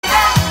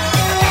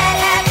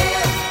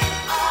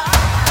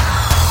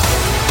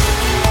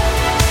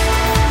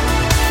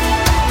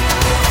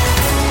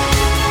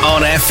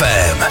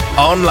FM,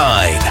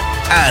 online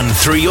and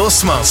through your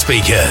smart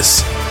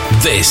speakers.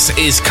 This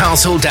is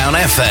Castle Down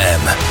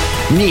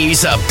FM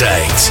News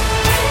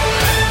Update.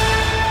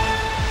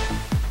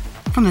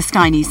 From the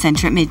Sky News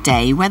Centre at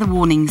midday, weather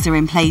warnings are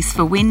in place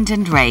for wind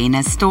and rain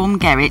as Storm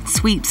Gerrit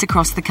sweeps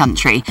across the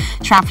country.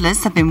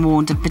 Travellers have been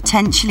warned of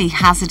potentially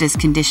hazardous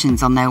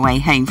conditions on their way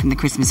home from the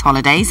Christmas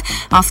holidays.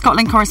 Our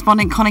Scotland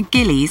correspondent Conor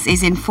Gillies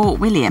is in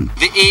Fort William.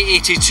 The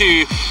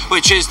A82,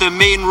 which is the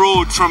main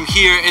road from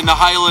here in the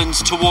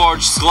Highlands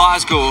towards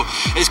Glasgow,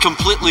 is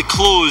completely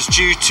closed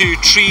due to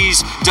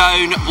trees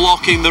down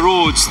blocking the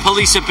roads.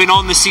 Police have been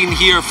on the scene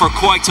here for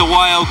quite a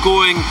while,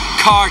 going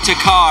car to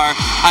car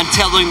and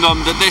telling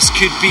them that this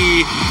could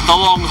be the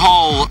long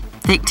haul.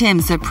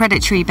 Victims of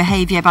predatory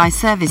behaviour by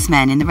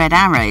servicemen in the Red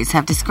Arrows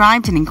have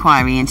described an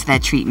inquiry into their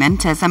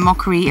treatment as a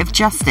mockery of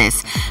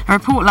justice. A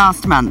report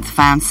last month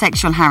found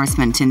sexual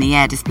harassment in the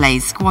Air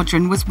Displays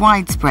Squadron was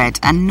widespread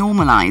and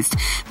normalised.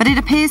 But it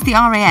appears the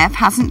RAF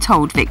hasn't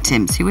told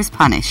victims who was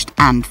punished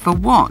and for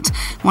what.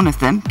 One of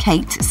them,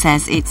 Kate,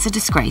 says it's a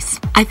disgrace.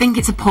 I think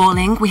it's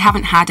appalling. We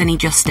haven't had any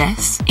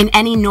justice. In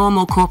any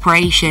normal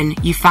corporation,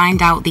 you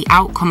find out the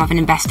outcome of an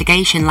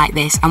investigation like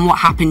this and what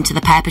happened to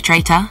the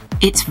perpetrator.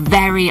 It's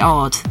very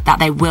odd that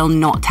they will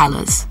not tell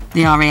us.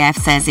 The RAF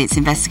says its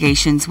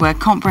investigations were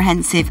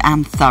comprehensive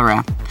and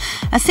thorough.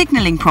 A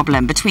signalling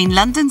problem between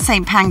London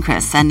St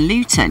Pancras and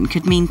Luton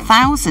could mean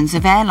thousands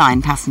of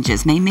airline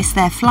passengers may miss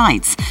their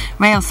flights.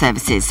 Rail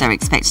services are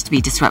expected to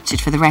be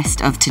disrupted for the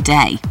rest of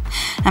today.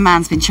 A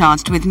man's been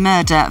charged with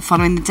murder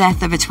following the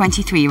death of a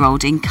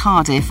 23-year-old in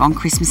Cardiff on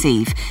Christmas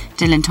Eve.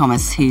 Dylan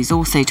Thomas, who's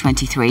also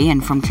 23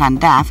 and from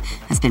Llandaff,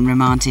 has been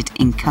remanded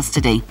in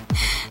custody.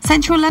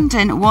 Central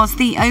London was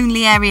the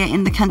only area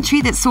in the country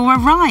that saw a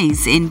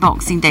rise in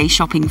Boxing Day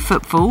shopping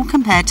footfall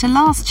compared to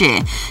last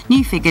year.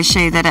 New figures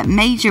show that at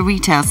major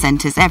retail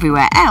centres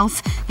everywhere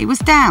else, it was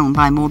down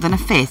by more than a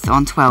fifth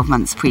on 12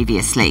 months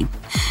previously.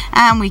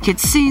 And we could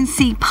soon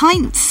see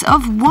pints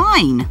of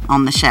wine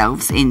on the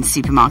shelves in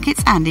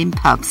supermarkets and in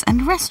pubs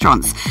and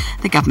restaurants.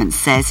 The government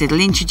says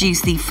it'll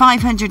introduce the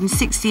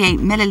 568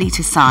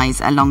 millilitre size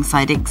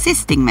alongside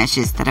existing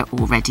measures that are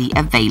already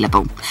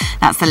available.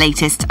 That's the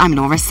latest. I'm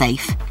Laura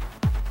Safe.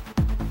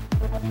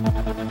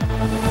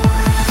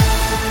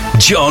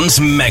 John's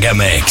Mega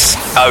Mix,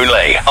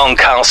 only on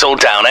Castle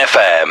Down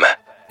FM.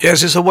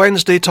 Yes, it's a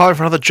Wednesday, time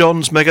for another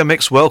John's Mega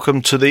Mix.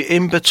 Welcome to the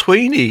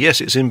in-betweenie. Yes,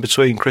 it's in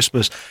between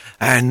Christmas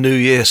and New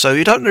Year, so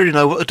you don't really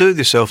know what to do with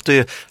yourself, do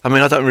you? I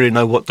mean, I don't really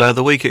know what day of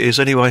the week it is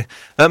anyway.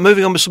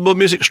 Moving on with some more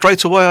music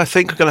straight away, I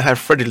think we're going to have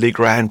Freddie Lee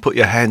Grand, Put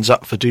Your Hands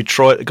Up for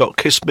Detroit. We've got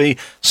Kiss Me,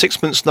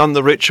 Sixpence None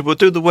the Richer. We'll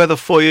do the weather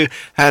for you,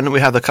 and we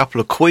have a couple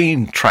of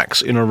Queen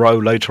tracks in a row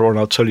later on.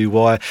 I'll tell you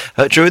why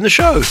during the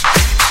show.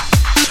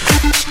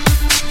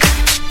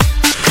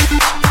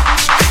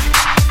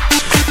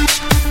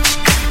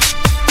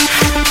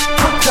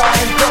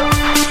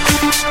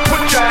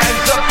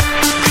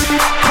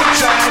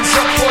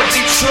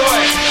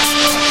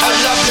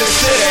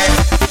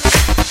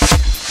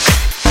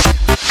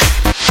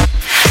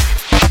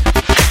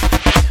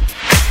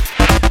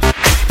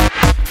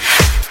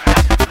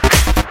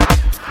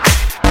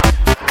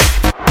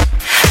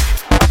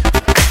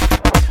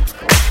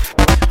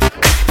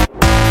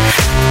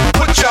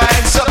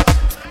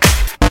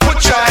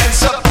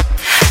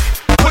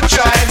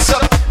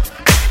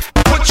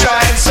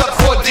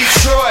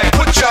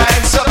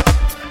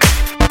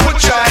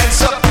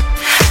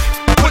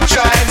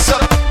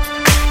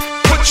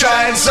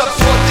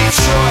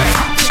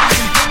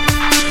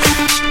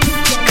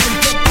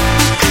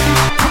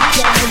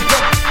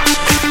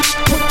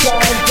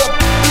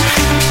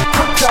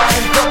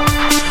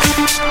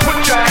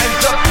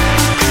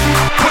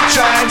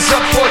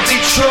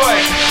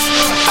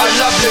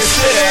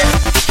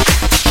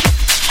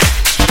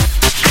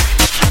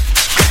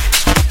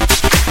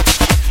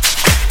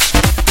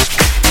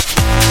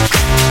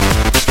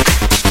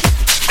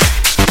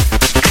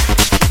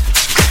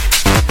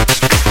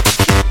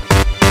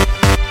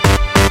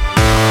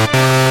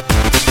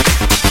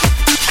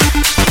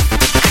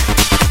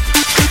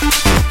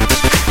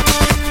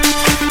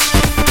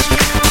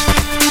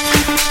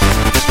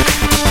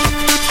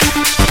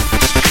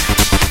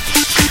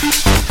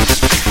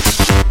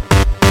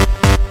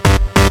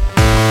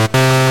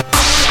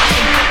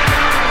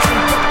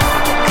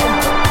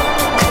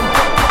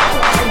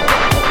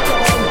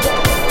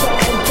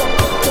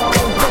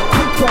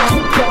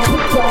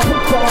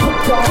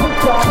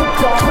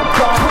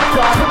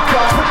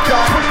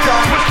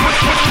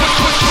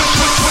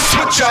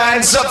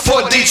 hands up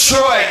for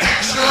Detroit,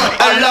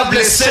 a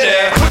lovely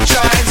city. Put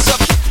your hands up,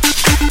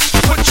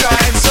 put your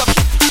hands up,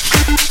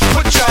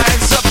 put your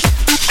hands up,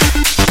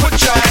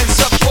 put your hands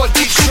up for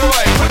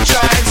Detroit. Put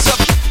your hands up,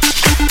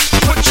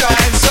 put your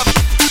hands up,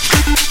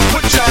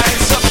 put your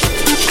hands up,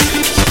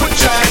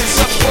 put your hands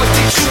up for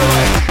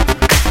Detroit.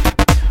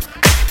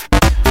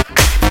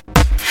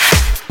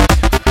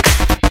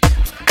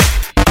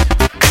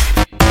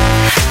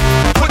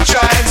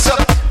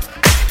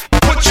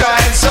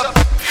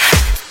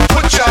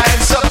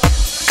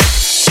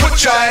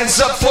 Put your hands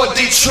up for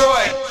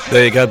Detroit.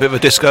 There you go, a bit of a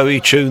disco-y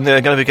tune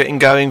there. Going to be getting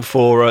going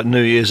for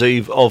New Year's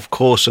Eve, of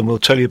course, and we'll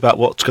tell you about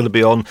what's going to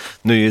be on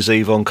New Year's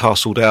Eve on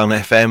Castledown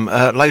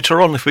FM later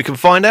on, if we can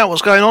find out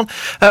what's going on.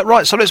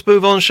 Right, so let's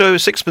move on. Show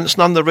Sixpence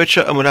None the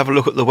Richer, and we'll have a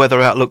look at the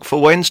weather outlook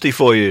for Wednesday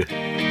for you.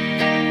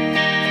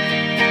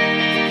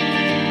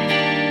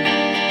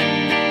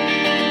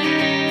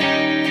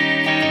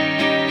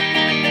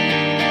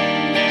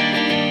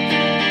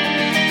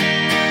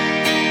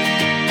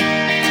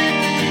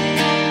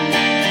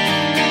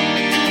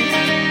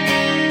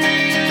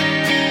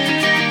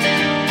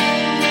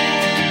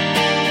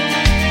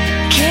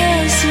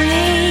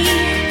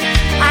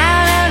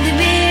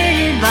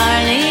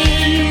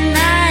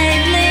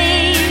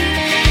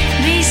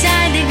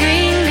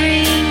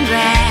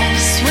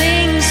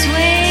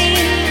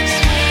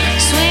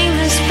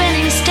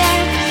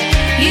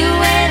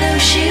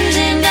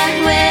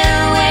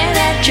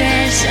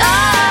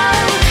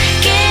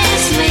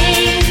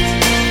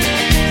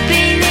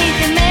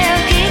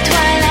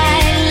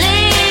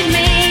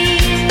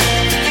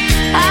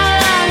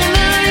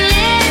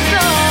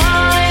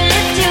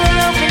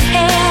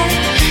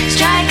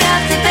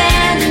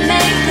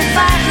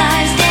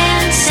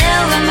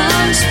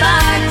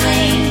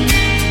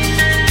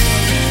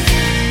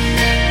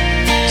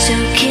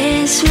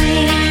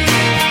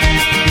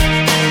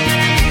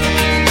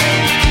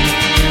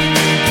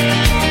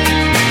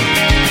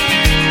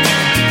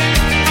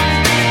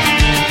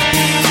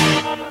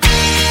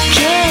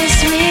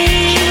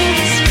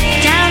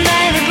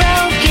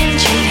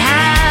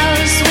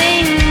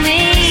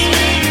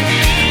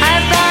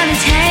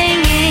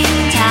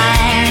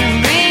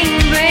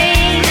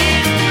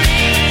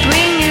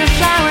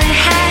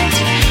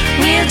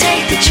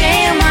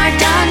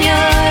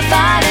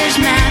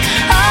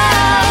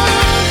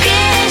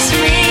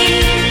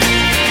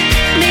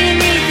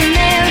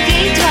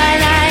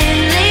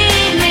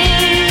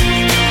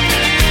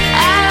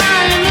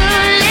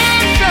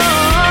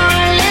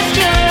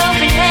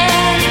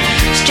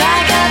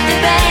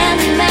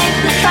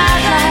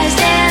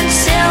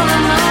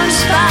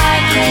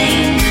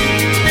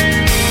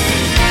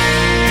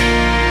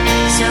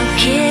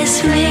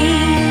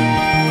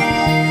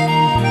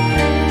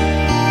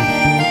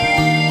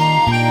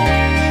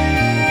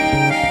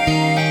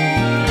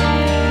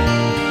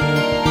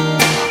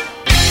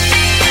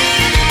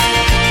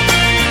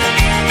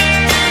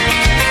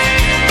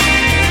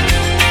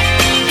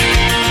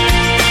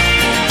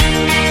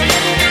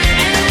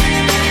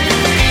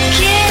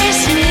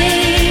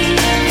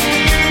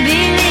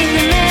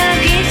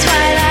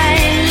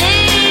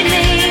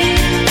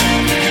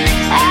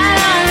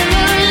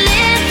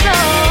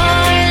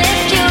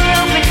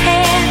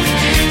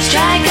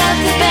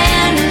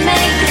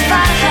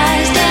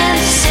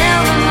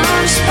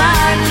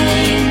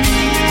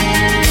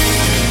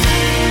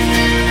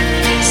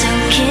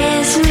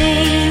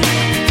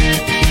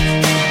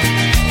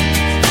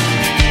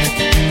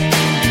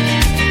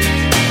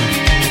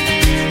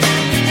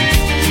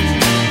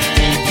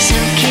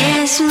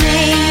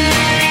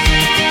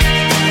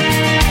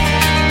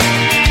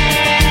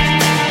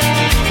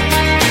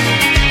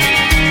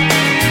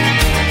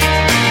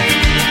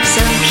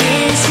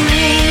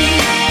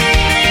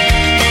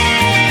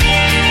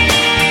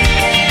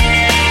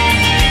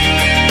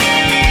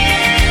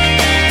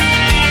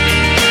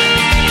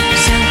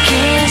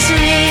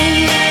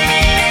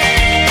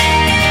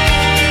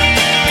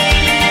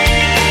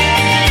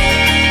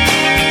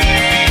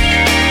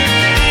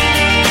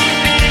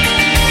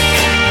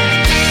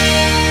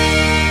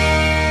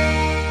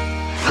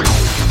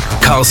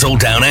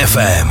 Castledown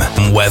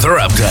FM weather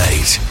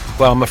update.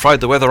 Well, I'm afraid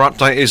the weather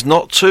update is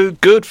not too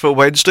good for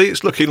Wednesday.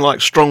 It's looking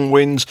like strong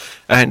winds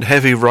and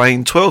heavy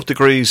rain. 12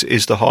 degrees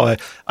is the high,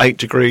 8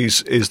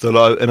 degrees is the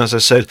low. And as I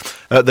said,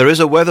 there is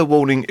a weather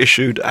warning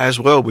issued as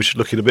well, which is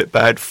looking a bit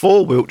bad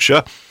for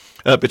Wiltshire.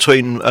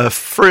 Between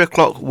 3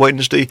 o'clock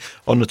Wednesday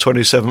on the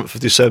 27th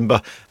of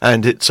December,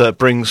 and it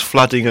brings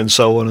flooding and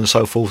so on and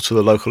so forth to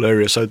the local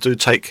area. So do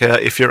take care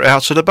if you're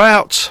out and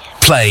about.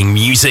 Playing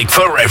music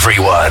for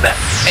everyone,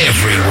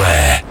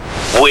 everywhere.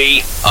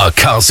 We are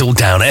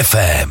Castledown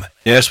FM.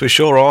 Yes, we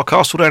sure are.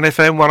 Castledown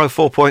FM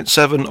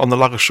 104.7 on the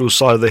Luckershall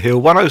side of the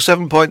hill,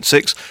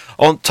 107.6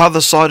 on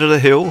t'other side of the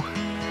hill.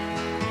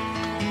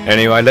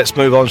 Anyway, let's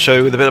move on, shall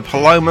we, with a bit of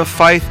Paloma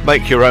Faith.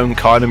 Make your own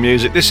kind of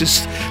music.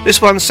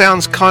 This one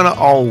sounds kind of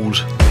old.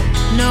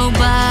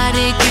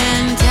 Nobody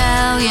can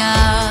tell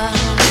ya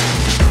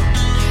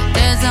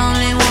there's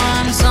only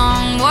one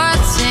song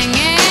worth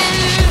singing.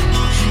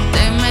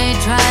 They may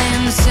try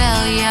and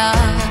sell ya,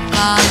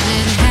 'cause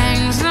it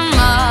hangs them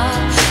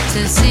up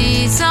to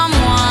see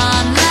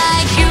someone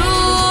like you.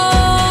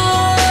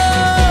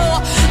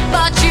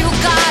 But you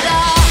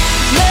gotta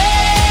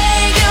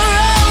make your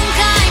own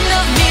kind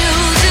of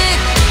music,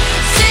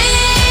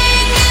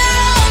 sing your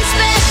own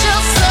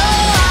special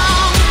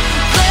song,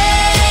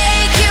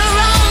 make your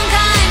own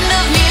kind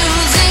of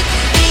music,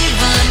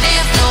 even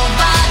if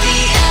nobody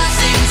else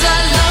sings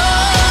along.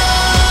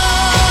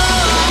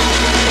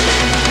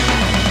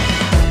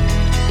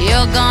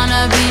 You're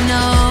gonna be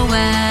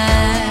nowhere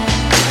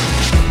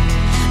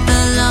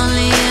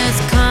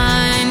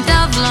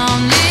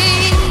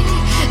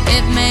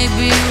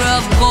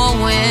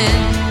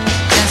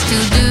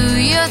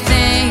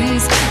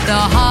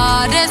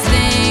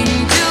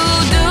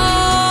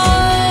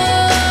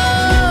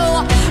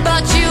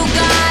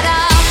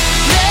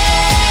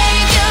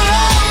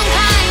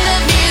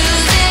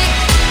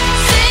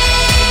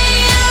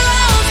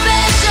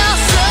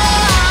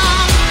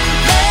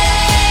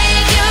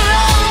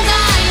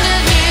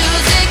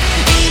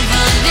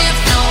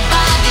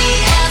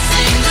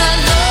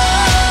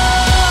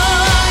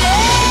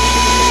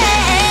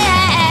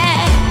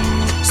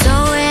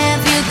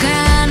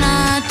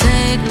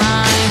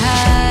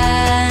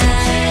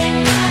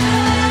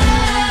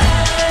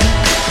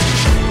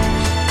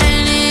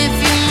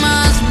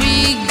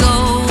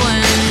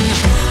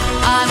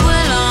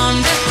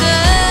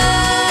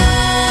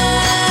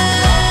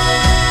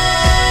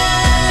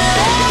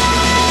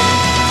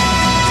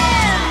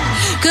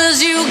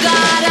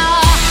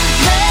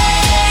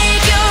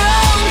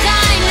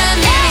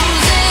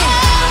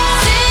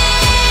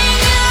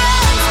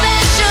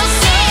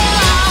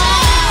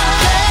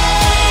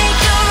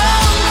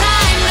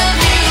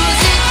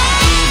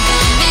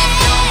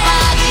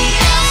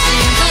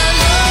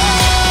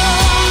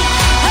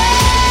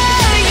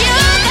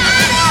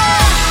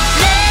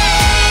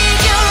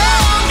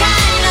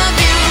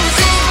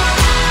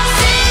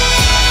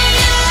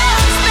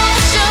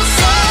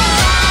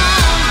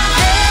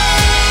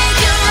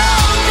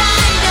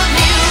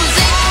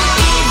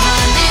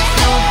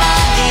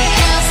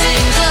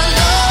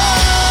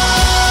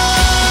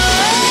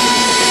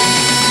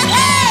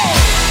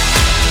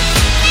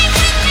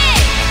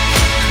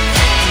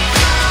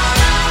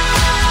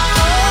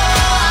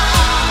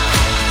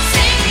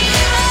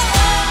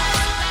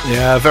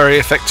Yeah, a very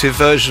effective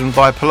version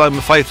by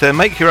Paloma Faith there.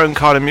 Make your own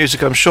kind of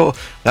music. I'm sure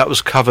that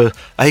was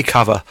a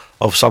cover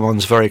of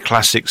someone's very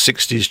classic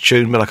 60s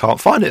tune, but I can't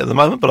find it at the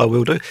moment, but I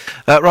will do.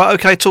 Right,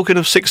 okay, talking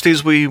of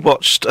 60s, we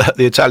watched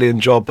The Italian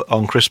Job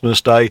on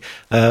Christmas Day.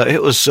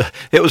 It was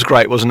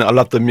great, wasn't it? I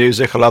loved the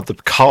music, I loved the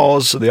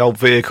cars, the old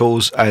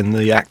vehicles, and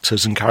the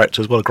actors and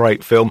characters. What a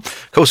great film.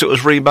 Of course, it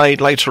was remade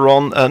later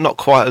on, not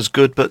quite as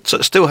good, but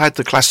still had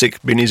the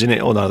classic minis in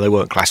it. Oh, no, they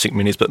weren't classic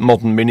minis, but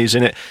modern minis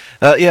in it.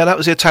 Yeah, that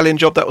was The Italian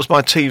Job. That was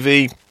my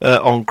TV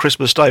on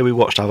Christmas Day. We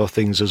watched other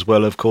things as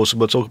well, of course,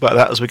 and we'll talk about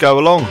that as we go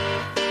along.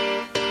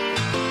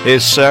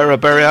 Here's Sarah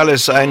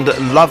Bareilles and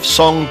Love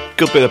Song.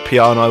 Good bit of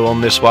piano on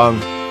this one.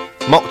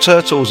 Mock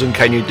Turtles and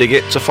Can You Dig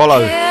It to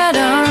follow. Head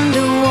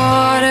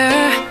underwater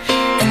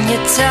and you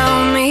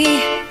tell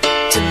me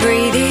to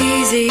breathe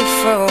easy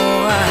for a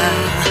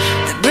while.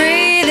 The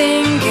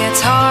breathing gets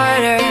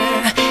harder,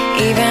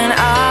 even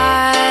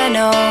I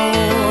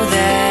know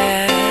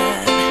that.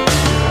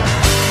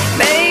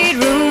 Made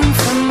room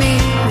for me,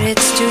 but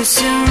it's too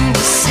soon to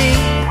see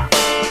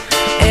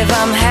if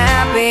I'm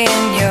happy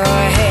in your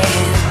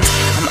hands.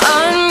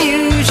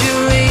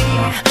 Unusually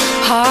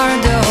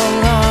hard to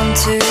hold on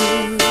to.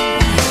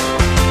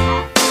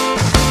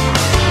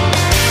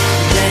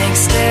 Blank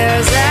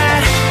stares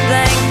at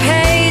blank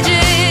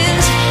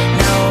pages.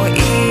 No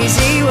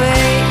easy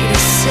way to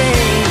say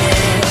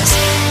this.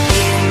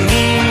 You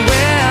mean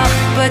well,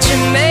 but you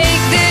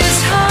make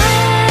this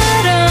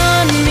hard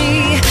on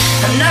me.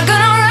 I'm not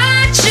gonna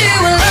write you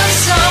a love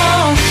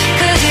song,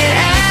 'cause you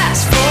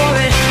asked for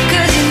it,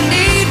 'cause you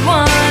need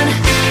one.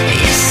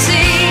 You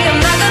see, I'm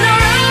not gonna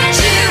write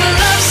you a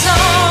love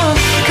song,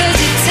 'cause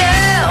you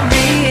tell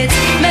me it's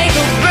make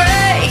or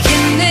break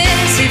in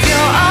this. If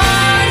you're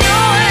on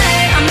your way,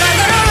 I'm not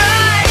gonna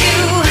write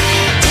you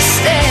to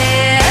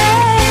stay.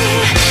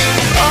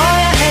 If all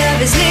you have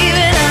is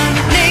leaving, I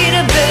need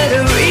a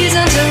better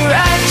reason to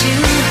write you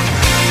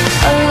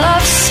a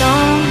love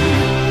song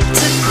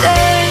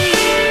today.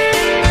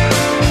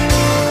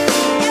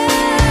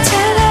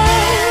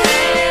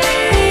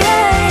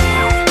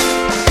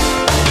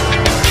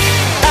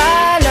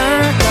 I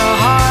learned the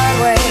hard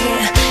way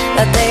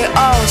that they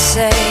all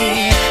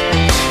say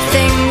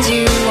things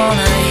you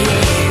wanna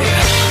hear.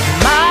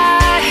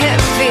 My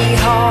heavy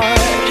heart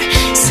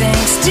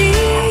sinks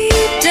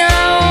deep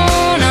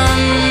down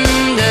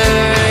under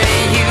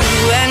you,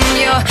 and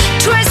your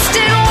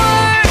twisted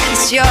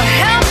words, your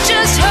help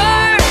just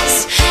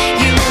hurts.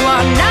 You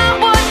are not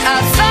what I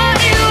thought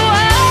you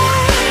were.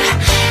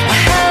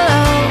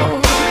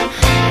 Hello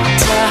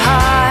to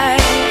high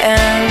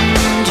and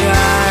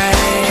dry.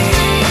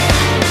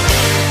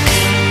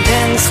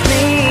 Convinced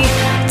me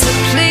to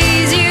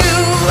please you,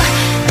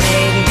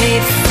 made me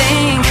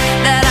think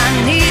that I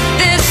need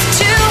this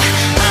too.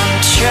 I'm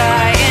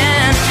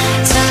trying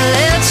to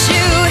let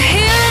you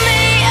hear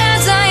me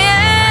as I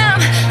am.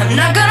 I'm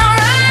not gonna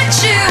write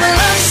you a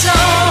love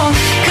song,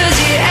 'cause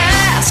you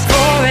asked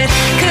for it,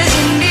 'cause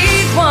you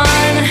need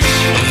one.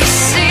 You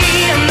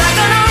see, I'm not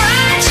gonna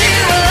write you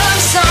a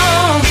love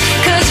song,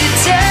 'cause you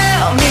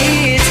tell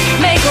me it's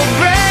make or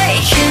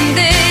break in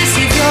this.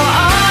 If you're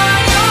on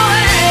your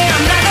way,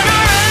 I'm not gonna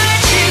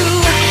write you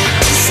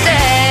to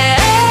stay.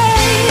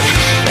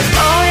 If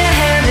all you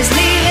have is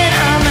leaving,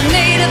 I'ma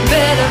need a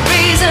better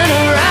reason to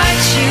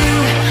write you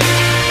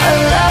a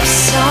love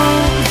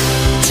song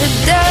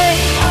today.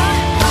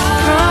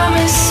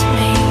 Promise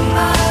me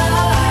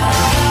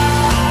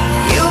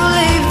you'll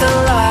leave the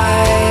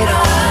light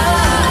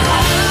on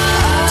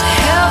to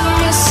help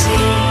me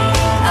see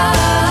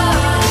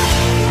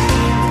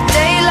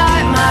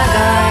daylight my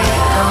guide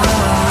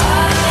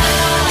on.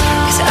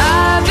 'Cause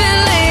I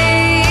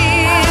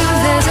believe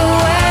there's a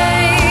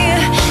way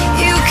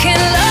you can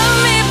love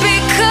me,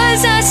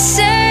 because I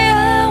say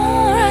I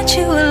won't write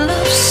you a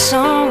love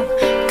song,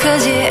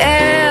 'cause you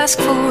ask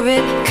for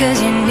it, 'cause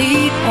you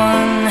need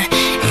one.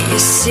 You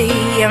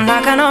see, I'm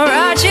not gonna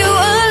write you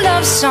a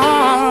love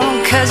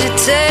song, 'cause you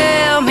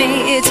tell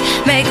me it's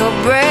make or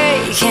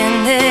break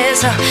in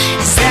this.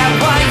 Is that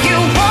why you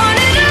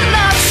wanted a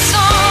love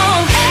song?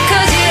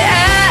 'Cause you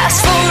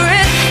asked for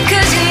it,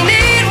 'cause you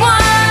need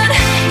one.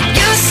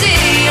 You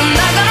see, I'm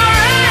not gonna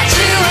write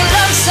you a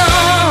love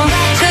song,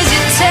 'cause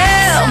you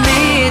tell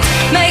me it's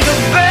make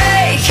or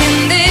break in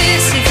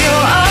this. If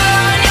you're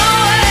on your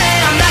way,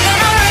 I'm not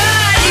gonna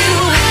write you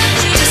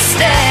to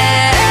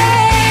stay.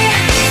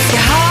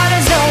 Your heart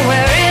is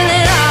nowhere in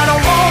it, I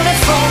don't want it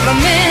for a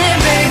minute,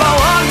 babe. I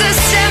walk the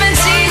 7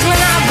 seas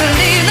when I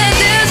believe that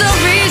there's a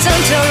reason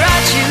to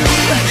write you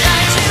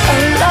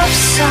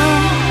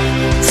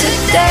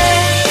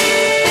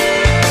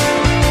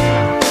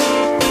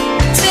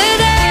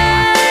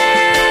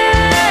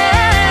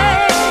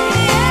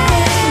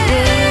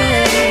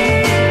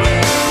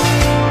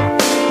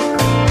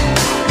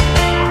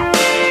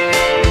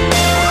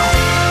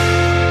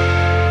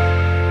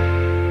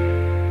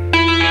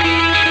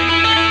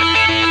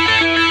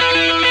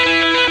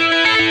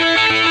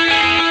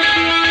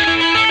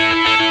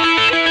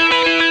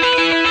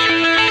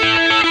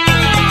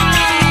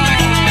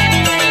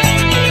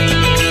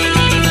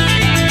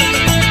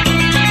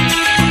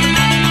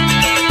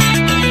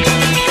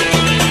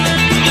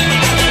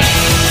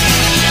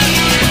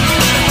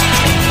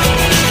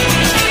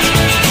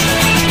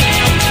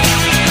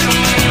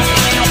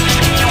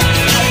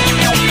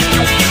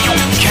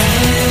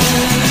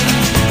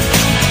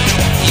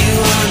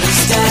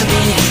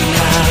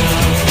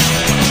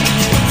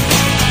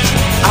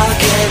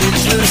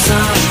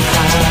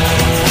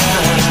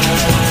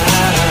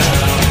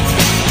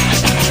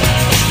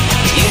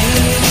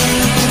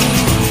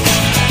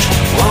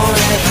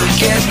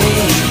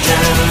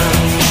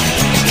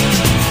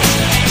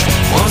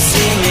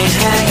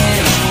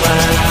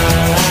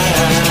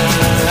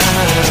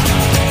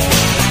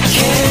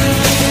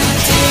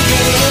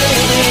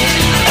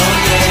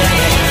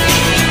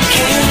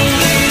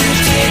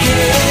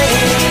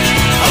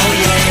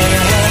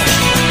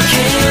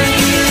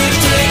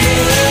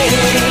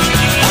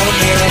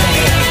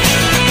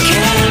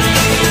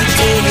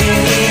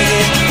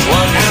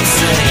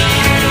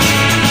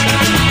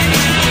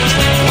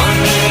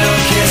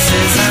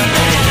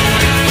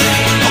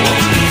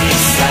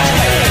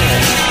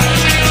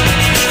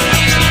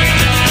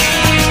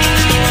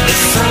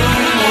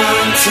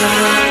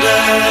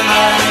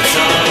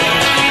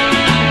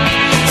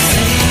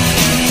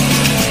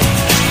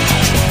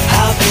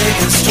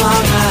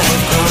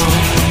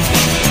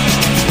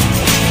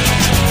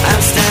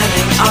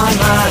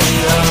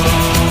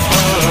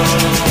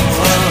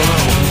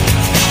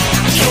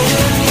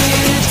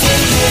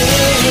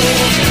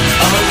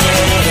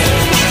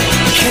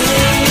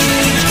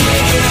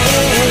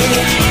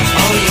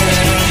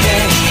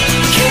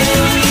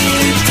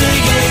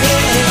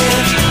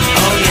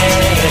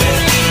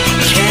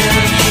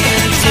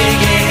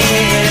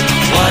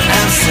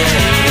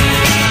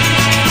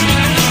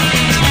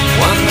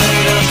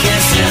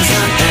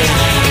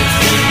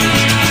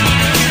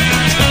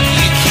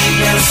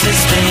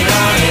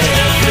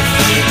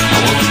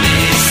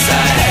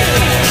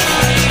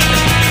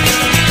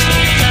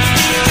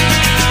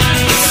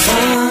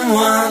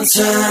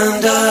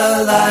Someone turned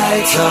the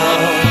lights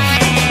off.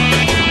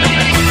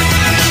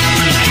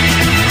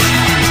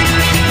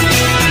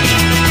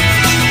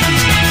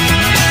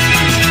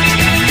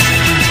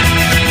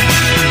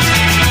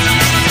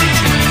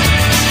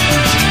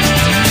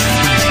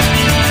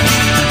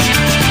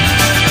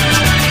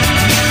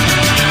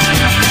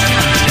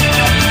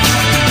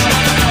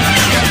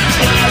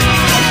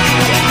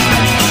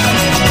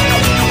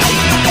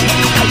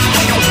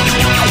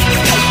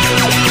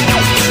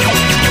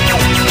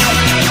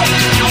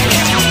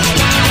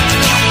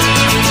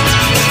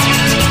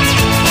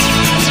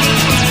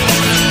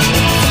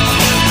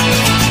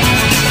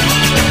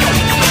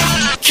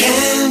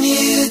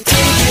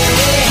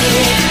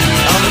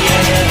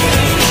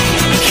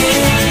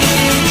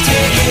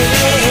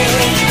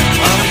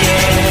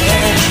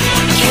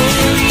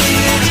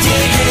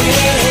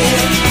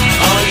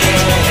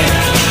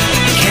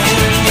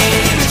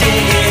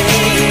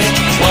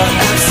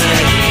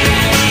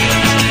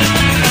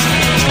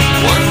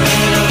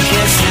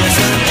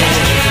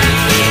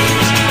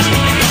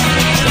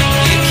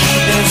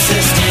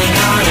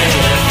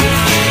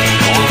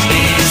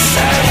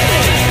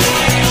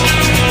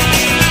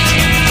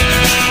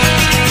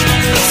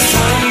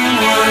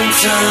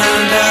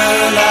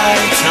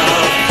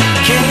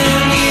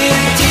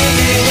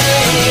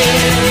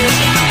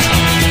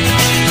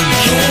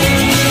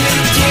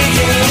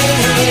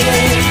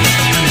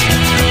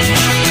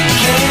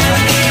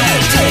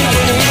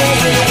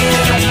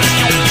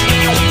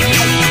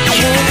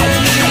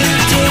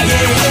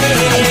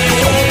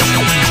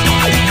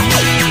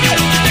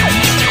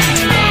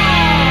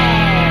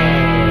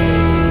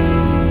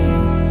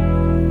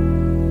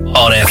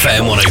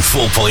 FM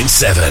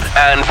 104.7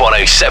 and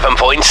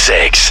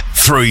 107.6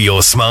 through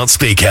your smart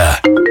speaker.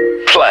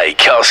 Play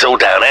Castle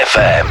Down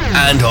FM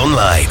and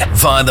online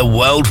via the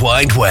World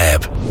Wide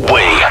Web.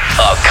 We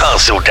are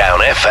Castle Down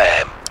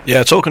FM.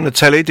 Yeah, talking to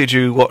telly, did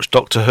you watch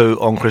Doctor Who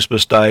on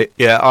Christmas Day?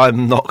 Yeah,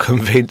 I'm not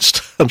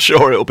convinced. I'm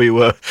sure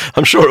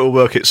it'll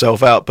work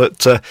itself out.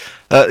 But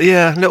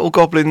yeah, little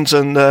goblins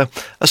and a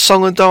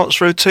song and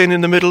dance routine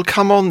in the middle.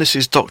 Come on, this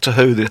is Doctor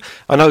Who.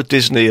 I know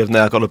Disney have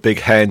now got a big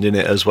hand in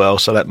it as well,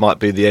 so that might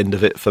be the end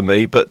of it for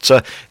me. But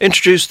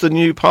introduce the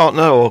new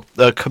partner, or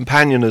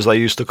companion as they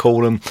used to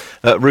call them,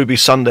 Ruby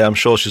Sunday. I'm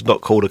sure she's not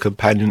called a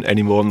companion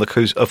anymore. And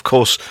of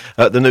course,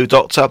 the new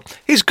Doctor.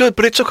 He's good,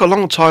 but it took a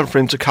long time for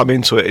him to come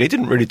into it, and he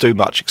didn't really do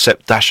much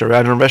except dash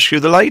around and rescue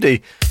the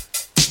lady.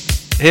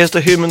 Here's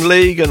the Human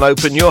League and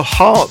Open Your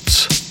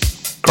Heart.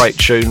 Great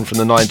tune from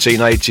the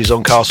 1980s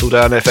on Castle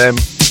Down FM.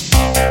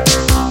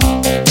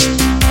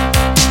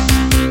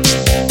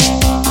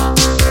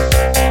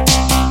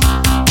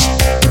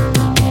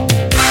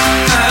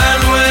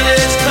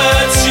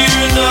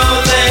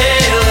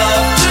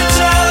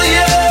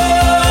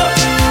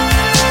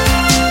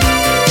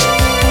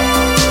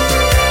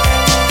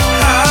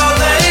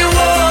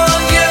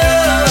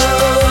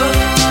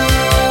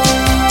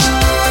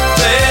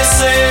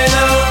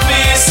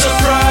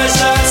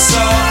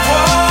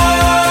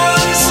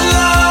 Someone's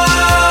lies.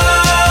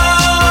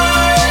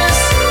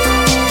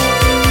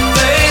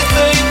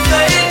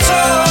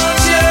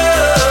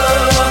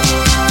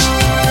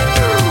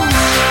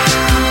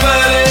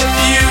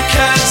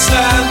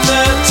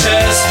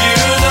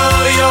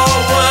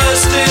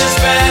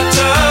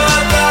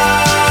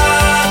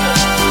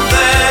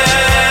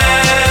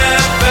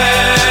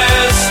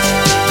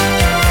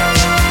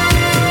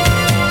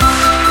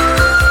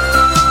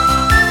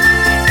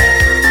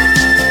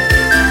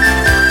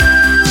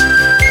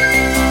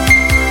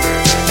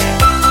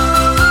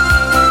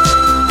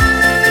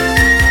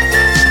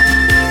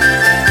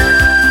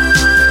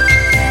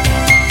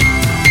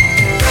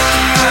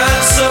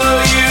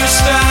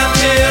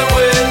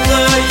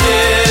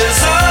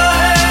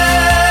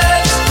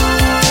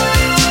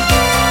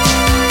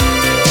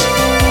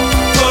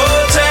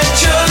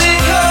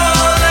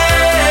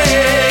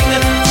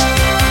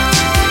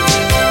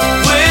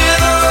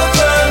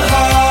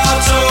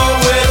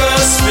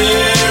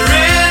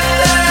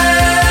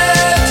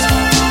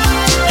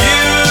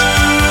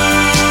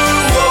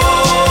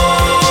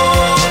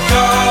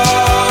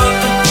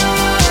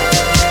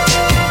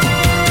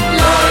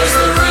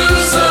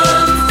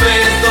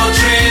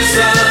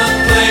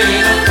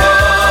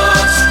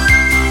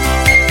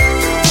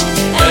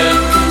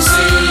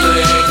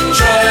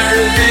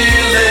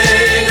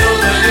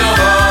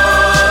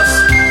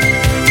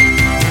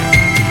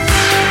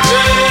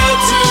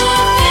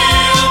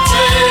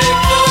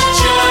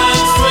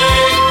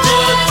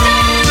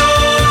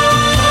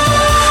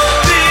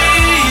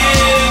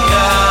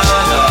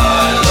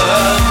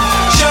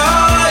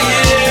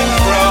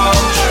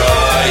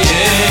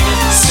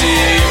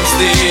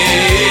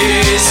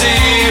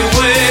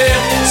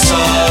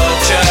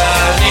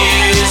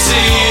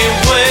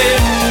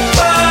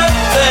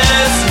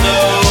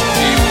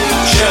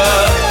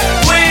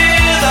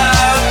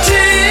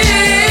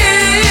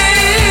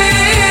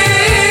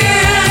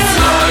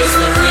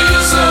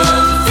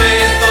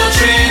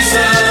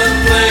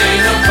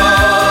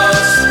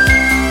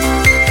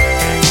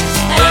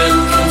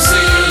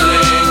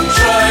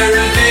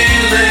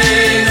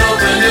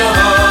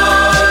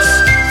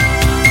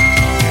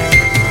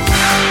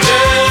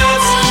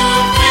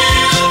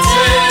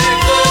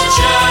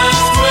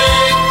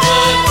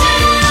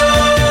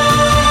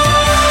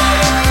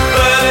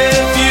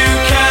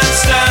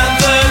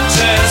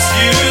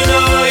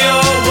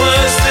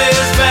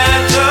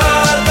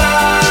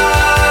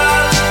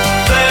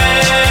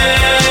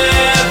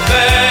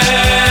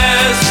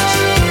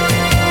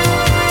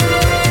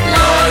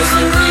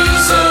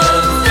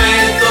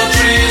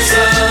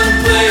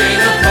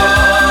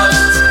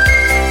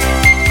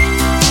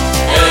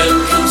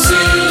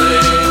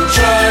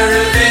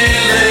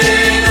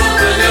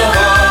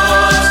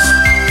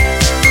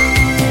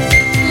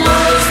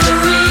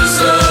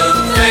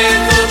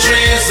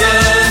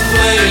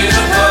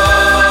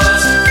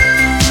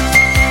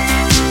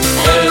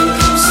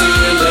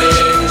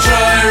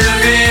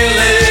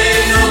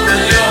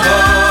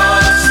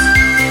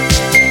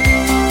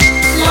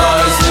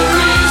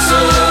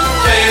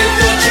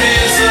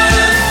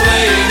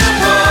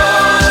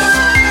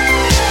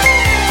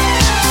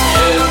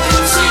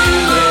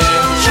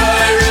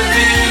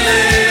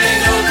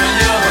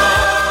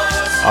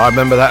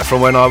 remember that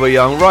from when I was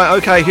young. Right,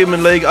 okay,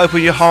 Human League,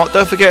 Open Your Heart.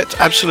 Don't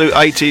forget, Absolute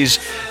 80s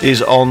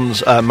is on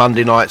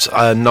Monday nights,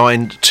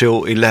 9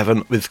 till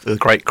 11 with the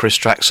great Chris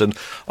Jackson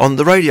on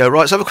the radio.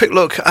 Right, let's have a quick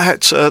look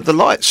at the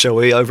lights, shall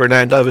we, over in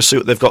Andover, see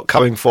what they've got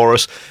coming for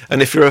us.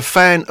 And if you're a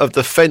fan of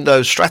the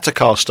Fender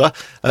Stratocaster,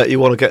 you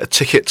want to get a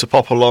ticket to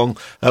pop along,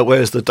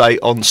 where's the date?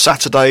 On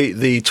Saturday,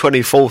 the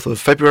 24th of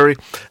February,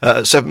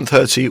 at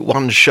 7:30,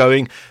 one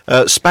showing,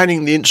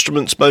 spanning the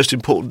instrument's most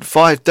important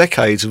 5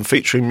 decades and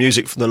featuring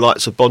music from the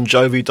likes of Bon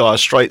Jovi, Dire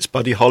Straits,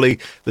 Buddy Holly,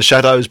 The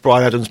Shadows,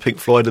 Bryan Adams, Pink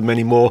Floyd and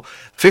many more.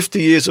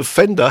 50 years of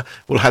Fender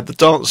will have the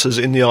dancers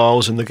in the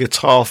aisles and the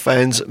guitar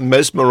fans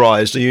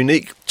mesmerised. A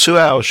unique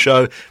 2-hour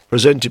show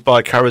presented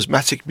by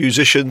charismatic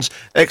musicians,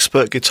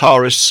 expert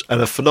guitarists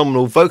and a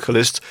phenomenal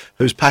vocalist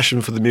whose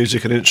passion for the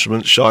music and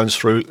instruments shines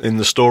through in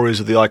the stories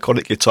of the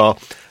iconic guitar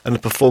and the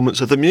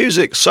performance of the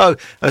music. So,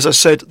 as I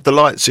said, the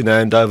lights in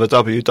Andover,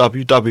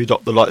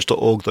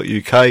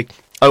 www.thelights.org.uk.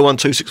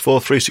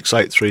 01264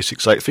 368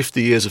 368,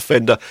 50 years of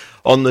Fender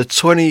on the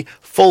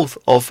 24th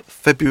of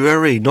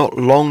February, not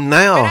long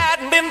now. If it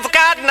hadn't been for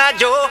Cotton Eye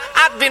Joe,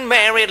 I'd been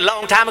married a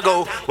long time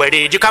ago. Where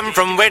did you come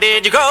from? Where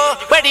did you go?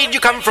 Where did you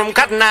come from,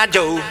 Cotton Eye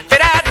Joe? If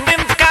it hadn't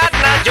been for Cotton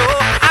Eye Joe,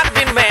 I'd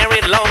been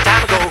married a long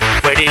time ago.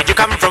 Where did you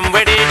come from?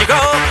 Where did you go?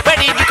 Where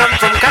did you come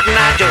from, Cotton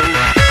Eye Joe?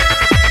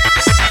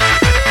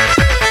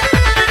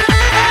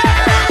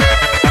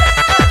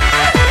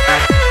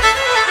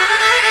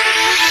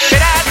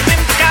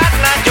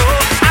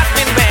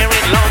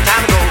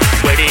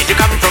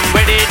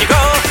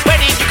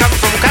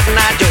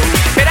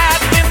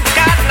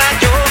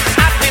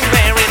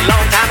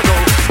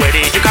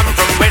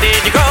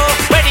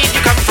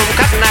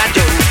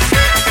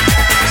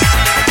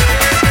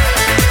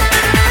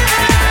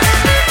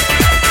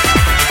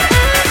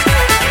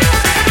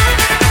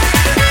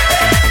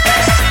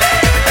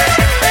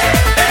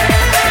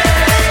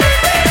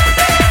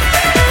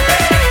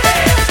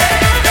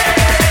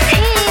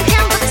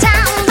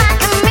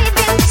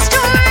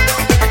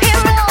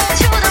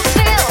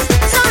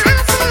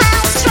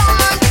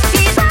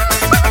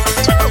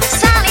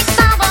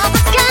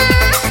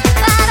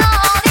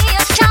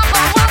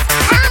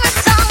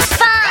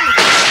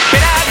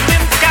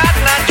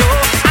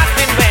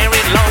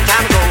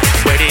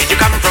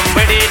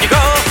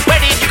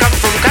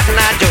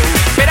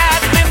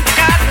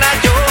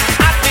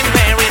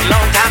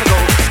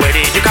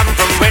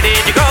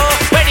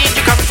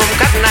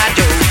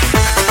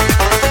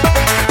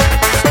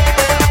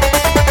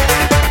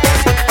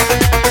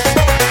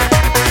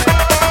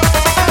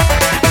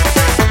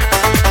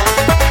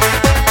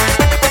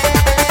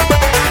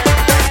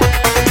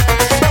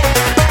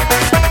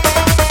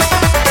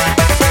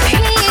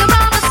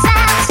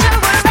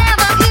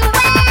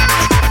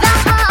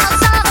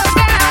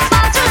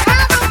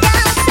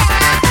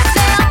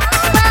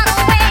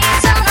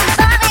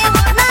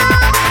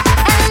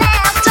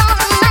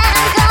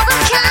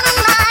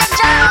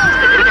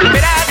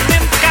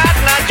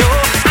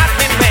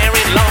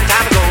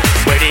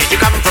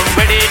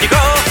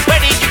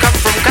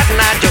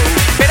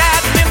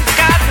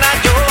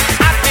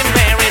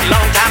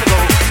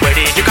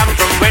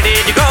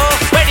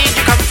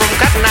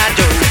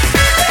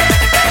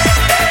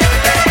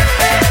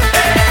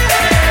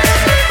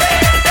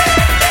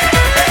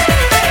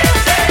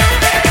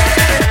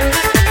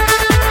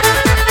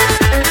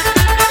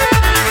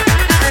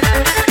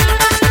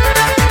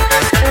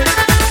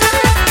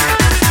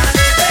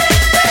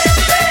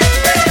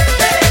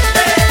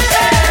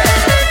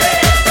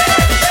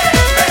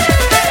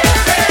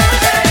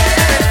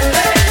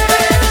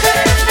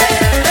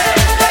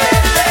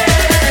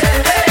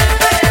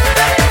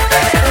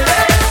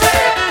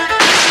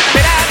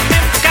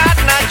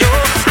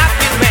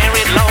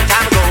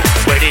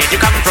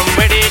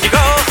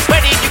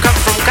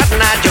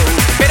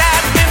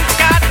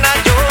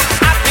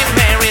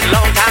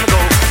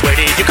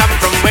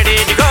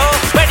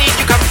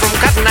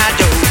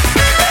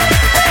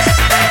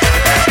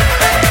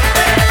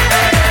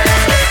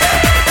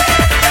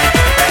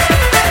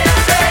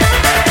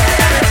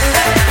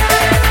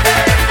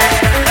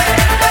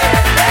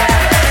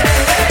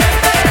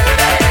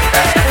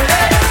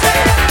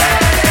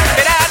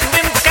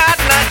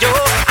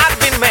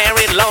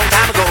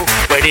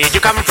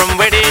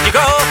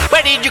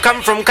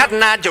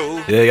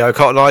 There you go,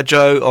 Cotton Eye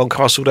Joe on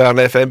Castledown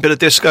FM. Bit of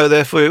disco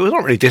there for you. Well,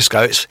 not really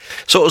disco, it's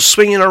sort of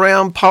swinging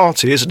around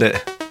party, isn't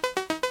it?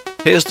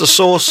 Here's The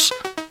Source,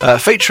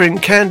 featuring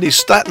Candy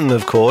Staton,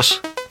 of course.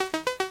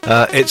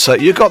 It's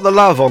You Got the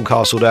Love on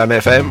Castledown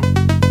FM.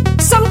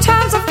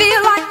 Sometimes I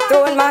feel like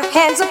throwing my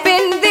hands up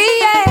in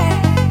the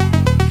air.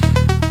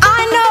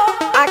 I know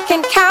I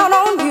can count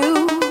on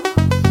you.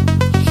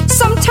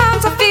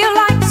 Sometimes I feel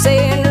like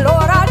saying,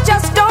 Lord, I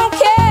just don't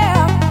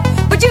care.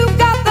 But you've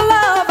got the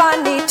love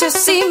I need to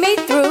see me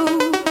through.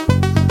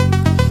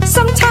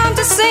 Sometimes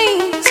it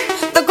seems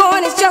the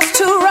going is just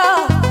too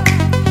rough,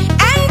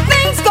 and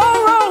things go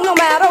wrong no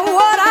matter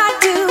what I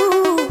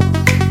do.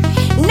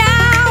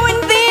 Now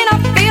and then I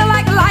feel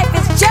like life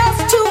is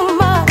just too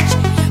much,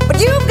 but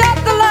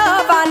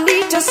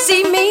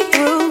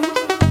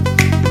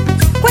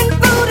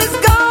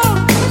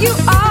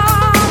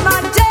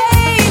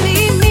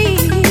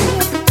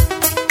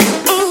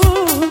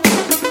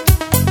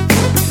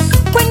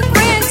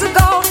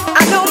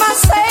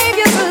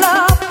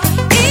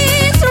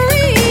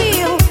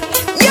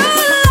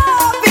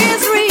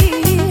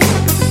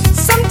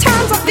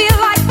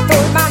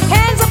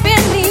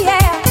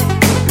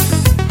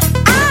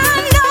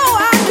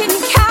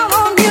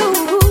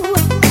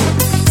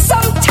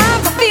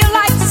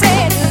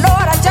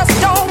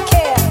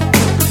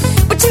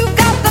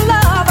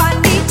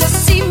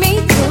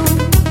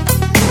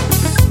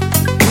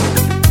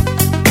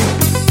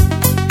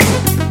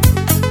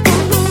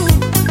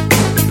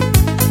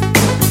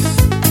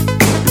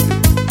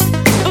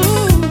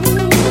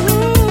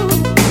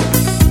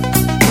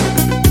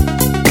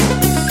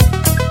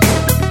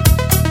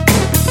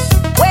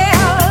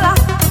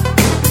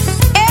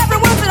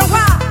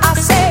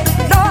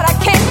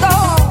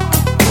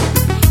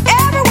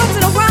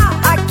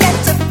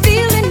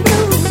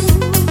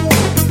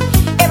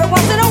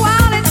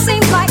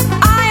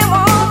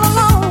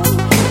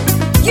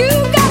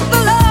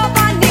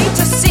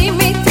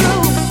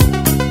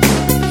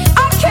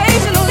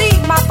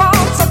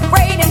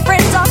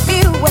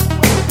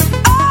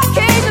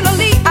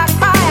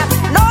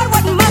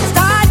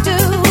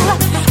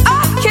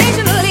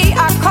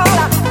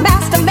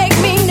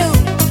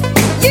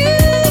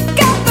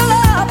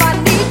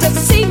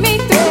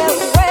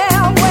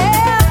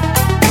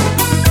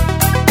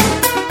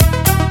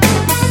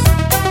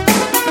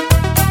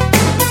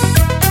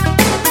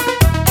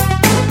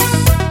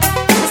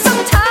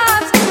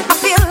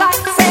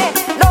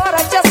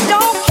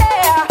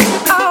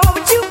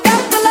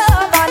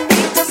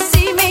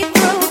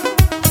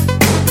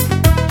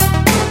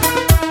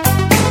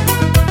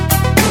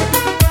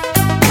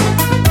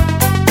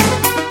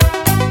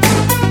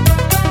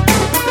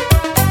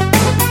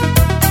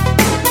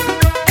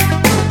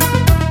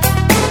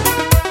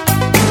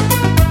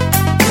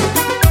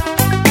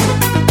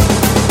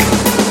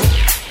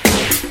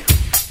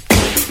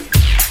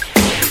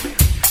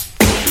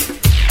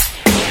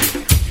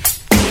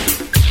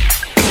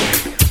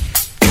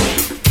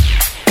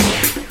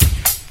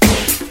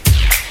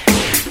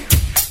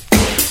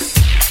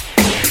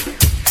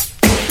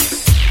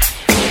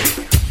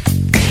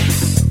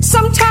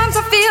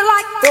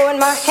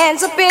my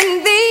hands up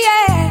in the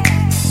air.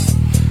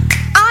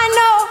 I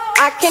know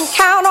I can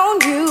count on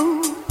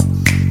you.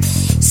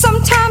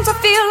 Sometimes I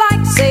feel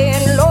like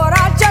saying, Lord,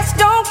 I just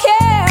don't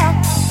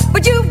care.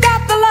 But you've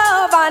got the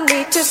love I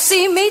need to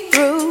see me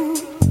through.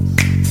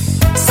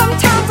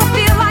 Sometimes I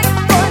feel like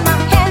throwing my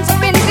hands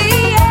up in the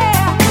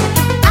air.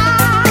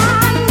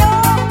 I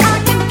know I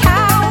can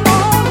count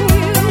on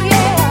you,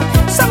 yeah.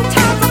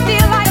 Sometimes I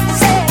feel like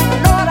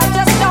saying, Lord, I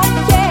just don't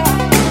care.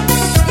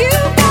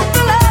 You've got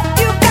the love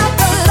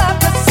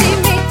to see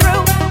me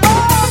through.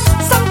 Oh,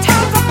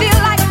 sometimes I feel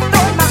like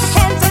throwing my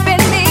hands up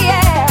in the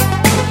air.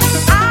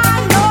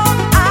 I know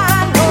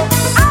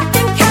I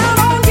can count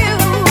on you,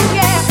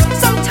 yeah.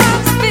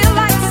 Sometimes I feel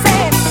like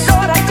saying,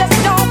 Lord, I just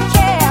don't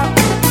care.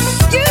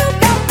 You've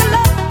got the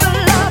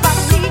love I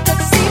need to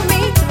see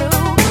me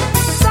through.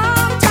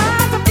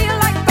 Sometimes I feel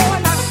like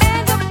throwing my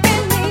hands up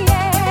in the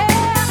air.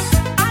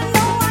 I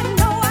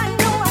know I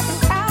can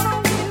count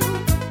on you.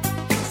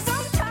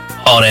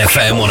 Sometimes. On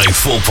FM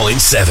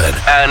 104.7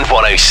 and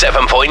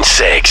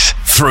 107.6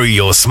 through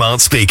your smart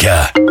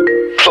speaker.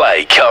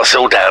 Play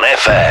Castle Down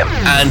FM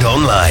and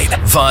online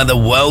via the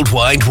World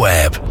Wide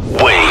Web.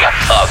 We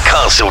are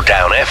Castle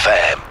Down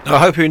FM. I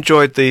hope you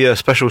enjoyed the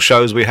special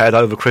shows we had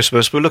over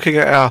Christmas. We're looking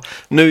at our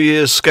New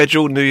Year's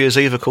schedule, New Year's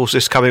Eve, of course,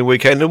 this coming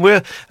weekend. And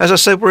we're, as I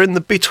said, we're in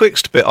the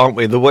betwixt bit, aren't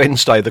we? The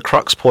Wednesday, the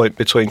crux point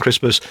between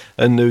Christmas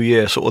and New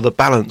Year, sort of the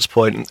balance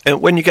point.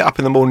 And when you get up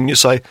in the morning, you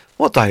say,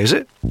 what day is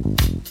it?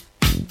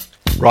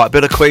 Right, a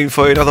bit of Queen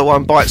for you. Another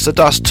one bites the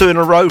dust. 2 in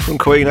a row from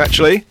Queen,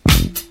 actually.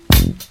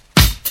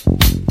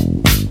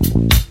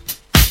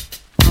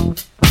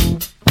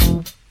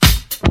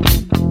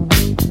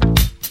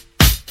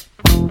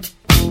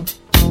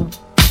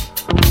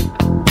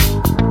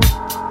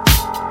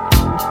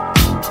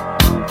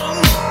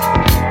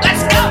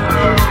 Let's go!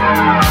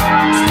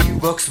 He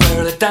walks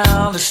merrily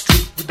down the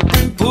street with the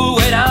brim pulled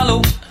way down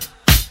low.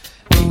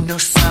 Ain't no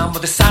sound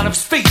but the sound of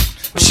his feet.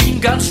 Machine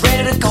guns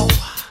ready to go.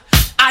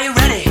 Are you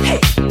ready? Hey,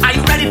 are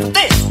you ready for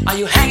this? Are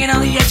you hanging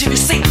on the edge of your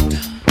seat?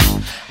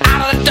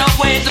 Out of the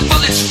doorway, the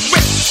bullets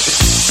rip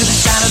to the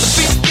sound of the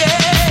beat.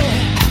 Yeah.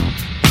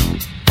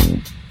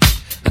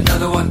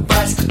 Another one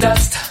bites the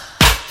dust.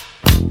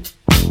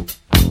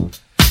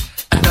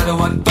 Another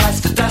one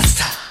bites the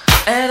dust.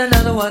 And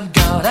another one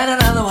gone. And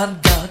another one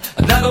gone.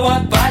 Another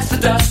one bites the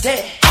dust.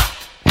 Hey,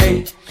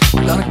 hey,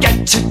 I'm gonna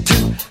get you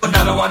too.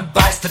 Another one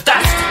bites the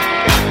dust.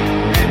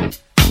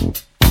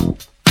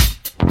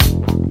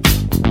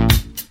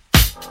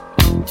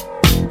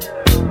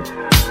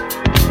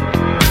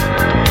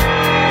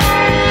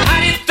 How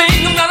do you think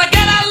I'm gonna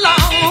get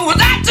along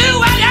without you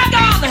when you're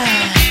gone?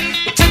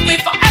 You took me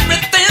for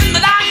everything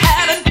that I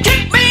had and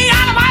kicked me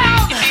out of my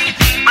own.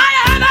 Are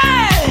you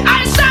happy? Are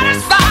you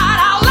satisfied?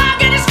 How long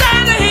can you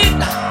stand the heat?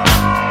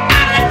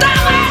 Out of the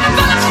doorway, the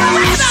bullets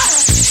razor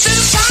to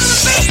the sound of the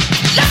beat.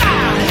 Look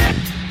out!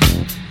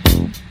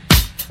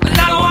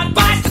 Another one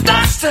bites the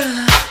dust.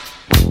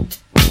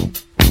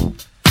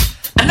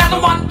 Another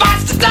one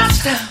bites the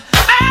dust.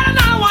 And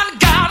another one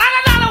gone. And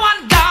another one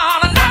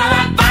gone. Another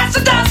one bites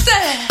the dust.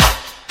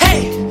 Hey,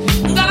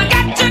 I'm gonna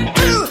get you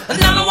too.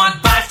 Another one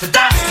bites the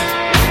dust.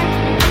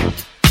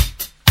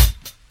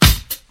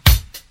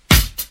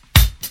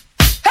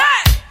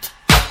 Hey!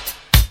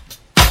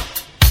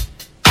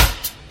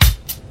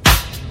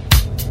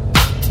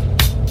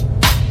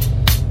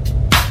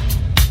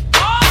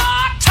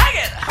 Oh, take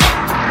it!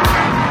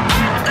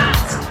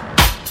 Dust.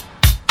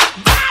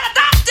 Bite the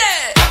dust.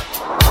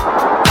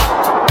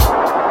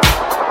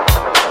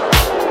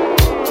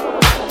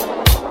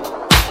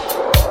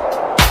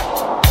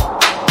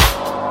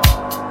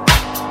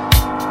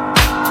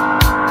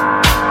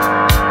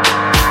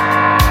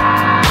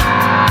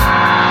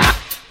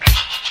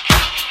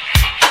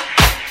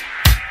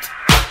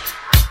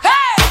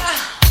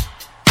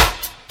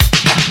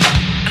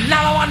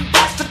 Another one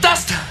bites the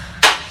dust.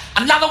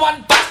 Another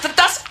one bites the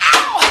dust.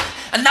 Ow!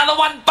 Another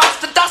one bites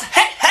the dust.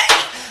 Hey, hey!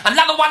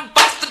 Another one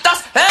bites the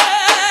dust. Hey!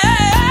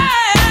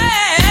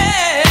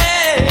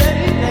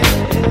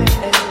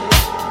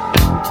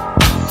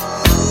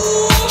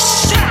 Ooh,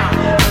 shout!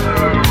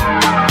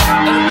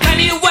 There are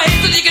plenty of ways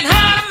that you can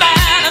hurt a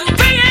man and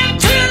bring him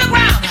to the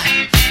ground.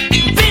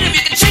 You can beat him,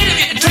 you can cheat him,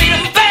 you can treat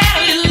him bad,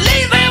 and you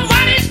leave him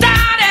when he's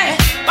down.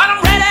 But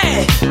I'm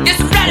ready, yes,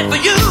 I'm ready for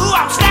you.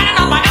 I'm standing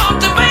on my own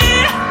two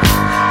feet.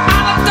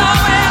 Out the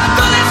doorway, the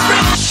bullets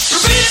rip,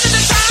 repeating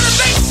the sound of the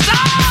beat.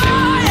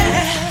 Oh,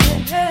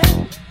 yeah.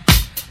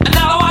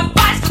 Another one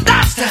bites the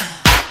dust.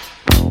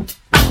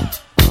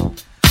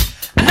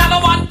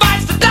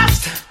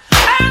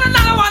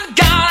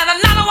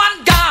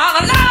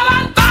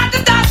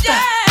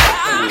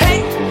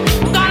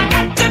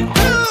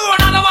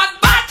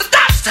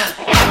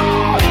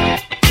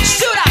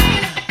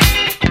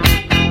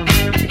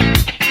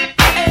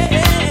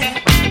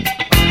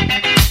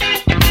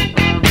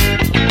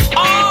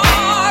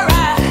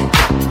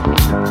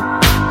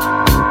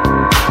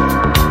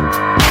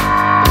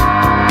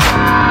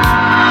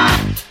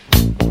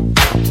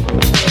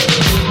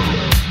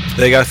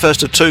 There you go,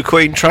 first of two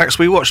Queen tracks.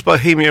 We watched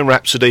Bohemian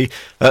Rhapsody,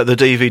 the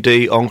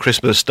DVD, on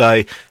Christmas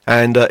Day,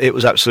 and it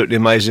was absolutely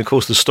amazing. Of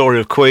course, the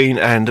story of Queen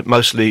and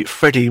mostly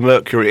Freddie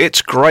Mercury.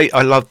 It's great.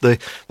 I loved the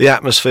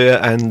atmosphere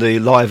and the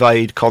Live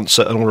Aid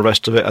concert and all the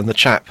rest of it, and the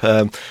chap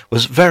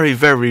was very,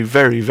 very,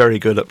 very, very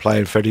good at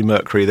playing Freddie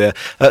Mercury there.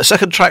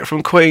 Second track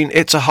from Queen,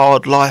 It's a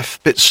Hard Life,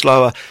 bit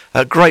slower.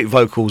 Great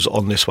vocals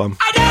on this one.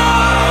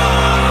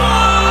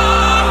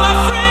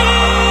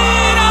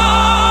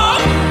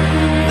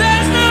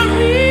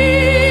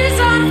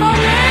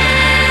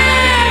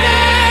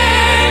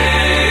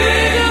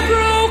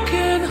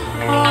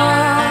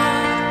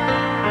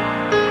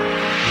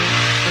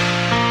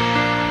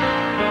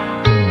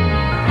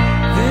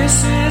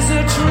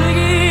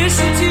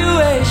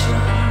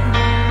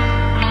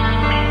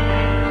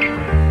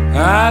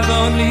 I've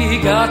only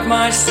got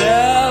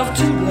myself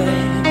to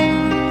blame.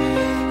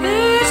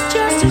 It's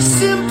just a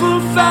simple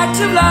fact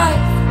of life.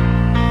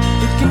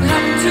 It can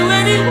happen to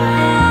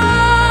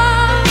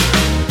anyone.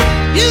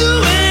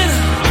 You win,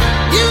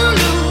 you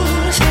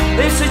lose.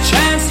 It's a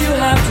chance you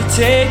have to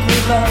take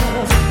with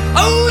love.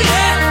 Oh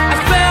yeah, I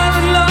fell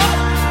in love,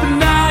 but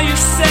now you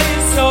say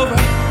it's over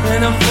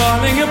and I'm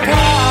falling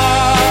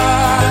apart.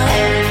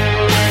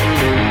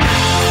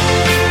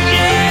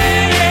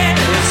 Yeah,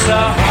 it's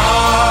a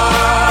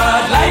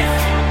hard life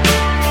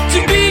to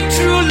be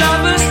true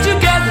lovers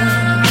together,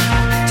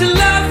 to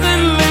love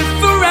and live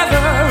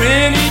forever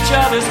in each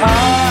other's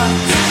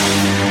hearts.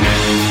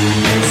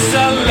 It's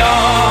a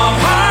long,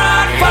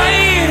 hard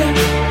fight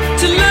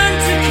to learn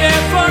to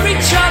care for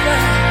each other,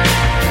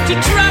 to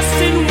trust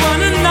in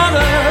one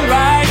another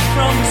right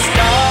from the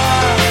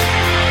start.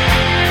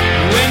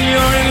 When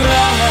you're in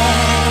love,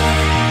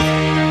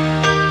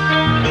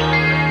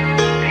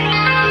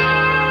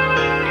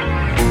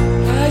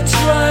 I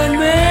try and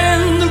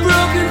mend the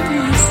broken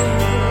pieces.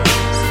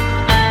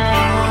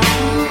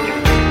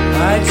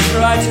 I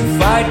try to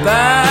fight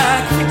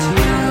back the tears.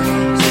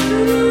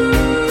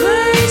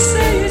 They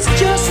say it's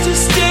just a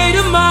state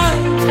of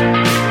mind,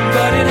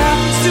 but it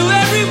happens to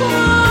everyone.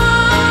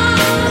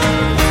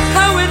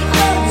 How it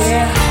hurts,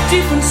 yeah,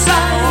 deep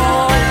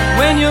inside,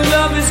 when your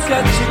love has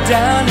got you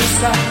down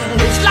inside.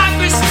 It's like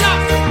we're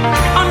stuck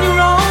on your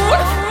own.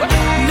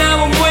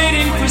 Now I'm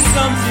waiting for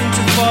something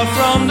to fall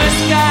from the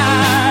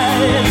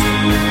skies.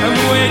 I'm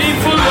waiting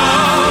for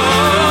love.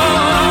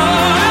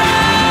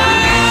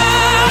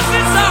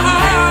 It's a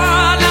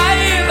hard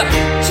life,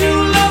 two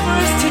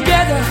lovers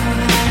together,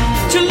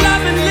 to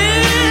love and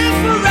live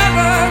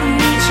forever in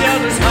each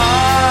other's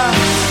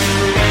hearts.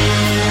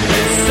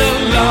 It's a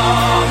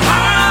long,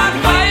 hard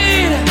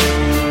fight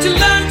to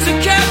learn to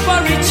care for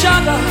each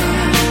other,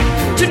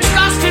 to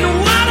trust in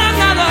one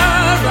another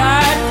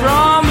right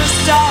from the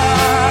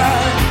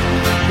start.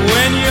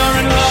 When you're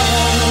in love,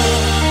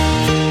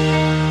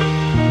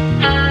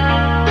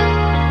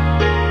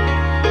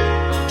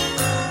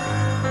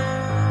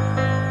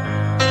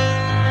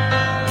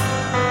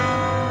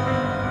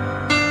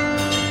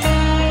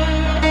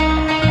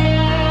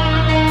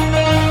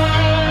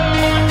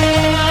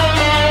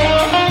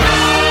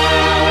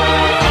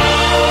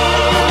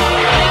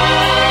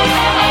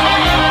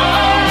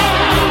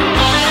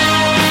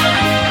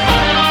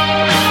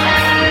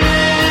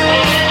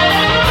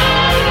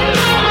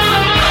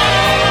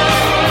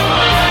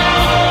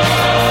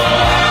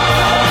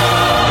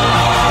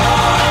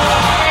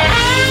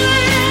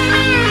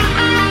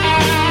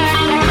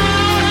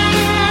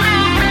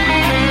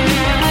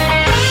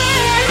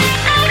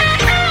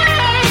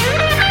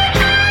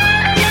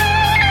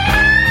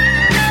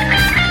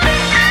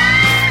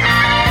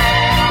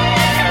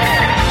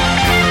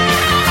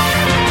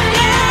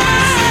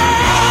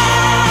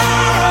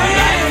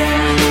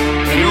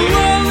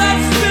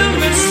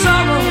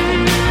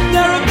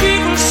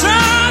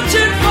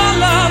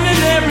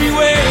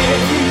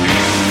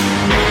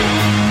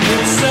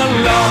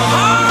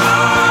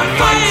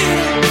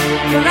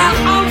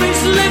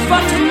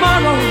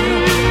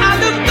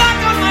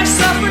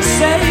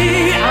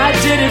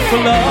 for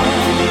love.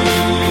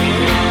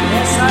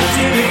 Yes, I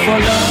did it for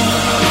love.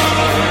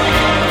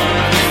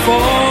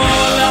 For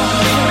love.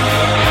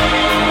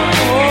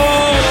 Oh,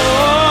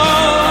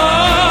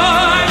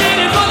 I did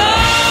it for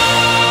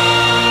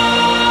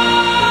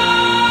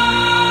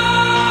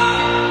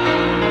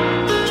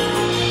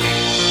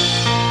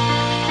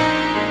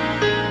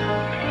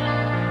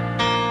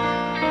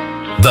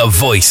love. The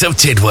voice of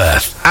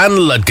Tidworth and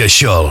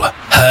Ludgershall,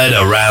 heard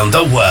around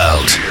the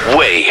world.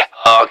 We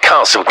are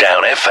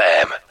Castledown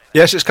FM.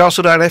 Yes, it's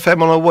Castledown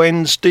FM on a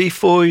Wednesday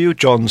for you.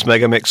 John's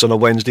Mega Mix on a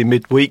Wednesday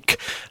midweek.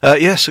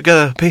 Yes, we're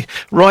going to be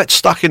right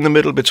stuck in the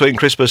middle between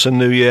Christmas and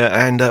New Year,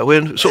 and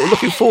we're sort of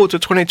looking forward to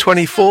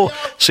 2024,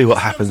 see what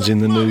happens in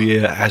the new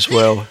year as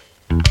well.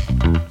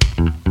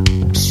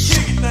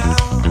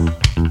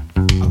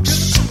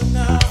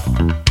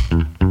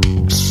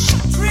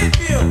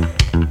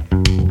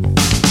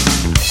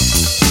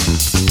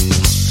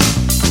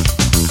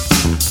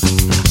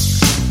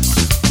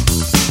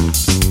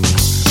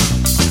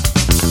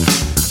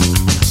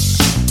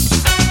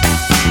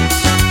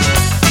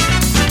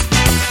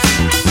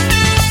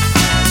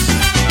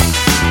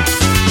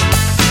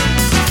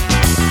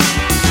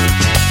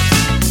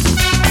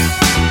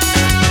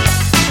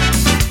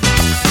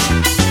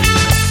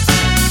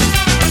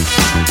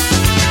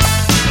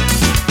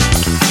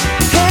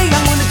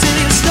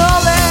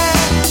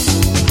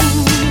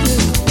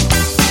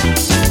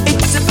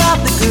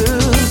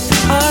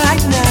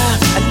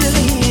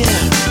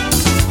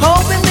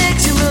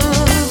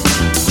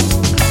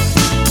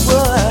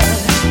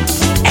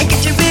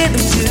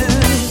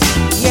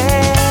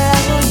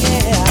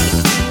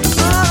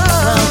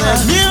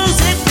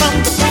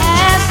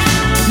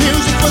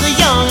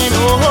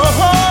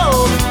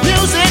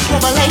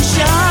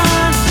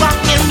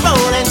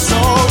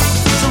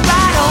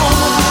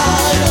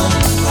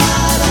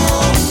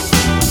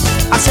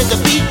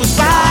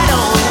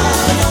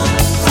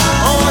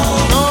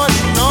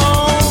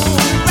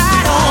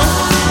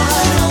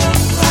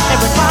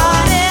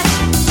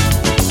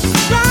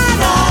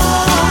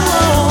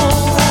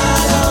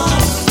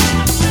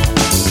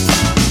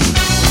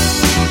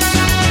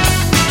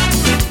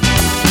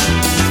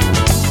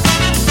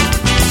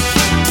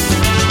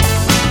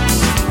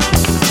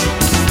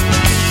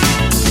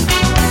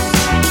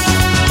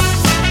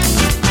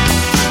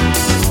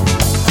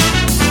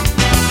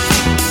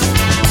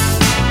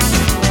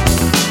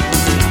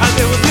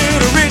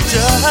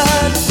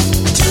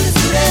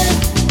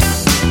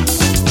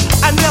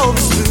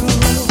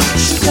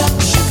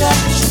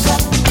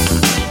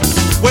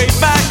 way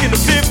back in the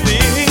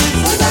 50s.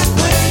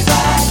 Way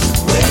back.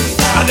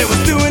 And they was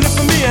doing it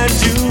for me and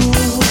you.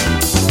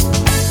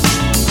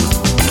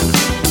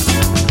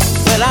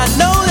 Well, I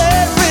know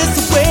there is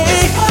a way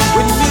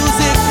with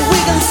music we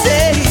can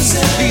say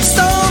these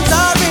songs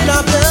are in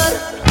our blood.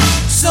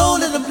 So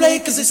let them play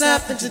 'cause it's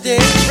happening today.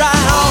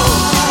 Right on.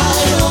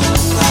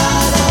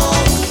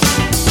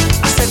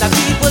 I said the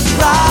beat was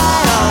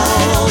right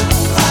on.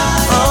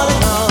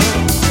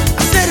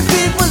 I said the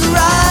beat was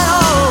right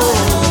on.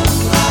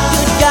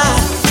 Good God.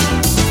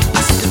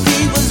 I said the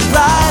beat was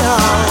right on.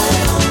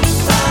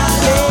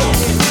 Yeah.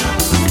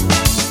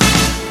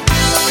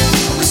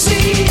 We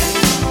see it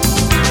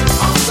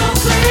all so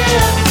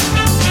clear.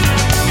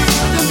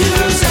 The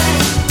music,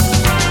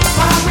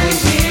 why we're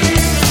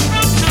here,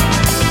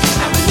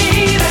 and we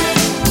need it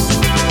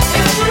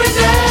every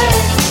day.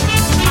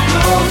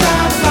 No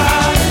doubt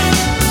about it.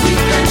 We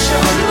can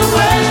show the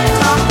way.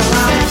 Talk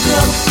about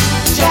Brooke,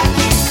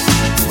 Jackie,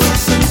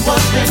 Wilson,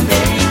 what they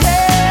need.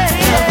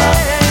 Never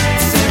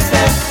since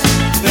then,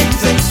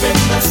 things ain't been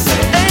the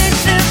same.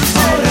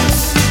 Otis,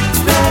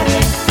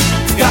 Redding,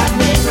 got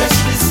me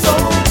restless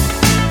soul.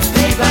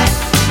 Payback,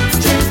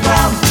 James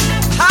Brown,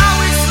 how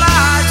he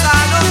slides,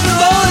 I don't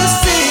know the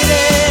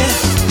city.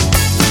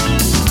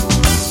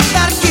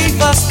 Gotta keep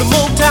us the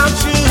Motown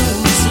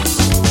tunes.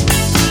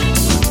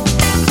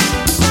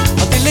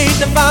 They laid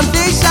the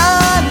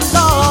foundation,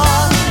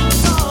 Lord,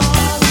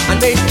 and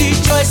made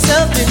Detroit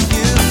something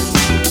new.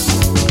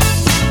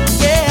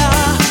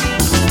 Yeah,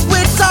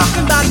 we're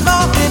talking about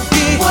Marvin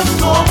Gaye. What's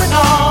going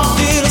on?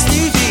 Little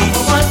Stevie,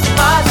 what's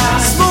my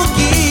life?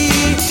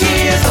 Smokey,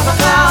 Tears of a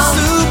Clown,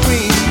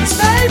 Supremes,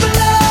 baby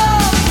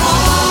love.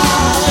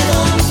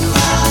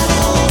 Right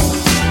on.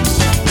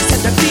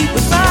 Said the beat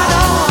was right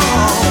on.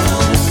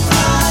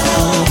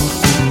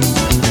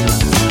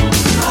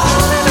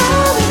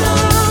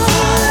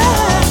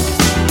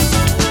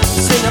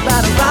 Sing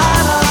about a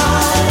ride on.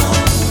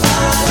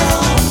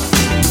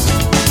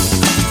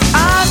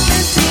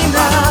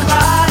 Argentina,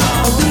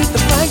 Aretha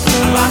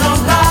Franklin,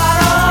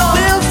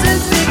 Wilson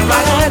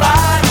Pickett,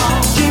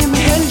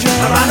 Jimi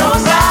Hendrix,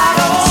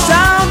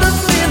 Sound of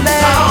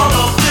Feeling,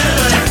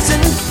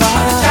 Jackson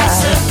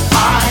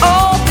 5.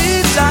 All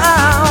these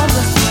sounds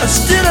are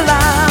still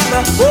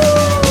alive. Woo!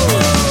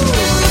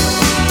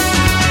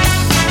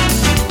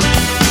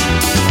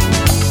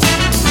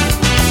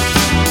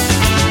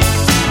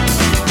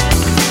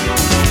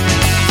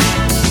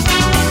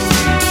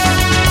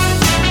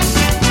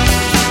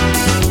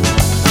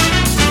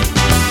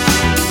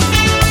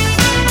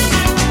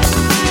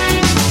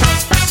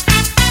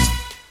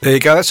 There you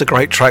go, that's a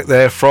great track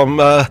there from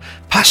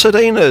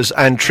Pasadena's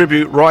and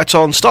Tribute Right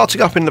On.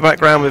 Starting up in the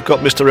background, we've got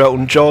Mr.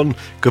 Elton John,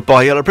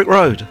 Goodbye Yellow Brick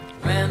Road.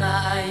 When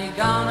are you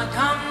gonna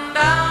come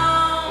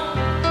down?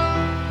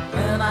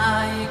 When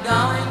are you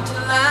going to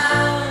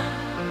land?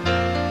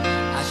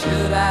 I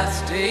should have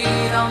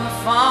stayed on the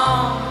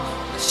phone.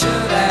 I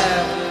should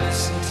have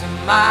listened to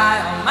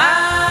my own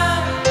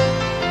mind.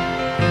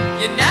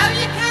 You know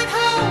you can't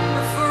hold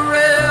me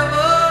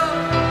forever.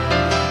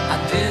 I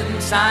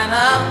didn't sign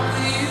up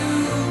for you.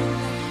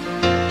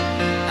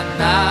 I'm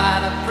not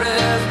a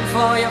present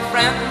for your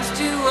friends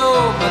to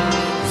open.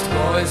 This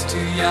boy's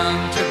too young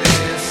to be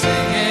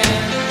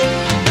singing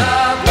the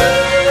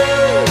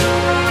blues.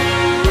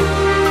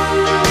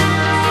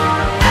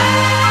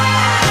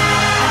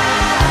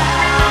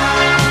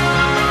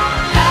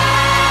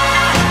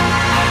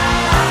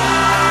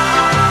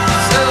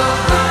 So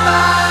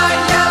goodbye,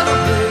 yellow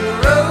brick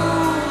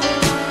road,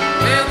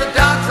 where the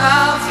dogs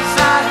of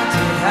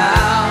society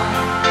howl.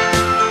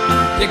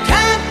 You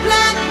can't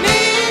plant me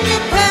in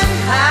your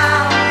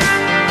penthouse.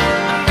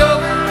 I'm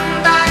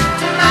going back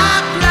to my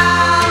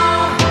plow,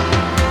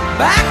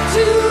 back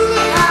to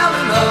the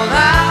howling old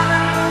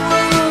island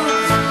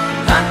woods,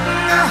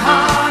 hunting a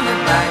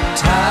hornet-back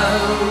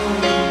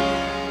toad.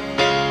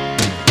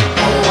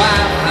 Oh, I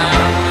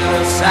found the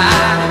other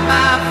side of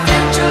my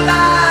future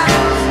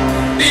lies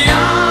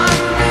beyond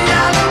the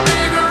yellow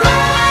brick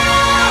road.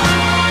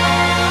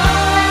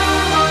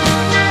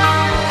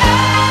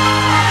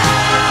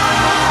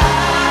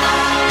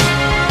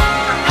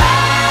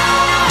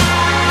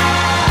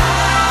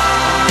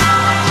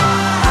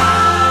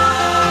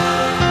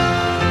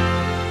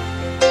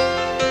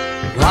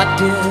 What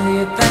do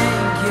you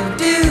think you'll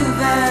do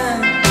then?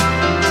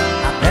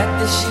 I bet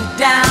that shoot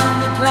down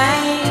the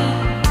plane.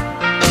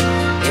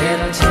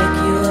 It'll take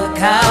you a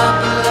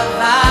couple of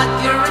hot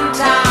urine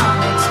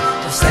tonics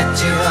to set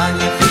you on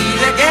your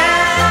feet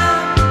again.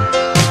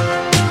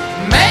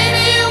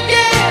 Maybe you'll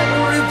get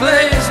a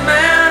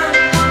replacement.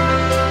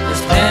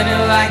 There's plenty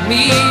like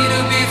me to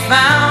be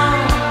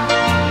found.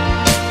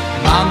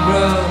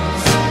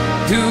 Mongrels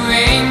who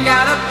ain't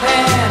got a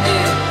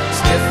penny,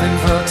 sniffing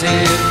for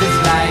tidbits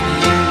like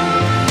you.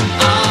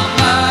 On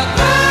the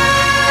ground.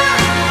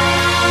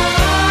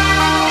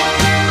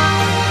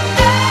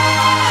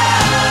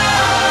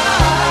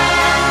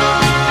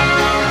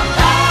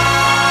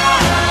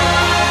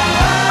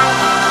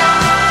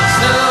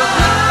 So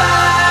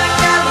goodbye,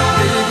 yellow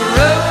brick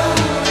road,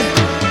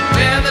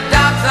 where the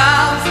dogs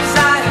of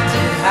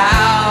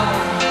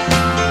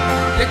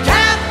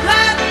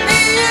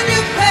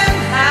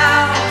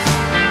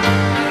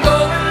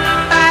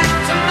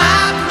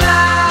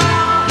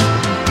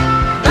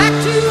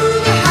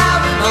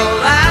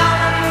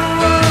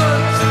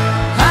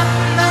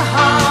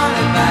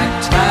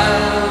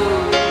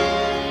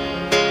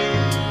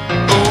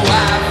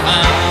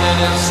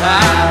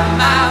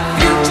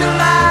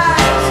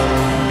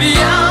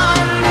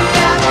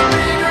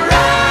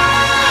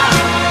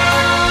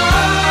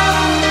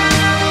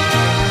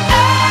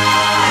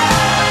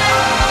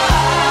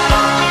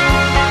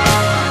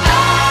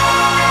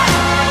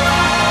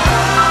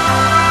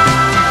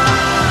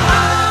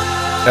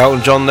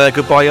Elton John there,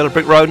 Goodbye Yellow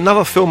Brick Road.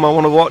 Another film I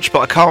want to watch,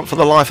 but I can't for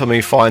the life of me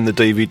find the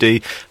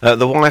DVD.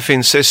 The wife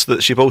insists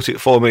that she bought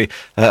it for me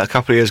a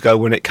couple of years ago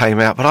when it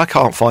came out, but I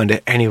can't find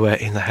it anywhere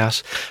in the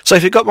house. So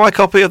if you've got my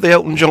copy of the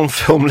Elton John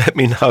film, let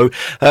me know.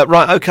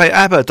 Right, OK,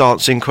 ABBA,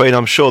 Dancing Queen.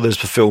 I'm sure there's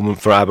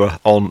fulfilment for ABBA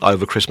on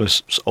over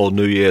Christmas or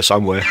New Year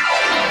somewhere.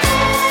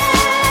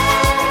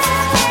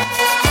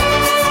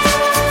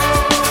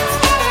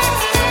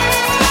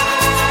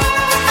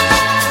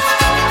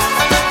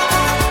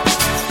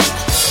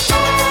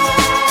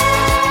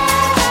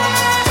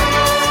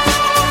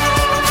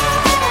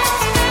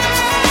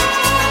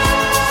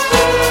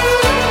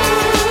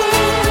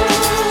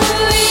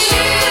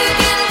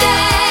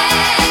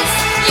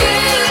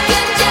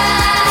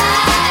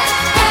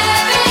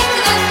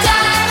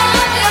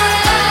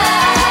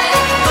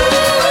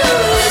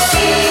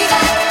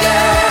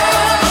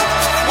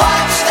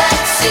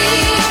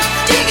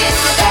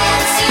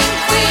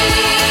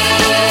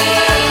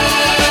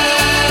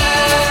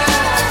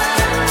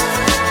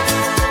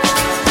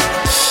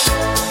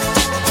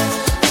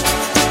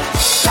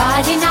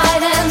 Friday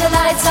night and the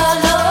lights are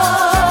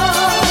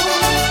low,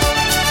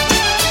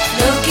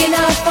 looking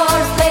out for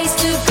a place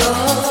to go,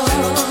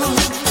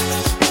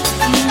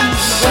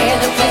 where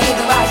they play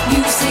the right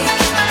music,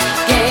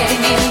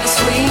 getting in the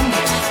swing.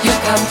 You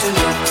come to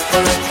look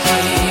for a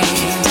king.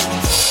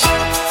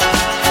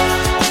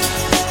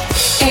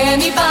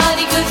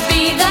 Anybody could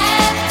be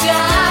that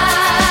guy.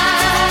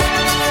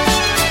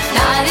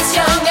 Night is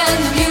young and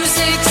the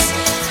music's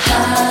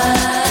high.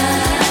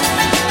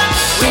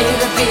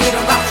 With a bit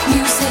of rock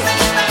music,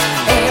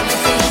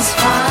 everything's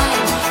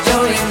fine.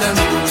 You're in the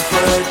mood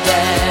for a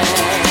dance.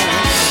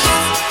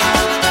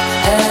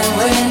 And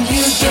when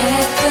you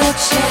get the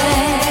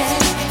chance,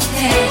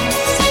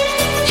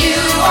 you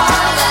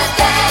are the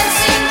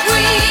dancing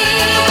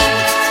queen.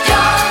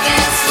 Young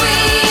and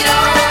sweet,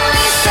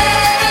 only 17.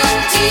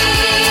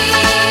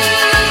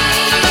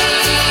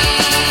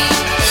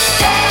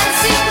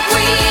 Dancing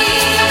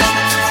queen,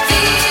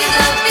 feel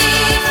the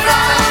beat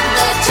from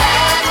the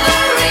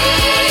tambourine.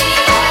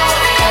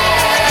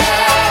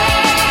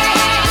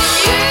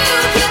 You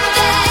can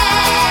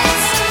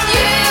dance,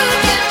 you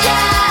can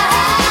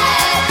jive,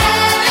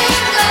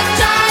 having the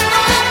time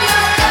of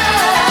your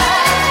life.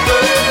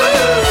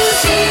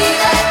 See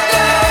that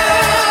girl,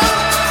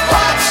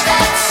 watch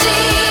that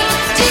scene,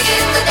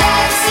 digging the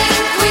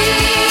dancing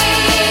queen.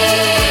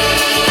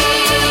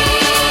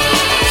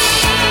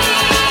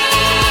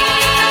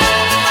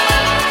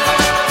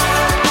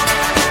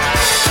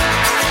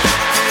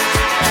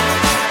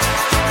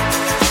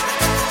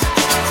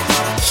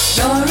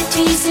 You're a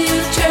teaser,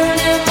 you turn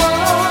him on,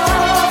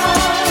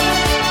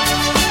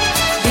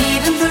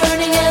 leave him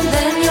burning and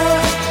then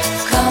you're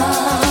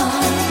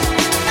gone.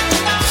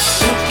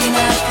 Looking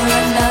out for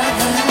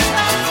another,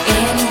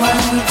 anyone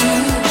will do.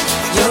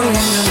 You're in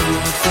the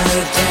mood for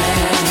a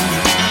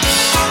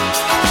dance.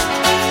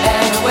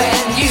 And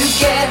when you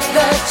get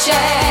the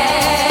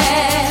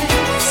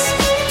chance,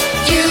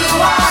 you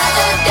are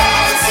the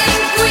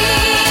dancing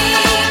queen.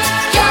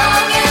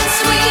 Young and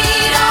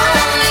sweet,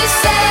 only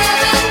 17.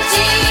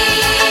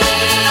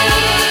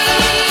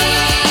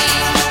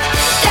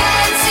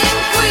 Dancing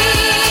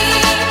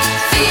queen,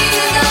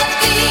 feel the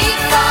beat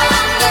from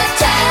the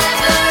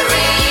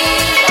tambourine.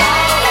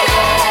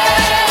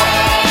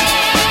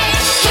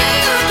 You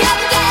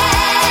can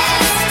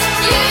dance,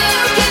 you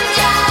can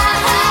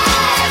jive,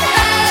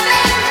 having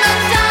the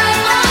time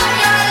of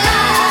your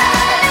life.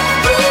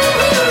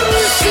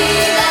 See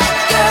that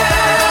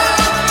girl,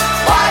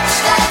 watch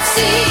that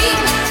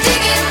scene,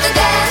 digging the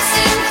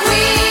dancing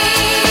queen.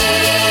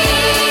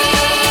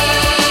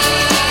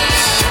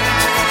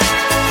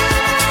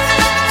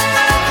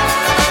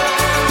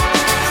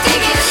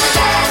 Digging the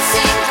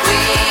dancing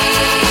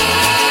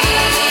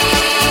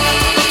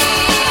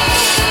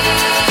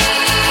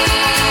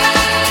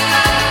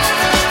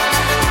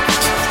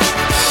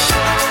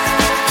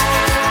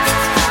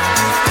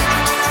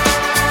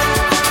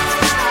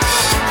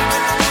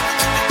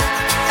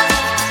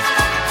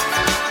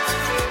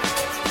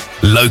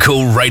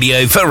Local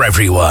radio for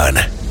everyone.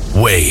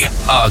 We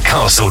are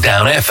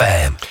Castledown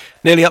FM.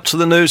 Nearly up to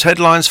the news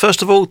headlines.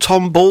 First of all,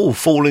 Tom Ball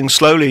falling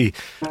slowly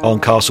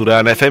on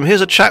Castledown FM.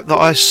 Here's a chap that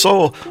I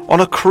saw on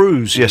a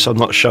cruise. Yes, I'm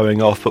not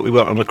showing off, but we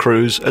went on a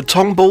cruise. And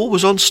Tom Ball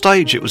was on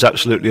stage. It was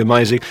absolutely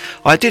amazing.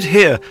 I did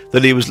hear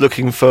that he was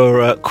looking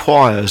for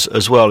choirs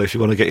as well, if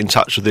you want to get in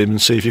touch with him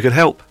and see if you can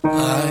help.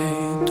 I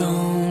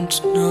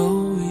don't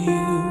know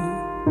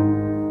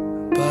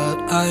you, but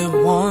I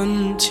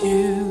want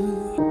you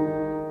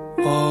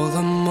all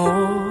the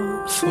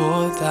more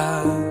for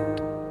that.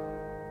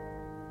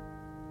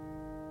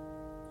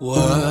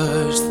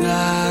 Words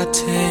that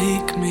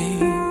take me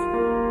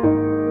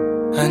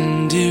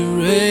and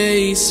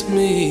erase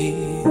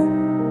me,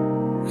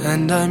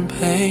 and I'm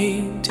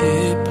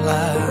painted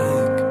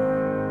black.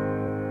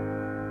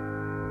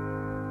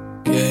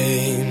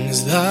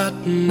 Games that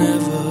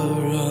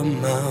never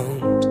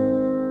amount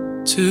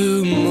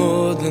to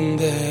more than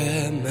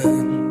they're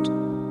meant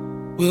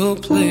will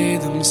play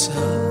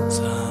themselves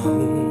out.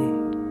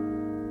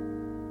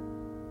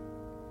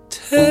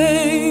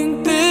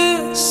 Take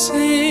this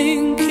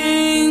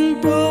sinking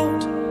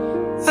boat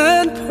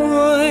and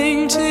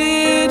point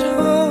it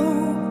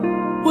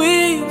home.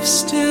 We've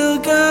still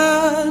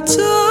got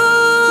time.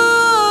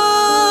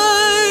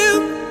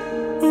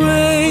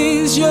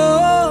 Raise your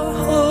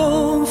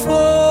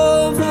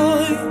hopeful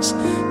voice.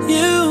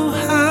 You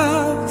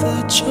have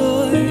the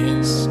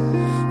choice.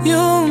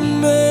 You'll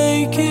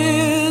make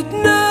it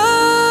now.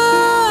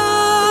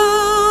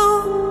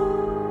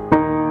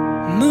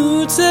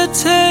 Moods that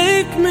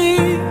take me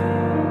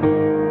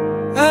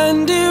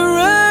and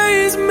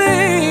erase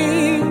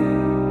me,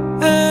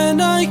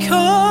 and I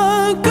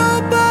can't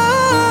go back.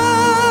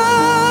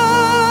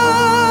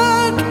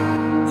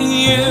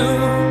 You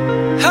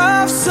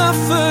have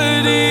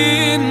suffered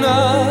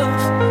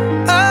enough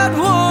at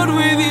war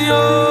with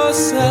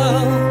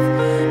yourself.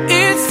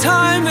 It's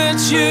time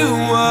that you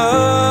won.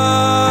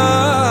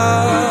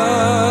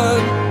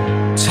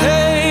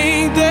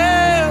 Take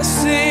their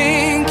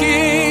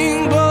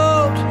sinking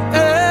boat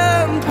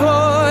and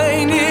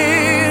point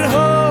it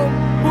home.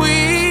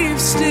 We've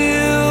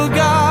still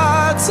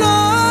got time.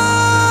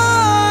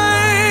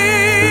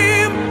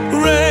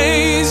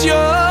 Raise your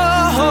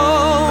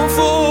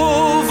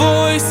hopeful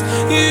voice.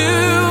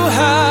 You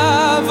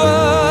have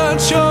a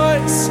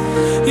choice.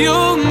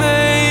 You'll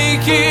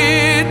make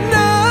it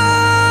now.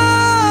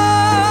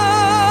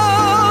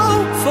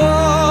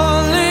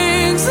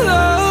 Falling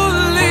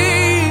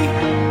slowly.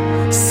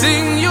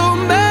 Sing your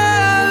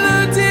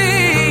melody.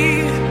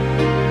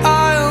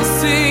 I'll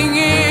sing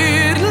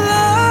it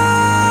loud.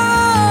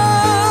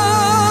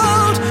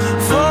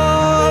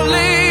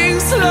 Falling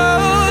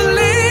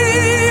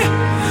slowly.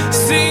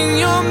 Sing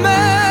your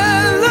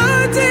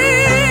melody.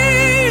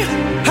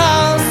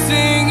 I'll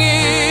sing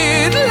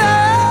it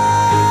loud.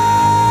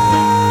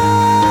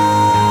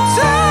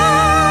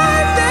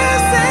 Take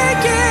this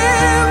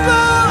sinking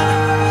boat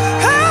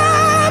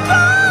and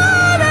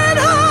put it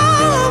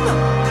home.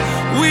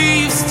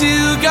 We've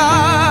still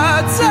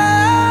got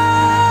time.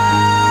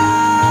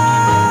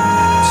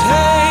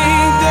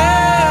 Take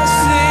their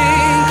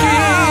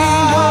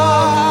sinking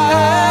boat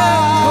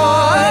and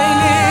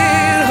point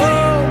it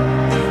home.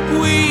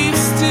 We've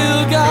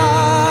still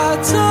got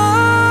time.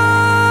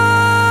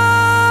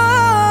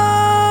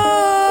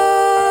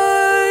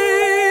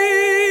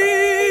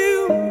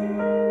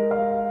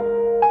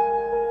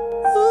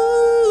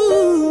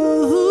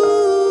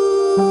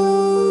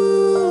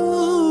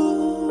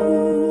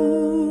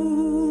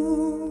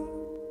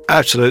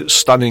 Absolute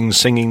stunning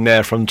singing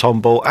there from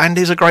Tom Ball, and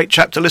he's a great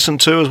chap to listen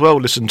to as well.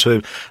 Listen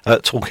to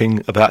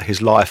talking about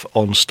his life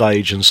on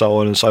stage and so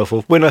on and so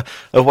forth. Winner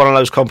of one of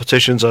those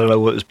competitions. I don't know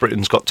whether it's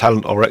Britain's Got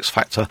Talent or X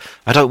Factor.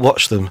 I don't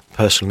watch them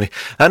personally.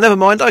 Never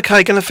mind.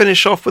 Okay, going to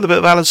finish off with a bit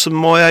of Alison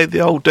Moyet, The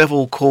Old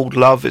Devil Called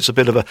Love. It's a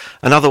bit of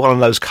another one of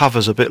those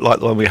covers, a bit like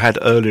the one we had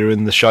earlier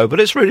in the show,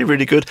 but it's really,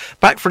 really good.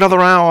 Back for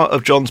another hour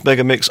of John's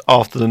Mega Mix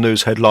after the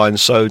news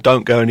headlines, so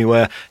don't go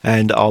anywhere,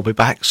 and I'll be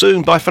back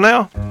soon. Bye for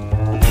now.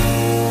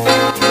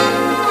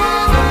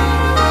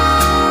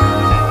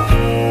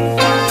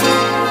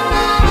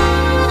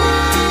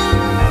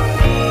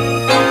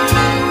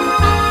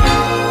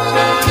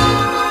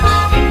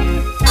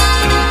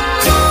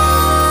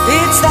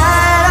 It's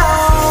that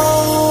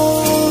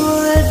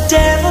old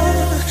devil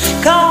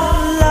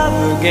called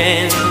love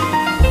again.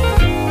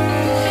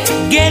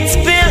 Gets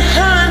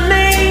behind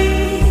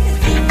me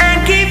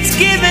and keeps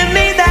giving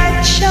me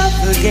that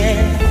shove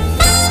again.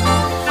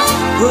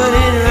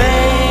 Putting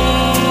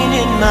rain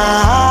in my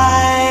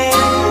eyes,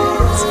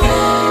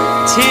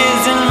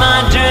 tears in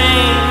my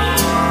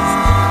dreams,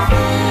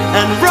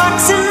 and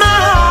rocks in my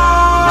heart.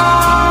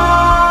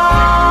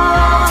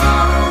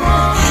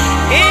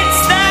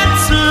 It's that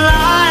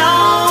sly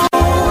old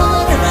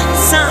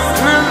son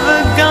of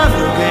a gun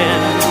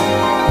again.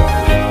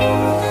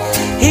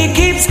 He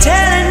keeps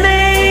telling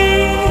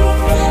me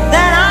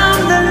that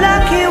I'm the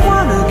lucky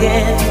one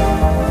again,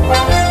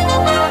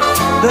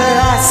 but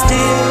I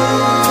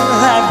still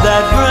have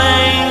that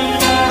brain,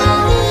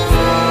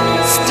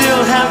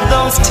 still have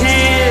those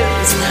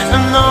tears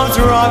and those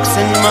rocks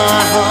in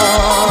my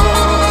heart.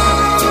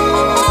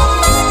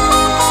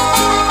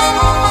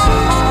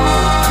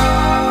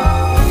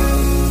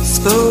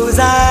 Suppose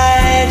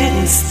I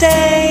didn't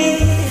stay,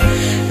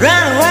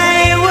 ran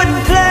away,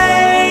 wouldn't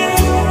play.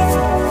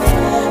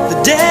 The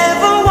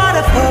devil, what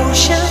a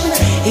potion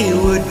he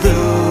would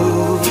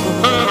brew.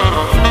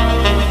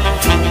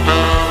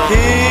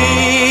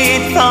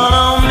 He'd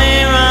follow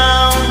me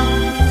round,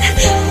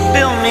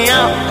 build me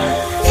up,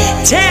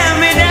 tear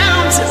me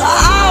down till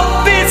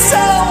I'll be so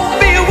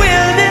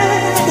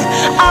bewildered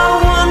I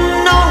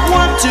wouldn't know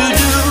what to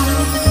do.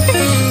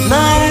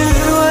 Might as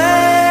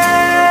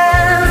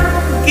well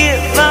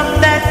give up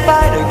that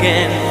fight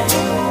again.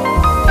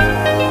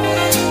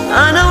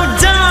 I know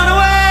darn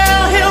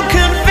well he'll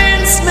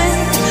convince me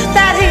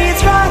that he's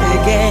right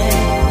again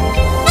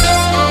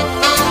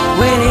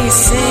when he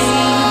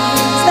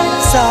sings that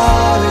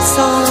sorry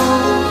song.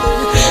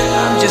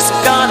 I'm just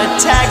gonna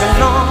tag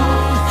along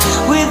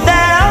with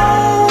that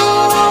old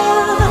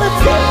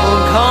devil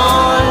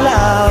called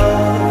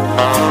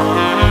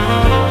love.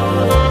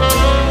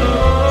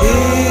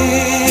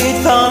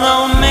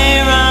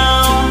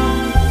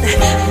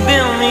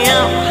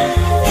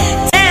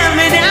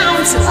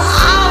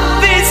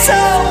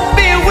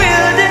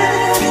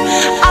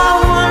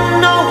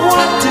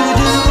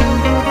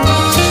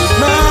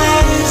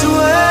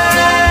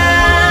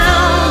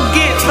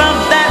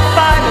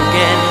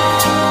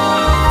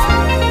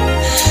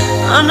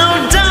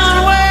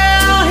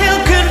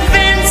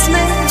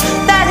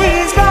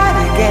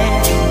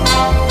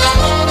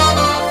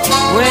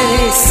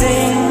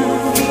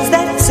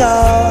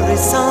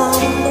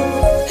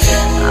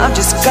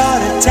 just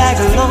gotta tag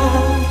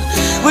along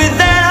with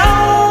that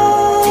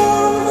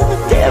old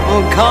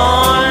devil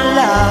called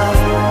love.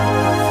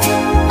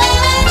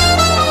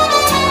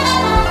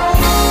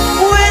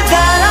 With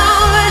that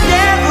old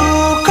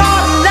devil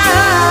called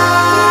love.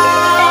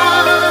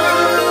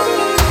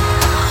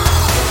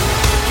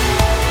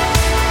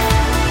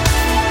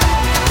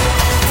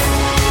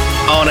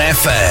 On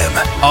FM,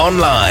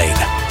 online,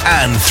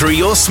 and through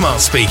your smart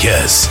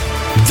speakers.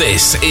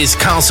 This is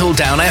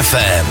Castledown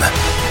FM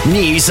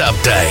News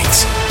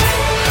Update.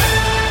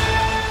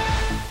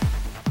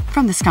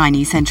 From the Sky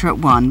News Centre at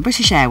 1,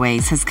 British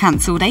Airways has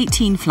cancelled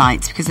 18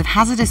 flights because of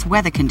hazardous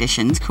weather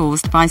conditions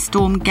caused by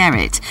Storm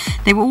Gerrit.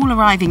 They were all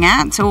arriving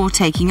at or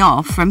taking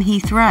off from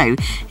Heathrow.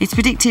 It's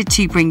predicted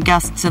to bring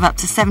gusts of up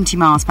to 70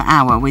 miles per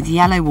hour with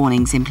yellow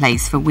warnings in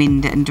place for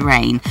wind and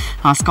rain.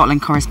 Our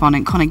Scotland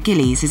correspondent Conor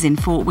Gillies is in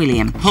Fort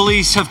William.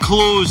 Police have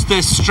closed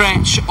this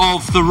stretch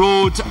of the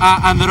road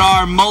and there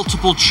are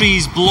multiple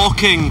trees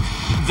blocking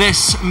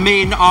this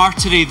main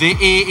artery, the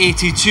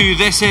A82.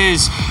 This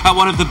is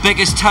one of the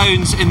biggest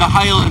towns in the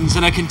Highlands,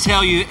 and I can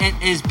tell you it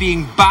is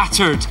being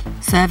battered.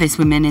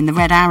 Servicewomen in the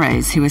Red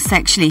Arrows who were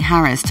sexually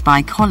harassed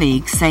by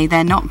colleagues say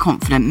they're not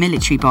confident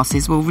military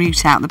bosses will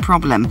root out the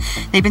problem.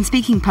 They've been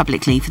speaking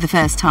publicly for the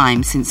first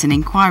time since an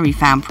inquiry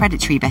found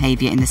predatory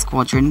behaviour in the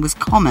squadron was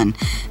common.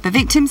 But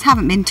victims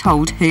haven't been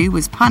told who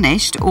was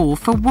punished or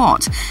for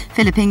what.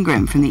 Philip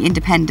Ingram from the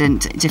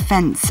Independent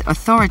Defence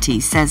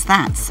Authority says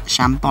that's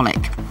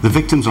shambolic. The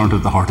victims aren't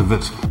at the heart of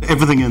it.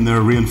 Everything in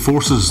there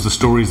reinforces the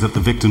stories that the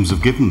victims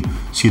have given.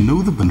 So you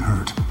know they've been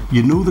hurt.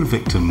 You know they're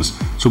victims.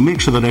 So make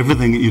sure that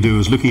everything that you do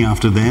is looking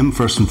after them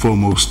first and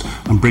foremost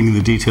and bringing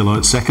the detail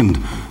out second.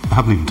 I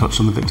haven't even touched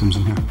on the victims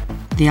in here.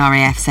 The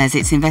RAF says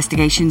its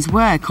investigations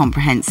were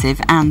comprehensive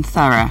and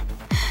thorough.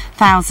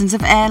 Thousands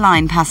of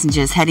airline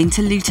passengers heading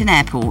to Luton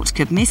Airport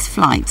could miss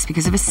flights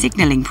because of a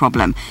signalling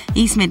problem.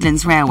 East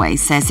Midlands Railway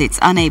says it's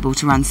unable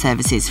to run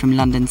services from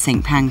London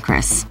St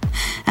Pancras.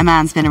 A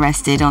man's been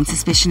arrested on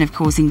suspicion of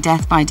causing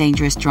death by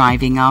dangerous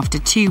driving after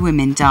 2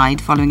 women died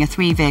following a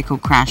 3-vehicle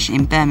crash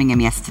in Birmingham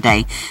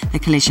yesterday. The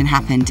collision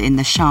happened in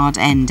the Shard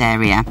End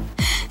area.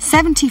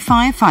 70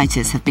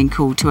 firefighters have been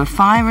called to a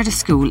fire at a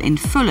school in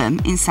Fulham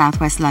in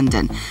southwest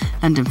London.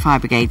 London Fire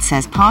Brigade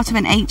says part of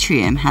an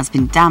atrium has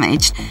been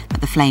damaged,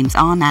 but the flames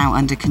are now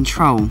under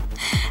control.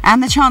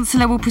 And the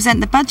Chancellor will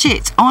present the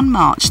budget on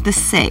March the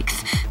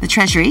 6th. The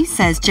Treasury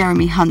says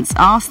Jeremy Hunt's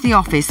asked the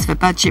Office for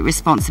Budget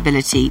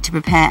Responsibility to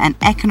prepare an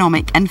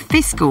economic and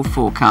fiscal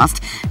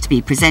forecast to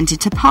be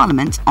presented to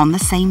Parliament on the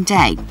same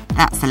day.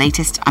 That's the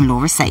latest. I'm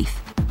Laura Safe.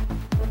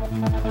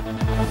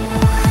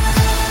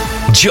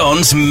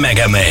 John's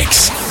Mega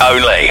Mix,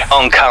 only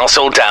on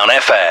Castledown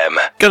FM.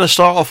 Going to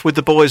start off with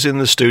the boys in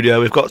the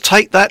studio. We've got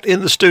Take That in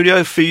the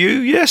studio for you.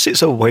 Yes,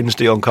 it's a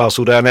Wednesday on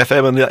Castledown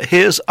FM, and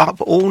here's Up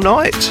All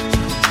Night.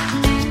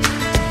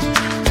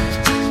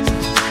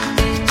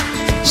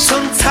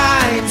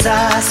 Sometimes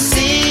I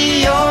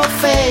see your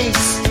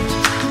face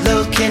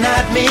looking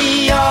at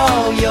me,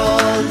 all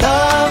your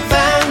love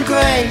and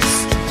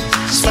grace,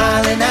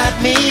 smiling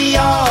at me,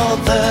 all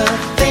the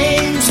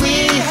things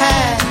we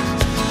had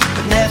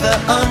but never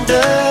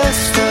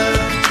understood.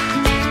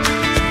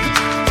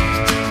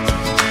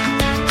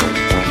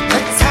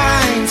 At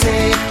times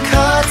it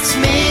cuts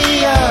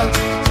me up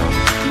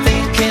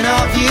thinking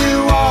of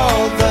you,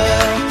 all the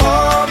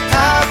hope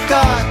I've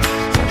got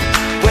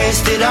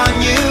wasted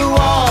on you,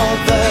 all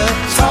the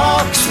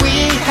talks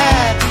we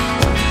had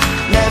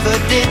never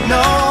did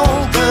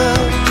no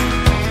good.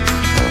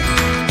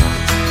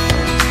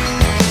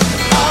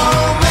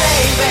 Oh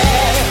baby,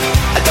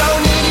 I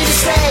don't need you to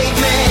save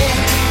me,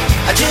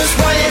 I just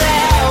want you to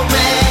help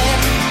me,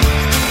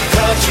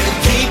 'cause you're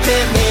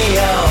keeping me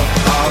up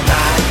all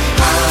night.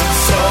 I'm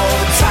so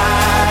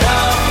tired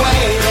of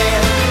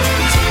waiting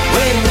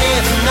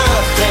here for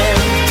nothing.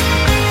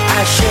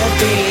 I should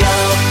be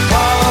up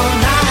all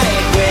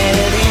night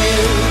with you.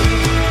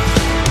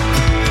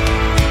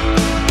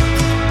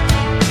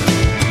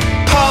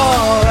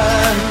 Pour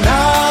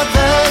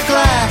another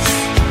glass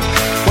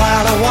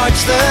while I watch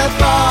the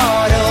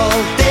bottle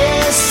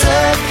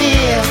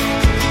disappear,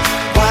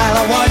 while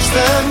I watch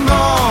the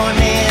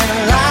morning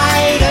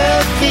light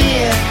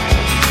appear,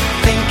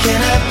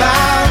 thinking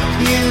about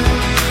you.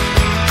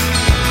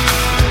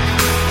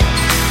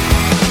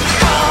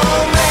 Oh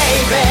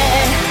baby,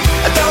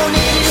 I don't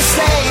need you to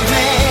save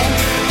me,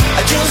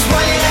 I just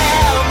want you to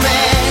help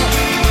me,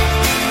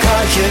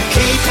 'cause you're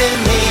keeping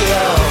me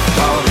up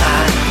all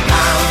night.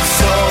 I'm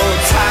so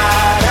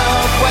tired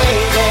of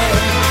waiting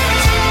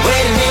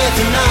here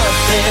for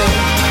nothing.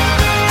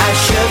 I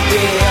should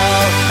be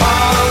up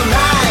all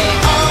night.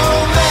 Oh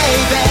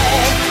baby,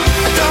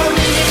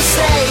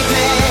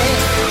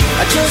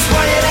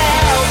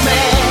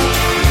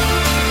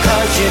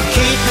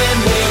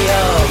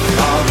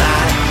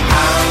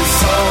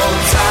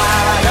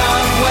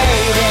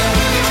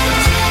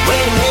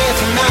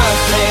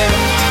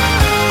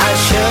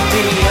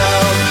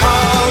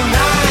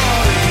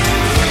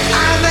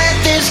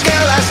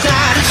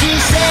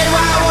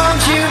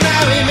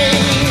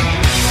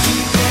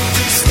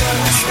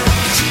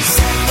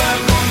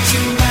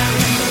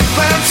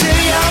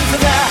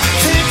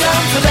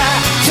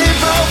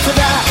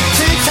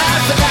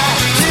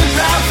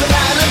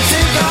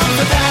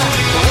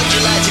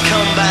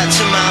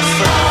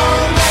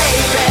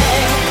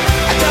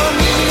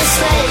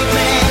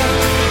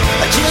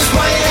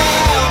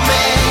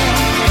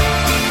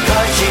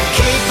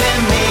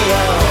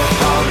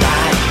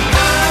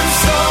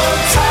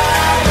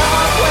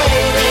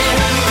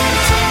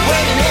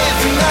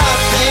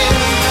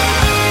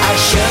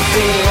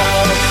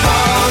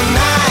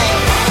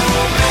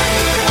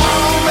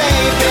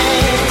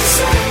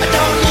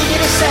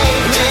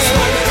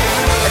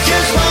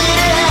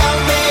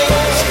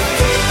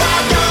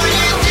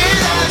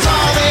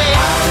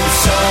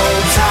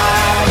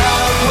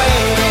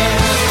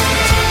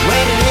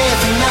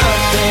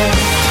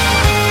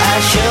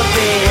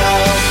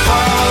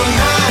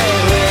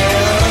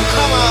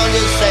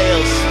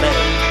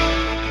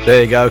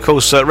 There you go. Of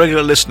course,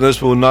 regular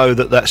listeners will know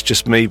that that's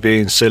just me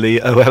being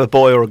silly. We have a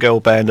boy or a girl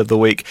band of the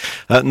week,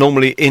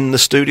 normally in the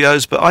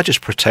studios, but I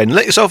just pretend.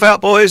 Let yourself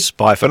out, boys.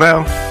 Bye for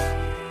now.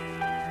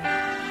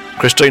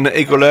 Christina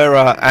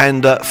Aguilera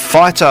and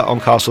Fighter on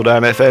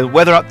Castledown FM.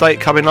 Weather update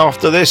coming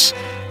after this.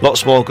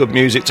 Lots more good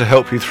music to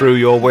help you through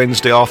your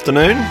Wednesday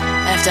afternoon.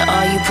 After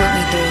all you put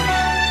me through,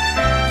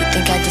 you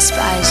think I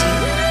despise you.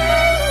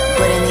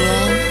 But in the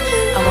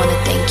end, I want to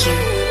thank you,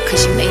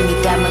 because you made me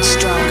that much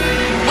stronger.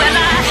 Well,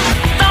 I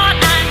thought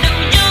I knew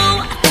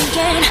you,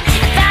 thinking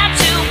that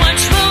you were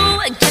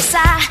true. Guess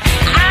I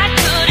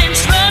couldn't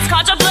trust,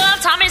 caught your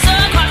bluff, Tommy Sir,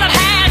 cause I've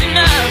had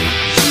enough.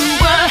 You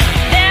were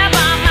there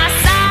by my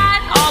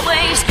side,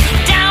 always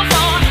down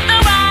for the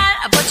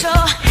ride. But your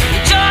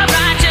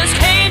ride just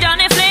came down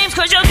in flames,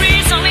 cause your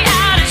greed sold me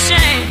out of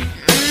shame.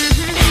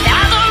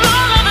 After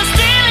all of the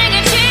stealing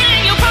and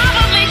cheating, you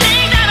probably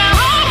think that I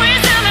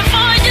always am it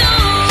for you.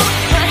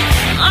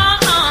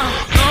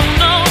 But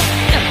no,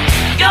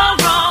 you're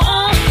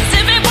wrong. 'Cause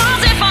if it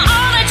wasn't for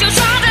all that you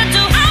tried to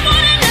do, I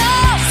wouldn't know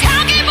just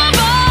how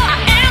capable I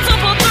am to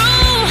pull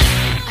through.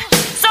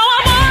 So I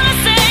wanna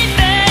say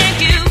thank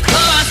you,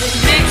 'cause it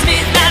makes me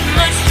that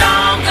much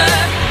stronger,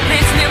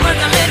 makes me work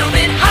a little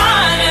bit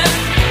harder,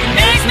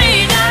 makes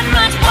me that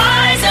much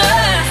wiser.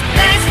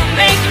 Thanks for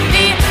making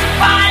me a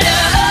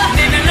fighter,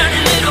 made me learn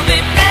a little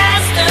bit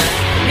faster,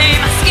 made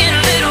my skin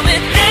a little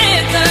bit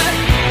thicker,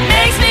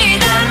 makes me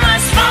that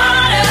much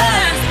smarter.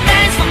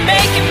 Thanks for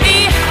making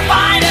me a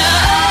fighter.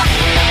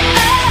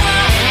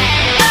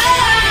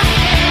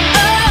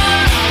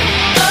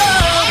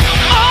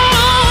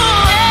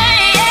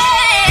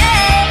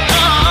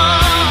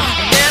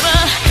 Never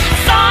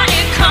saw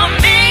it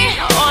coming,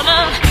 all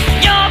of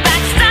your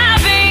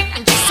backstabbing,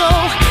 just so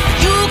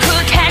you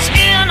could cash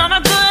in on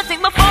a good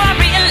thing before I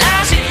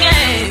realized your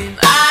game.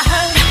 I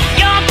heard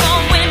you're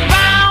going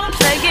round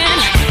playing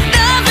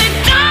the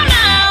victim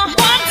now.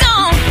 One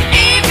don't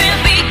even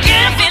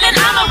begin feeling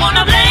I'm the one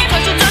to blame,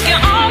 'cause you took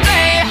your own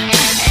grave.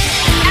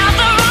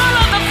 After all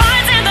of the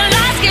fights and the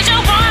lies, 'cause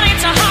you're wanting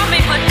to harm me,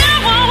 but that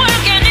won't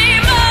work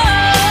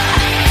anymore.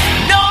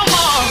 No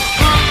more,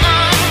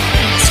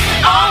 it's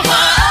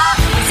over.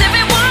 'Cause if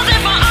it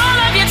wasn't for all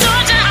of your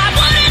torture, I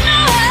wouldn't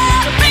know how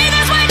to be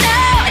this way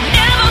now and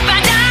never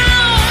back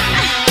down.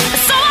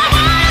 So I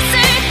wanna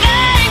say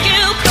thank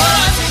you,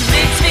 'cause it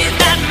makes me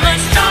that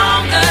much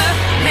stronger,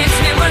 makes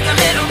me work a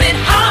little bit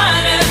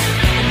harder,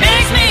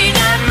 makes me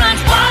that much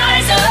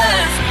wiser.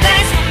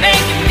 Thanks for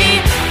making me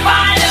a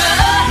fighter,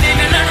 made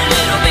me learn a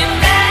little bit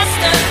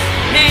faster,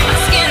 made my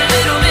skin a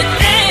little bit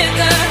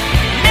thicker,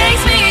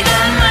 makes me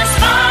that much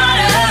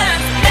smarter.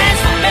 Thanks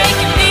for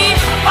making me a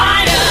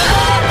fighter.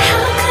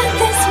 How could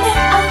this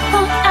man I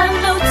thought I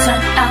know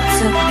turn out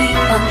to be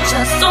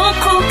unjust? So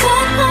cruel,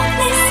 could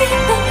only see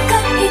the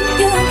good in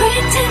you,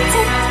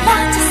 pretended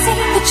not to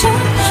see the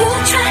truth. You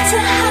tried to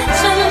hide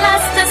your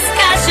lies,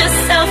 disguise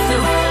yourself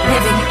through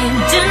living in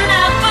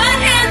denial, but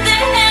in the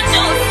end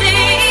you'll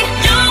see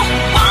you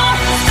won't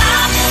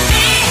stop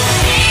me.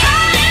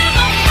 I am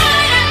a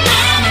fighter,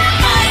 I'm a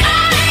fighter.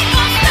 I ain't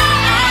gon' stop,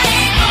 I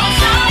ain't gon'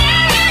 stop,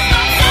 I ain't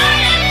gon' turn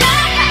it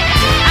back.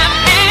 I'm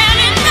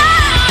heading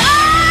now.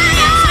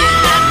 Makes me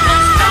that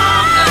much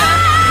stronger,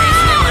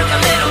 makes me work a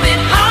little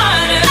bit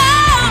harder,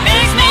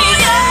 makes me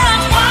that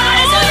much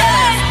wiser.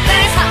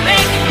 Thanks for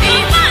making me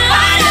a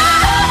fighter,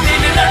 made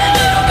me learn a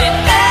little bit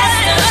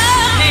faster,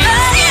 made my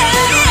skin a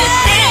little bit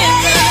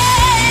thicker,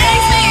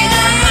 makes me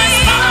that much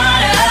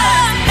smarter.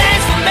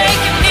 Thanks for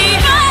making me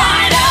a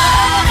fighter.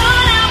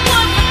 Thought I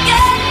would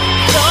forget,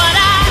 thought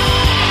I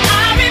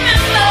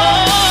remember,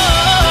 I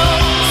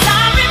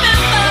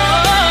remember,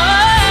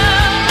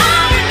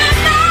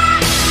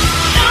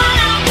 thought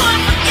I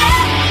would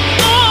forget,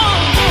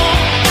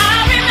 I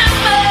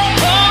remember,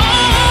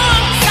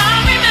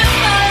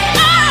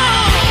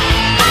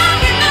 I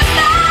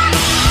remember.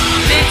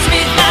 Makes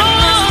me that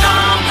much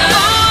stronger,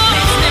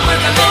 makes me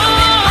work a little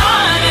bit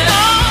harder,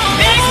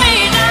 makes me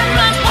that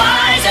much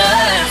wiser.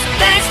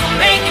 Thanks for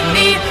making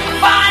me a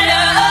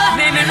fighter,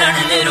 made me learn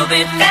a little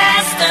bit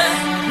faster,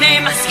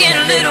 made my skin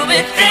a little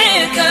bit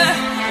thicker,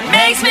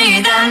 makes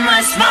me that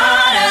much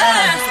smarter.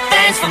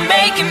 Thanks for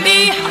making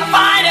me a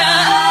fighter.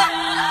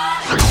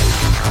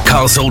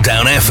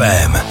 Castledown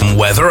FM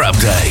weather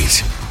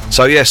update.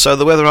 So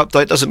the weather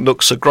update doesn't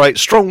look so great.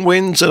 Strong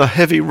winds and a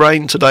heavy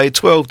rain today.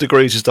 12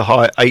 degrees is the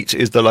high, 8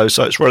 is the low,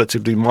 so it's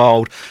relatively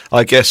mild,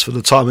 I guess, for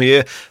the time of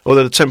year,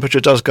 although the temperature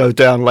does go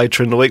down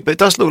later in the week, but it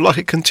does look like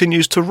it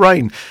continues to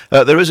rain.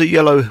 There is a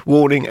yellow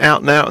warning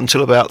out now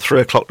until about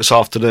 3 o'clock this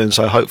afternoon,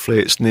 so hopefully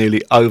it's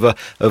nearly over,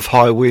 of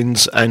high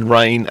winds and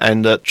rain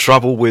and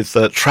trouble with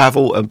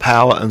travel and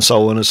power and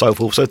so on and so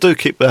forth. So do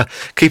keep an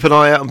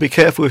eye out and be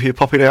careful if you're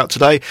popping out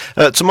today.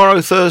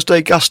 Tomorrow,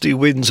 Thursday, gusty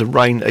winds and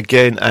rain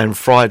again, and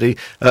Friday,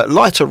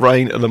 lighter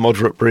rain and a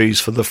moderate breeze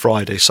for the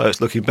Friday, so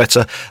it's looking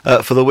better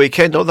for the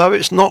weekend, although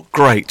it's not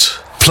great.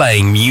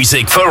 Playing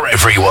music for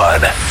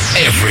everyone,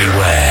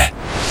 everywhere.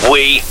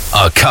 We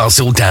are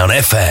Castledown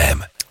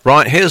FM.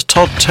 Right, here's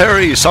Todd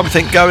Terry,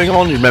 Something Going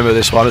On. You remember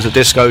this one as a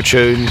disco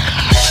tune.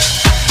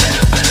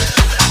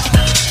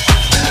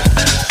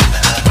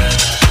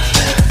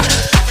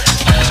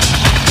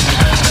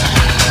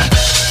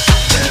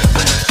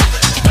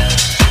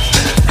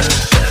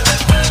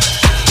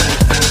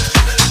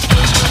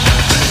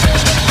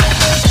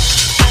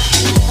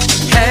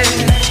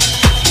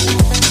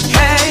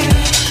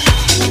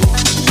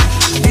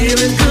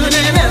 feeling good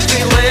in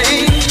every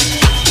way.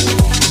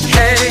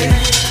 Hey,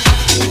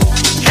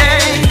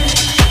 hey,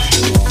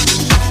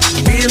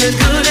 feeling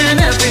good in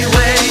every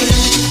way.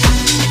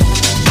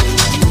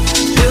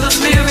 Feel the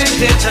spirit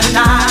here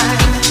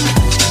tonight.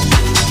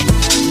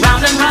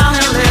 Round and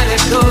round and let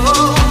it go.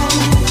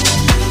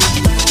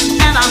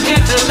 And I'm here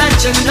to let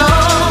you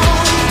know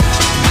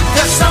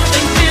there's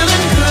something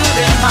feeling good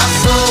in my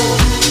soul.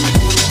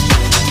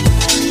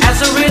 As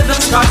the rhythm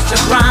starts to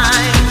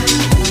grind,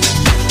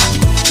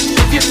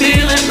 if you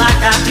feel it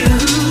like I do,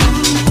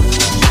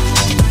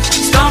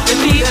 stomp your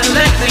feet and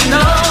let me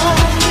know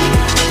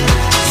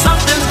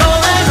something's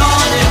going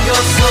on in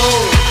your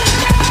soul.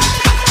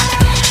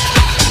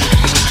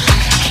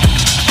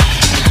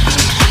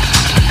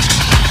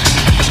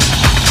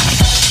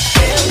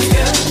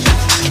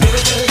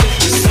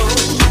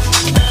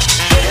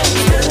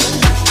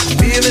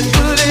 Feeling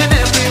good in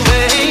every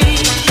way.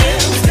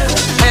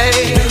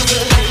 Hey,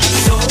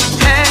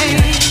 hey,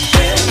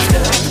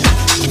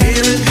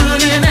 feeling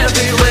good in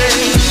every way.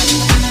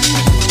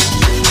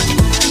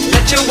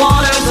 Let your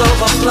waters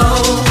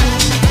overflow,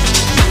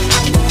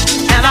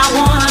 and I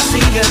wanna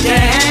see you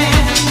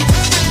dance.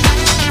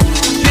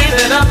 Give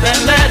it up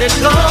and let it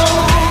go.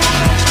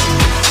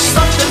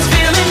 Something's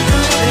feeling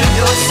good in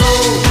your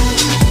soul.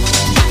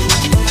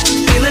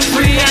 Feeling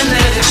free and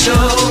let it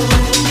show.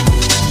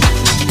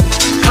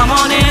 Come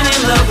on in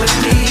and love with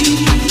me.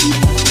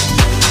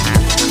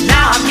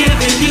 Now I'm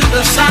giving you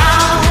the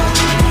sound.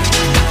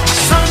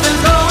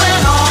 Something's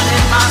going on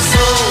in my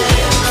soul.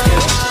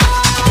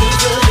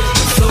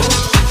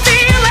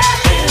 Feel it.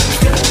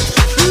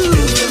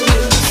 Ooh.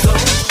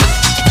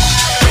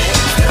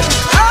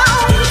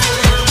 Oh.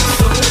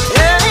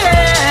 Yeah,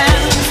 yeah.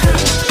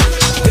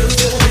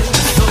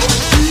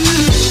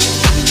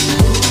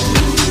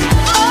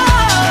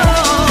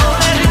 Oh,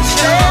 let it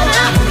show.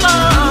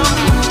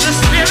 The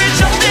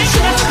spiritual thing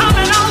that's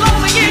coming all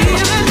over you.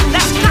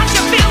 That's got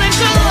you feeling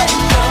good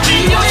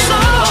in your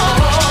soul.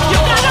 You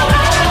gotta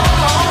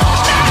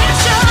let it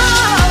show.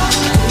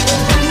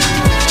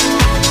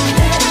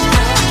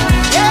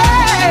 Yeah.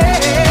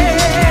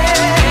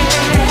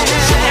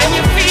 Can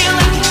you feel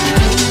it?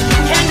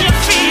 Can you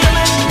feel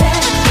it?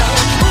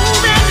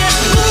 Moving, it's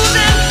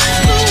moving,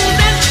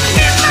 moving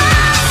in my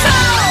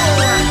soul.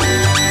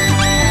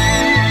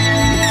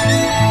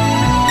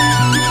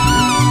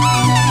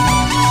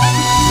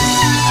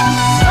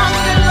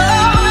 Something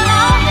going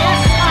on in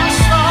my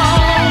soul.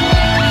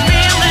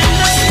 Feeling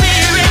the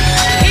spirit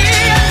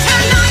here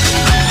tonight.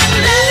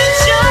 Let it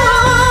show.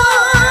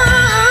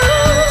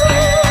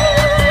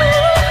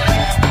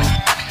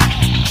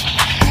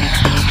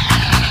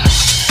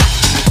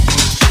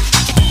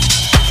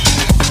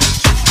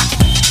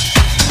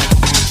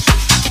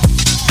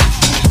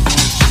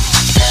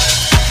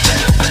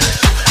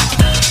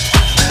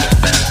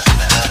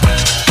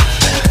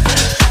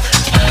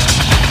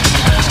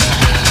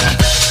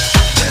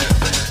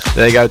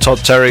 There you go, Todd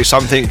Terry,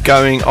 something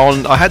going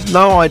on. I had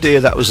no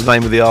idea that was the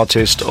name of the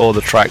artist or the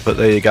track, but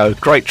there you go.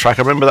 Great track.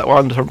 I remember that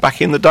one from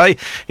back in the day.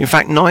 In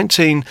fact,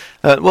 19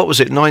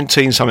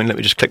 something, let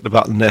me just click the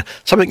button there.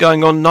 Something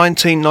going on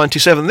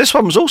 1997. This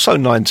one was also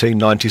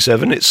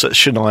 1997. It's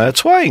Shania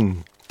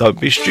Twain. Don't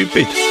be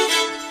stupid.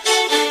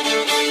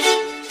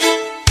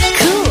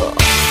 Cool.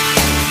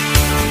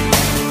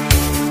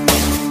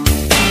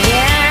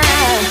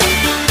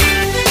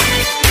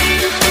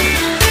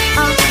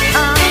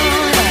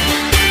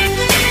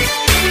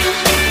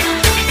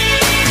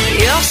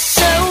 You're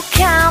so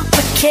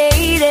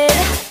complicated.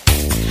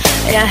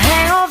 You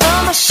hang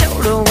over my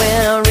shoulder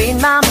when I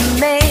read my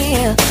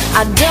mail.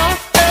 I don't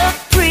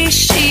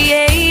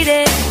appreciate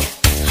it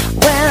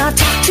when I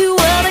talk to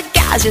other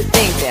guys who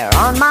think they're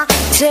on my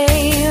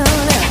tail.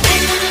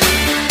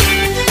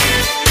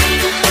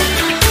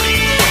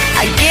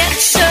 I get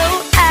so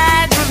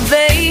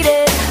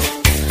aggravated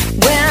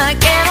when I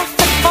get off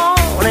the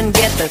phone and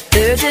get the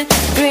third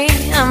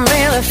degree. I'm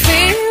really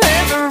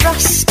feeling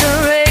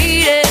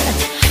frustrated.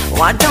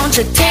 Why don't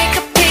you take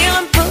a pill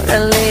and put a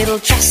little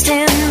trust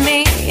in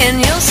me, and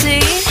you'll see.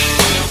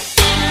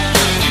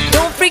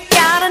 Don't freak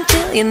out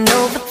until you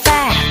know the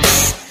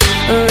facts.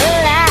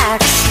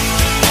 Relax.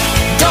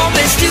 Don't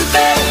be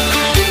stupid.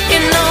 You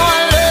know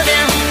I love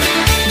you.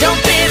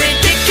 Don't be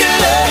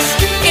ridiculous.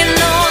 You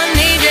know I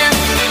need you.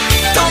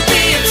 Don't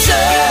be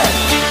absurd.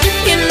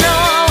 You know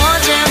I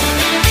want you.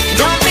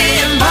 Don't be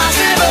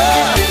impossible.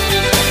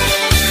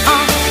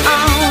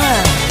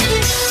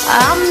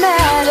 I'm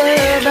mad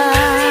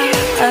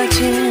about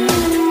you.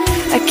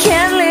 I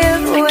can't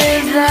live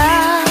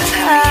without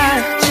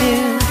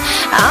you.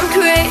 I'm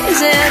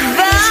crazy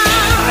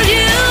about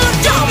you.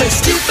 Don't be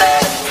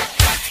stupid.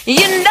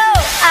 You know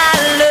I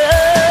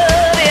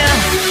love you.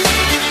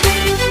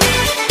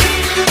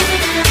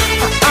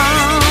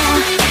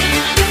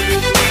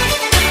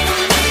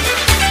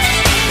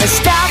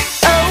 Stop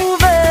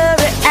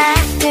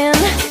overreacting.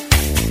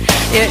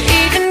 You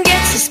even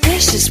get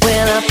suspicious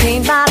when I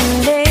paint my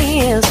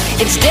nails.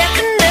 It's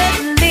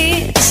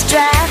definitely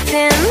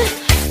distracting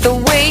the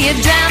way you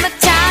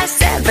dramatize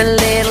every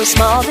little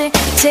small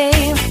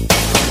detail.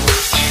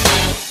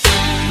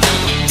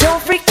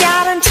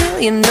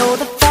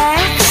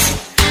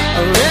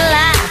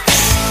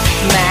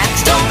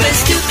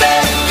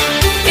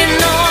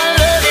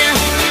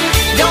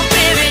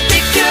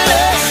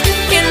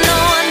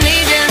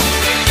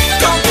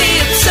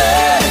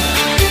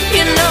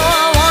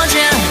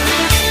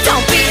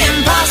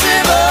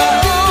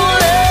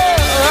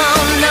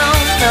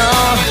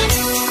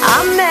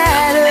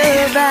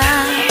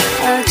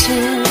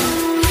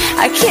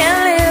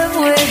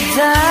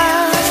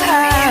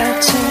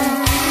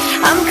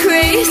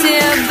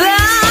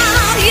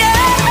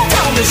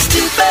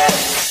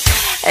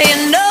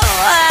 You know I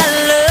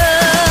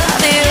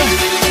love you.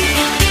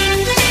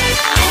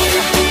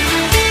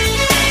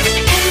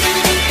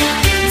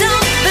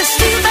 Don't be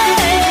stupid.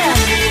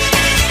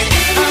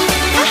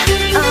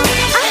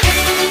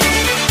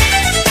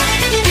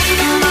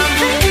 My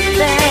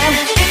baby.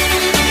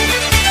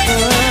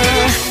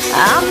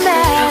 I'm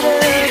mad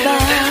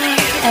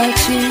about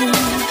you.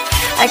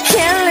 I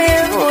can't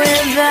live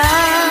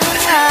without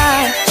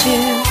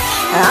you.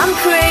 I'm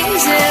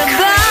crazy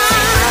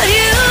about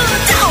you.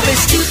 Don't be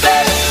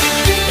stupid.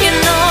 You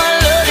know I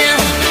love you.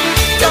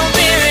 Don't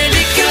be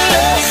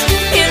ridiculous.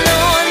 You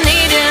know I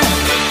need you.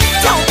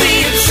 Don't be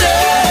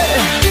absurd.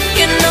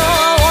 You know I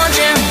want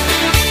you.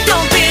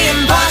 Don't be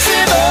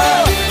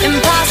impossible.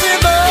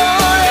 Impossible.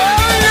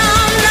 No,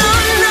 no,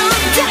 no.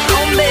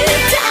 Don't be,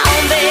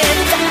 baby.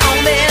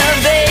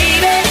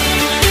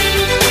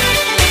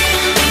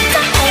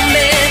 Don't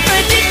be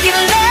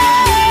ridiculous.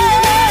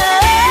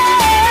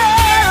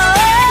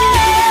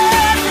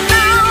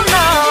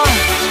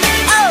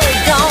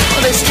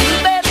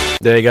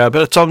 There you go, a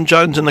bit of Tom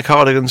Jones and the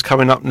Cardigans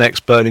coming up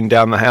next, Burning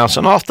Down the House,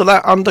 and after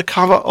that, Under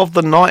Cover of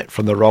the Night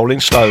from the Rolling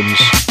Stones.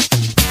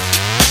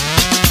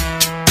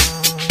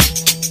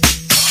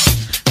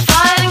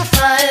 Fighting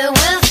fire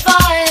with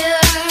fire.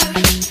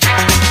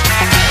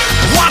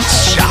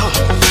 Watch out,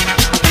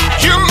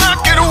 you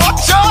might get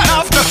what you're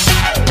after.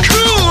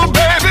 Cool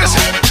babies,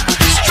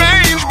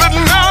 strange but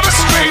not a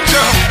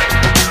stranger.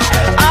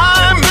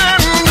 I'm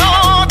an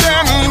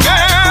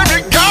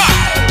ordinary guy,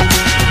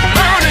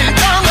 burning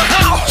down the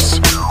house.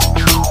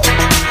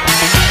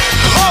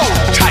 Hold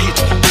tight,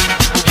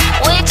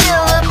 Wait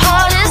till the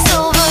party's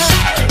over.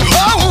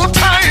 hold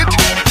tight.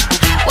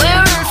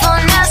 We're in for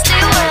nasty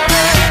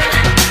weather.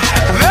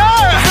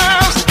 There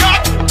has got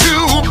to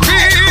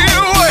be a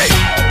way,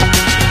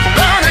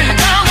 burning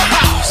down the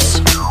house.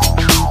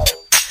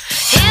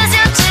 Here's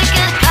your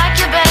ticket, pack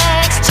your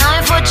bags.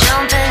 Time for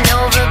jumping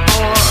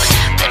overboard.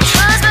 The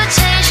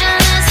transportation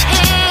is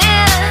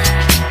here.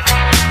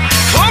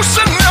 Close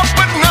enough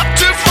but not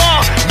too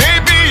far.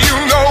 Maybe you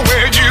know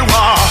where you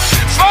are.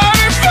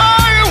 Fighting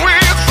fire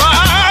with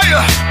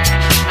fire.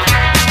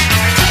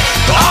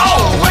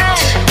 All wet.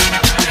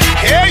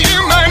 Yeah, you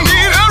might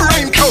need a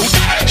raincoat.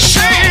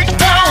 Shake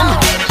down.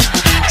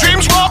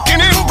 Dreams walking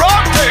in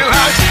broad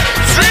daylight.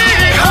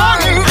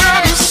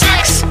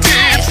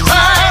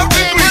 365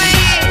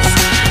 degrees.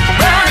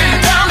 Burning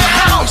down the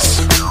house.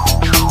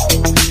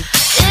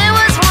 It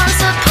was once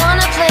upon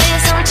a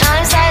place.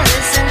 Sometimes I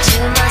listen to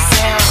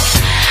myself.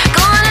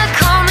 Gonna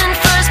come in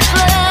first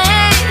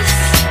place.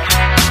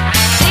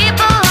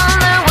 People on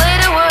their way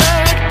to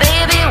work.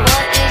 Baby,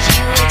 what did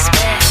you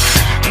expect?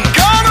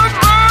 Gonna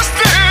burst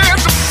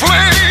into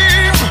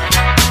flame.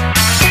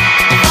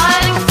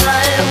 Fighting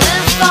fire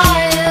with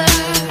fire.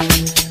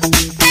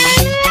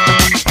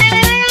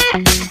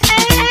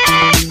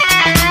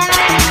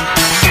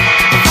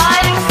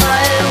 Fighting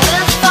fire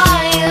with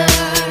fire.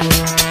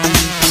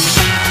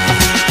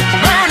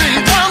 Burning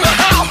down the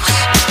house.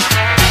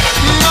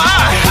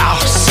 My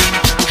house.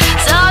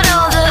 It's out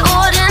of the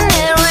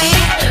ordinary.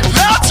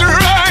 That's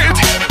right.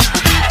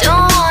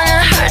 Don't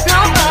wanna hurt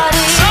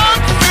nobody.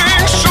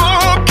 Something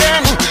sure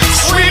can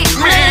sweep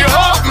me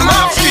off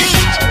my feet.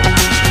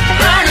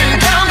 Burning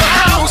down the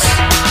house.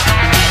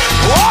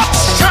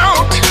 Watch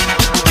out.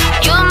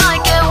 You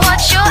might get what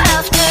you're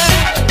after.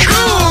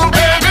 Cool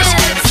babies.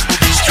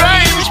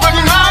 Strange but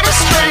not a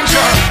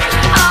stranger.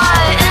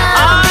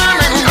 I'm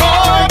an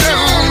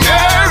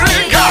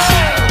ordinary guy.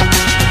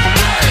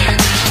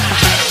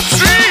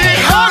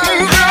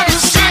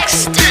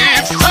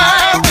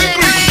 365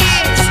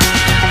 degrees.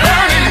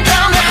 Burning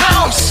down the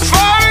house.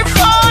 Fighting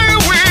fire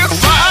with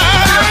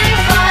fire.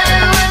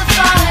 fire with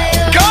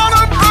fire.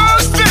 Gonna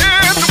burst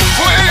into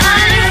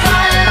flame.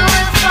 Fire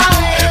with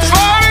fire.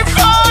 Fighting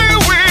fire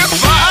with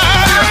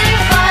fire.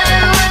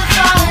 Fire with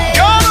fire.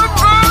 Gonna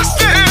burst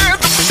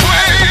into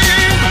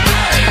flame.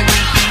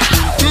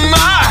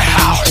 My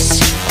house.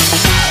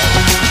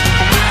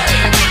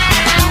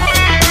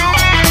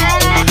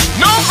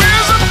 No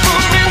visible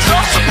means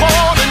of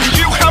support, and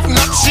you have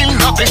not seen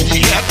nothing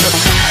yet.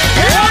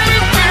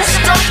 Everything's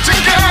stuck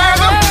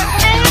together.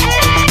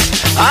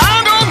 I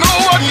don't know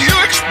what you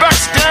expect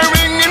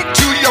staring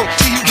into your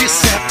TV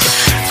set.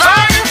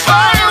 Fighting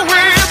fire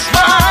with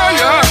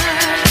fire.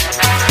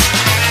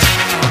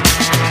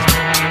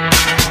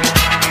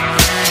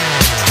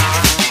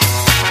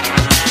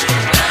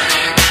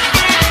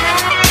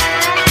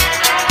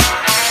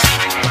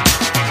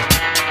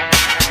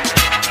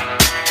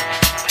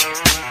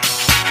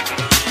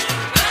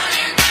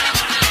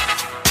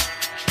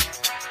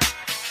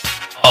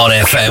 On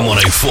FM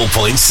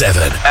 104.7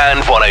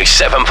 and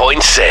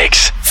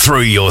 107.6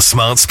 through your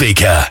smart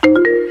speaker.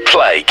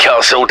 Play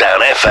Castle Down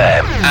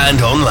FM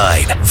and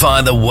online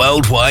via the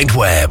World Wide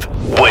Web.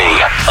 We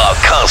are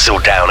Castle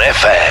Down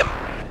FM.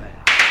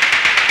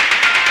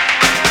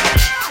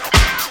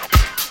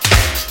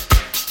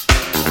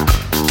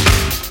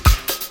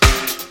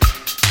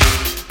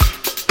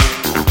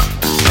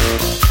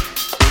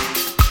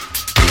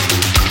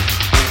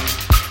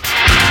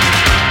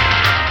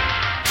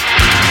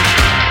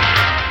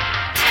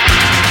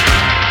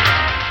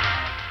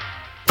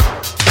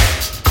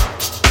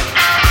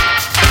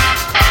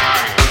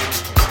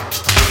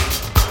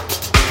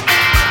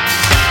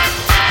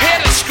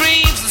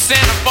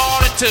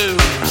 to.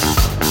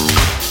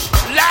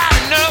 Loud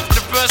enough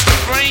to burst the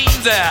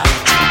brains out.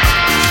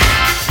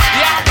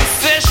 The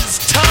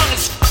opposition's tongue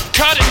is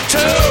cut in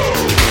two.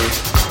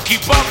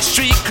 Keep off the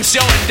street cause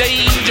you're in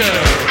danger.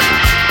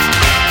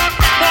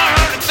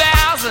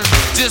 100,000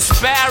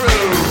 disparados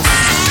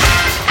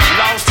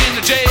lost in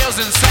the jails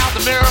in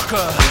South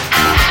America.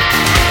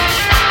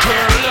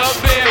 Curl up,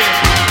 baby.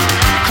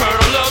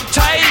 Curl up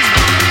tight.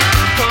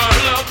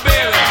 Curl up,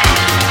 baby.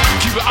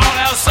 Keep it all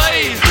out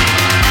safe.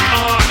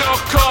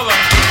 Undercover.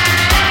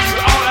 Keep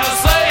it all out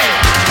safe.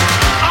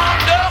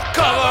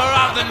 Undercover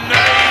of the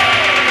night.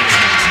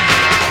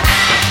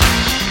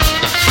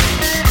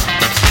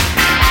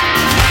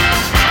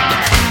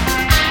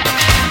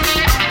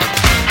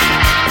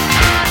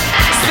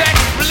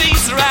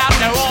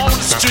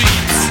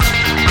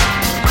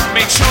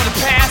 Make sure the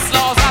past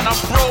laws are not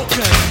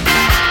broken.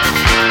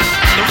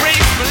 The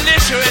race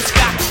militia has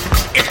got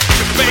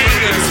extra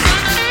fingers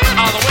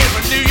all the way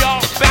from New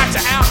York back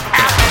to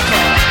Africa.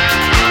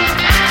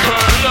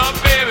 Curl up,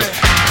 baby.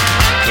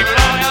 Keep it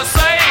all out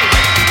safe.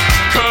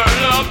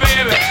 Curl up,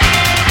 baby.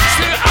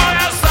 Keep it all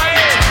out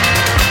safe.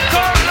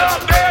 Curl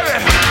up, baby.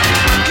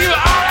 Keep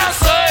it all out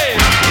safe.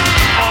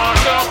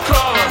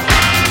 Undercover.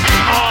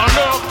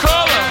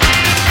 Undercover.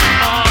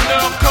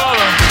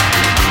 Undercover.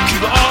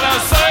 Keep it all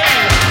out safe.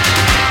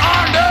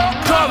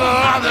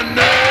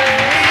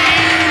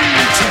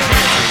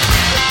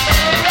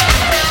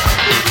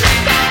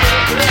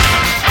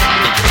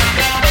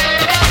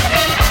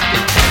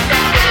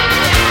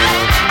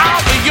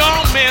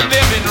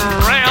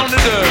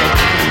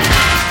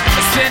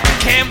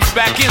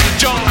 Back in the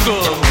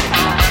jungle,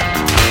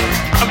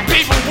 and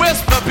people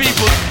whisper,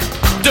 people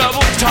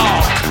double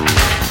talk.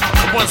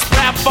 Once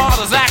black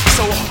fathers act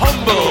so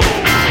humble.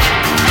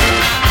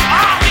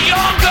 All the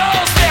young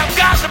girls, they've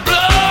got the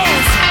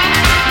blues.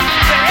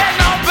 They ain't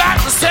no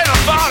back to set a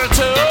father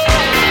to.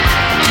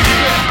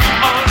 Keep it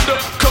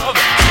undercover,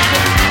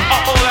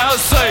 all I'll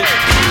say.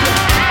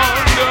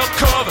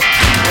 Undercover,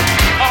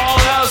 all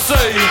I'll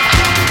say.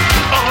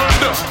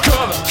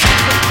 Undercover,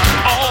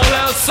 all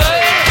I'll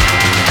say.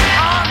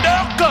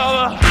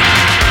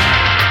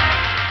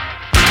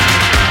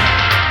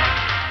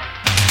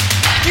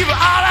 Keep it all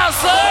I'll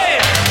say.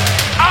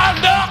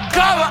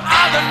 Undercover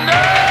of the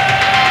night.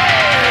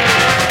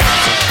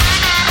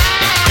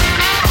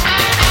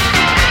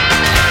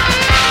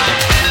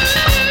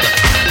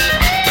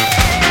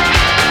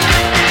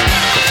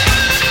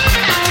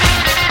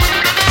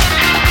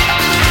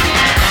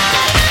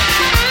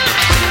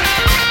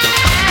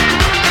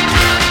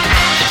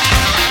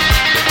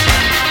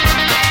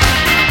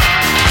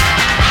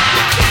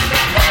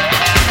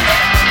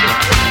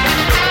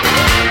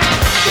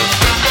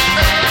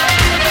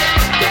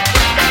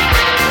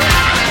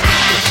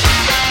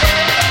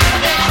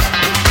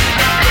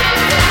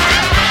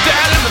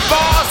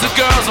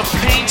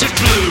 Painted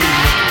blue,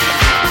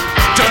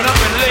 done up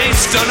in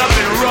lace, done up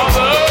in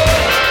rubber.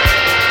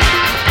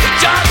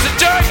 John's a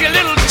jerky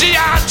little G.I.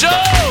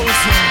 Joes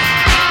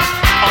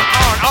on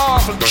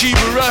arm and keep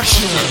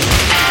rushing.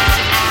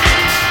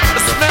 The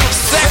smell of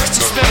sex,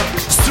 the smell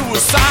of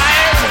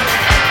suicide.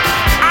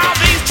 All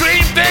these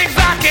dream things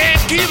I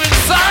can't keep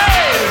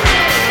inside.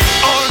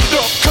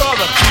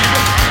 Undercover, keep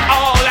it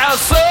all I'll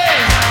say.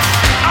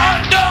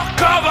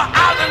 Undercover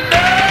of the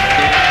night.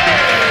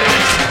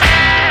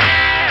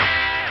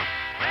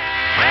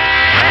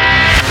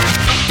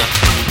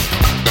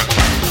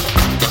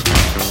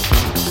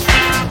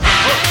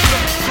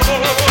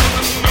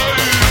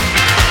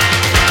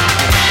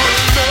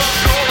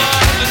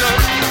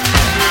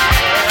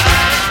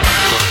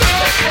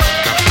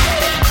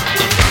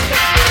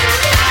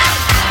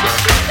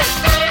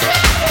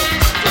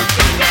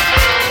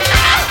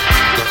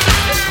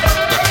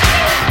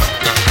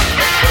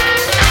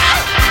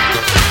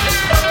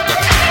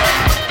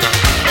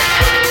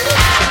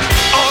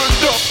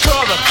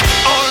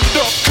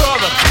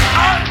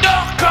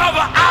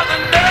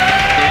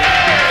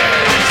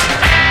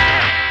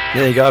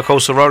 There you go, of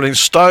course, the Rolling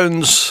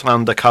Stones,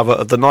 Undercover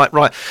of the Night.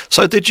 Right,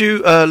 so did you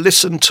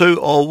listen to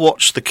or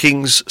watch the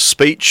King's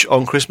speech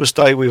on Christmas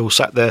Day? We all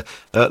sat there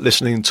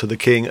listening to the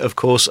King, of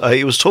course.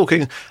 He was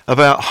talking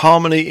about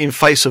harmony in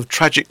face of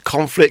tragic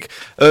conflict,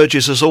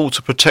 urges us all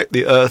to protect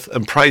the earth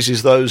and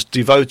praises those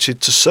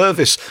devoted to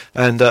service.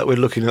 And we're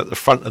looking at the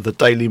front of the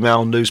Daily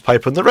Mail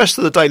newspaper and the rest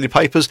of the daily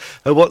papers.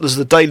 What does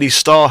the Daily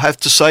Star have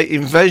to say?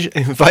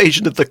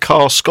 Invasion of the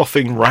car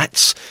scoffing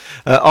rats.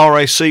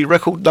 RAC,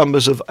 record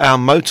numbers of our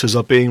motors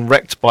are being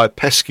wrecked by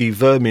pesky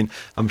vermin.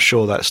 I'm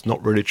sure that's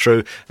not really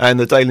true. And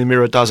the Daily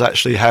Mirror does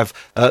actually have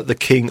the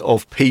King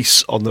of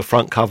Peace on the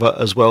front cover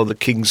as well. The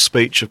King's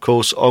speech, of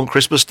course, on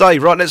Christmas Day.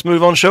 Right, let's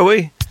move on, shall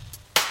we?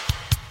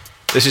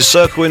 This is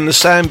Circle in the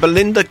Sand,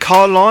 Belinda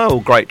Carlisle.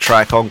 Great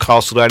track on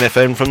Castledown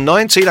FM from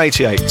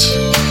 1988.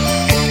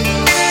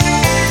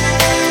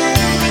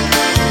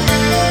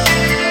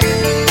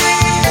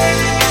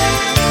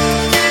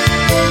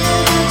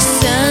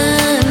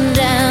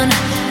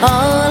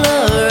 All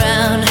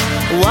around,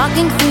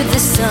 walking through the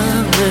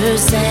summer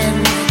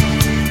sand,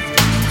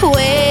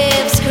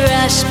 waves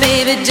crash rush,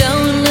 baby,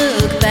 don't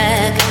look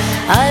back.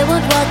 I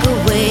won't walk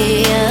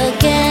away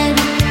again.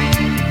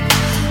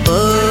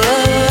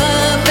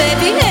 Oh,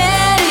 baby,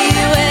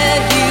 anywhere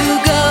you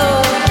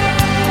go,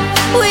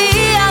 we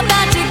are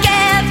bound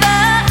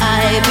together.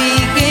 I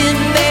begin,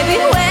 baby,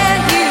 where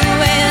you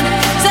end.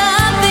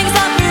 Some things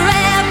are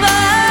forever.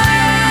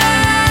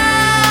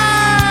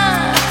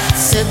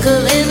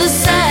 Circle in the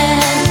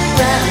sand,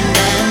 round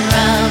and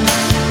round.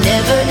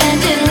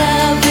 Never-ending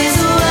love is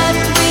what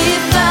we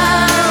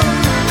found,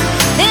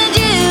 and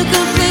you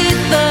complete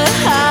the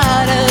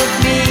heart of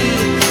me.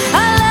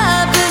 Our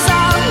love is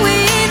all we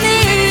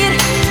need.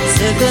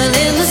 Circle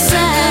in the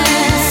sand,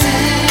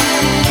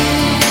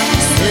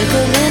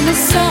 circle in the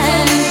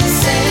sand.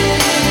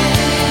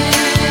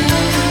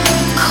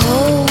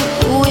 Cold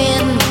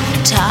wind,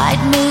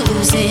 tide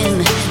moves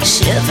in,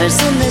 shivers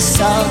in the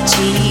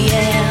salty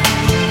air.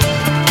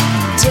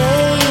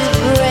 Day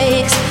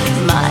breaks,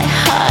 my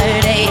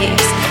heart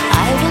aches.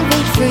 I will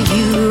wait for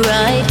you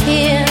right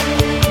here.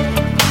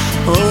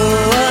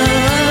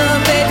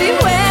 Oh, baby,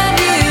 when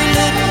you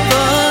look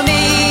for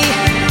me,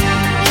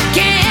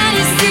 can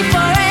you see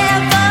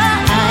forever?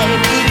 I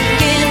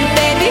begin,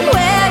 baby,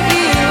 where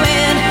you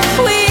end.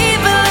 We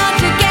belong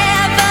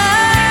together.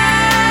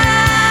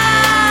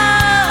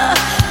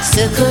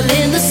 Circle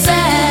in the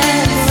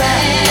sand,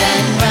 round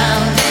and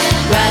round,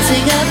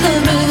 rising up the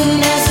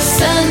moon as the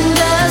sun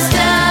goes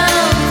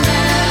down,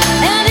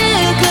 and you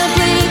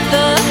complete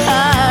the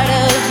heart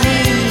of me.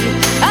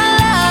 Our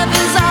love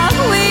is all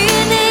we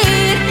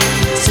need.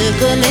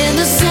 Circle in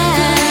the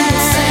sand,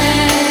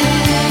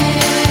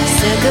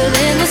 circle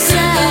in the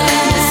sand.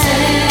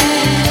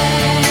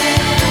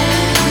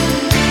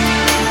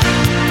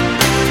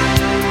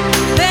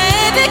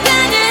 Baby,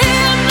 can you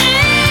hear me?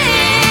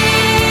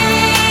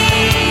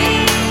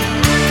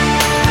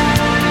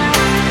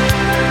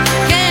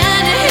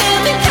 Can you hear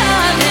me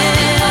coming?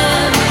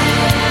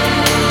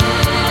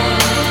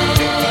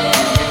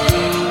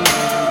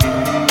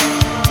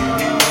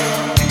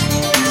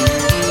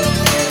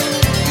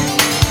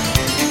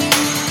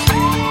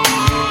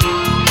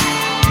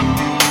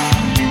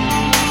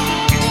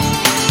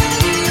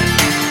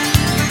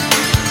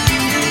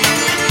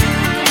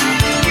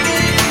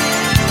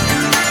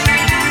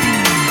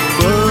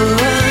 Oh,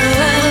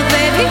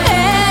 baby,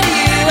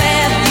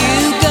 anywhere you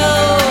go,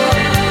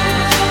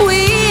 we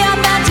are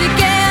bound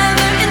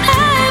together, and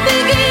I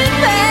begin,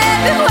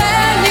 baby,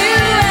 where you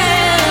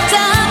end.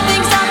 Some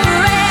things are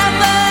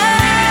forever.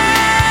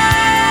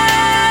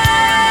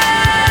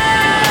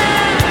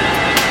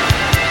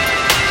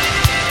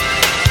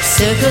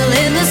 Circle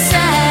in the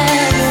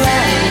sand,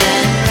 round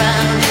and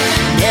round.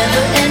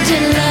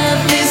 Never-ending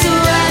love is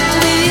what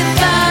we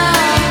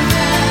found,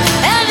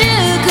 and you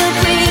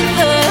complete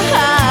the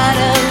heart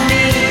of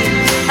me.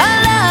 Our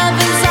love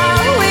is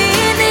all we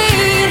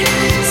need.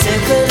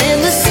 Circle in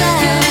the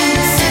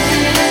sand,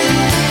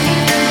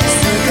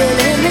 circle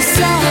in the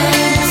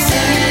sand,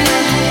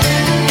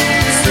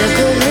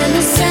 circle in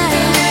the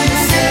sand,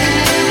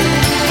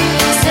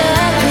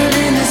 circle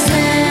in the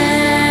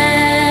sand.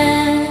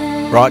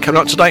 Right, coming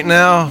up to date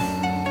now.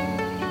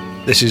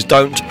 This is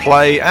Don't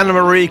Play, Anna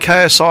Marie,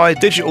 KSI,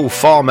 Digital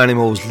Farm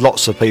Animals.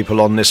 Lots of people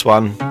on this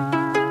one.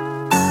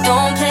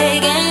 Don't play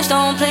games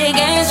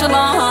with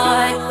my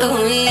heart.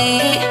 Ooh,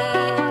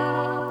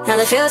 now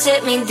the feels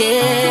hit me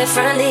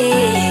differently.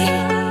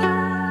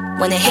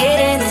 When the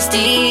hidden is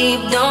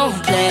deep, don't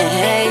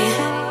play,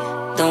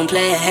 don't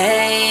play.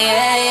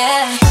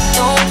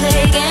 Don't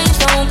play games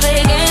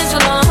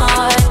with my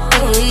heart.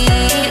 Ooh,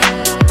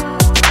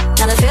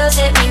 now the feels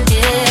hit me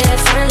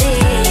differently.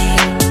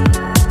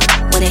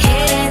 When the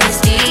hidden is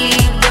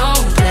deep,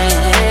 don't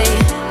play,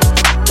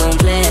 don't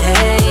play.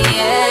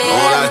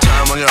 All that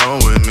time on your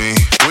own with me.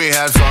 We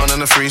had fun in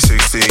the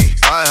 360.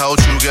 I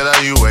helped you get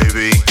out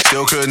UAV.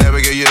 Still could never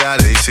get you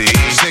that AT.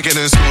 Sneaking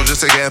in school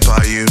just to get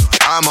by you.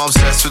 I'm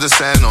obsessed with the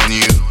scent on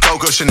you.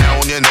 Coco Chanel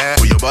on your neck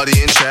with your body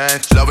in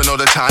check. Loving all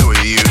the time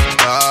with you.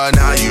 But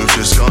now you've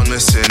just gone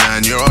missing,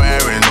 and you're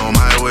airing all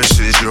my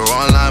wishes. You're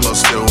online but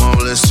still won't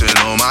listen.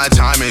 All my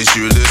time is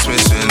you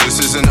dismissing. This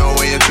isn't no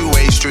way a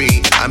two-way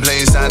street. I'm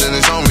playing sad and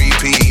it's on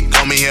repeat.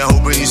 Call me here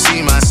hoping you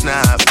see my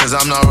snap, cause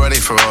I'm not ready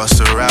for us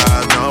to rap.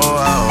 No.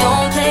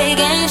 Don't play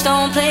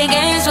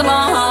games with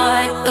my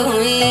heart.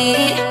 Ooh,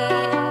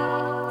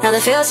 now the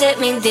feels hit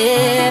me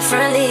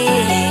differently.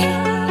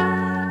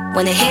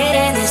 When the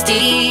hidden is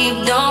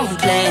deep, don't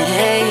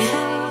play,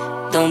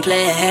 don't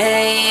play.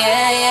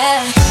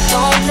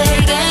 Don't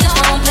play games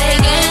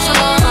with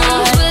my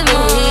heart.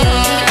 Ooh,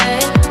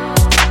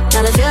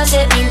 now the feels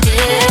hit me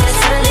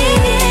differently.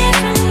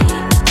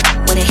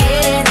 When the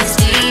hidden is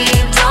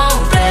deep,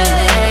 don't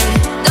play,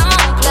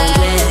 don't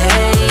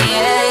play.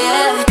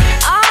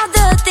 All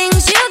the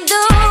things you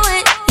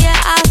doing, yeah,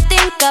 I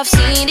think I've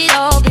seen it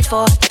all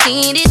before.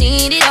 Seen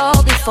it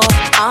all before.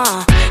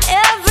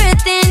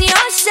 Everything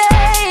you're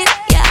saying,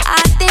 yeah,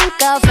 I think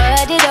I've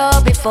heard it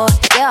all before.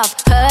 Yeah, I've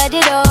heard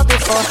it all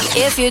before.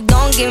 If you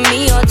don't give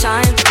me your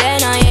time,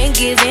 then I ain't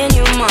giving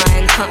you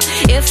mine.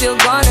 If you're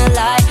gonna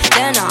lie,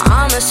 then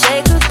I'ma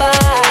say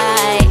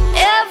goodbye.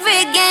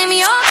 Every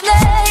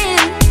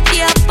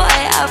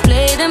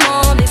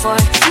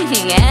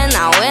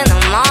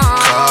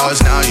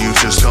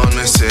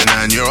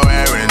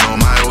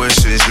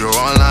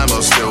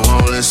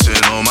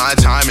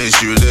miss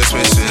you,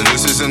 dismissing.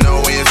 This isn't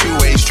no way a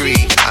two-way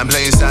street. I'm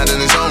playing sad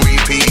and it's on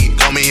repeat.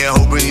 Got me here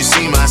hoping you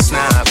see my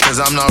snap, cause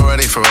I'm not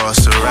ready for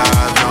us to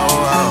ride. No,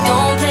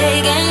 Don't play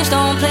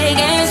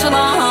games with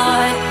my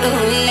heart. Ooh,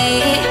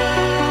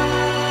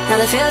 now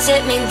the feels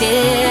hit me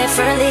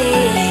differently.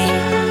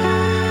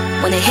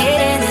 When the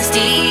hitting is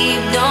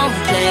deep, don't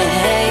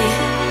play,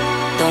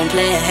 don't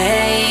play,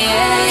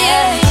 yeah,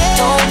 yeah.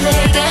 Don't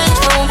play games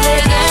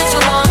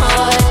with my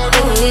heart.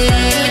 Ooh,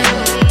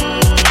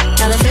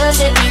 now the feels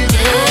hit me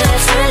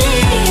differently.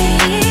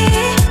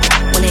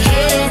 When the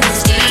hitting is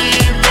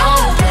deep,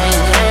 don't play,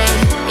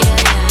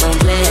 don't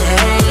play,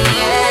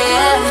 yeah,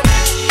 yeah.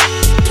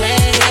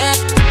 Play, yeah,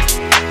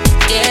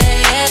 yeah,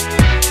 yeah.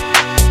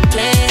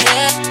 Play,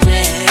 yeah,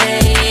 play,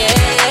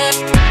 yeah,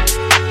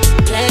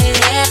 play,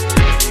 yeah,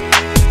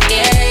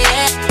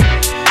 yeah,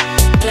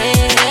 play,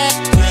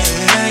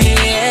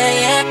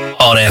 yeah.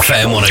 On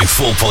FM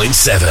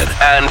 104.7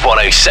 and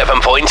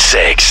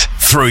 107.6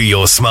 through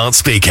your smart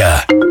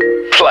speaker.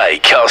 Play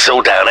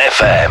Castle Down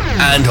FM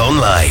and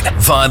online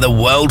via the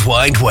World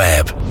Wide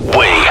Web.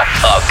 We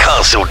are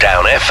Castle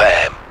Down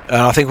FM. And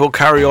I think we'll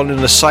carry on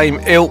in the same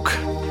ilk.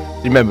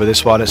 Remember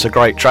this one, it's a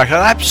great track, an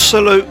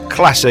absolute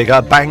classic,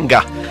 a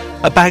banger.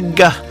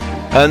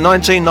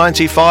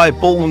 1995,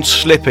 Born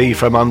Slippy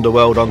from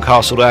Underworld on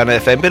Castle Down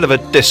FM. Bit of a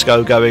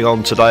disco going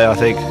on today, I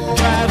think.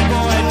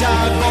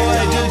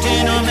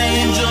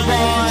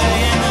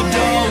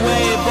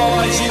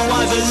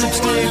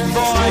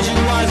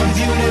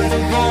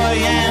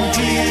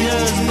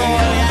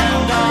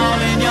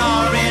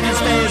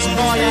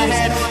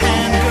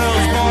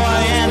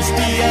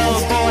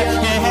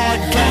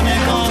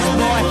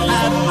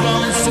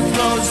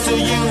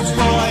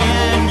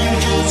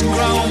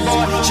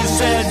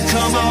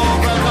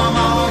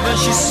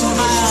 She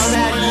smiled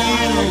at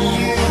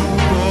you,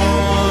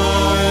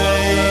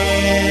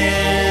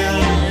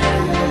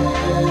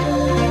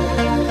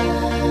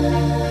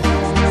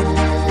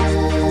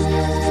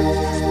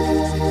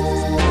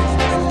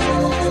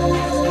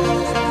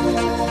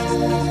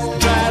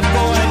 Drive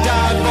boy,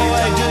 dog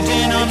boy, good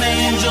denim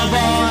angel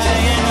boy.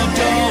 In the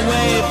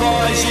doorway,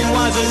 boy, she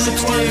was a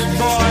lipstick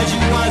boy. She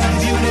was a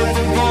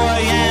beautiful boy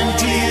and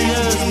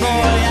tears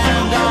boy.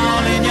 And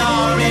all in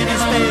your inner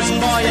space,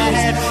 boy, you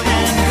had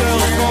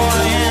girls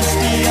boy and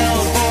steel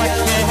boy.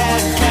 You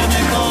had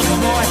chemicals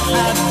boy.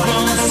 I've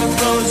grown so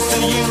close to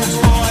you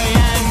boy,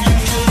 and you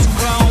just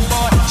grown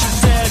boy. She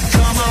said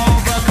come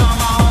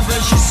over,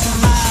 she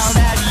smiled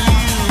at you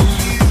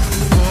boy.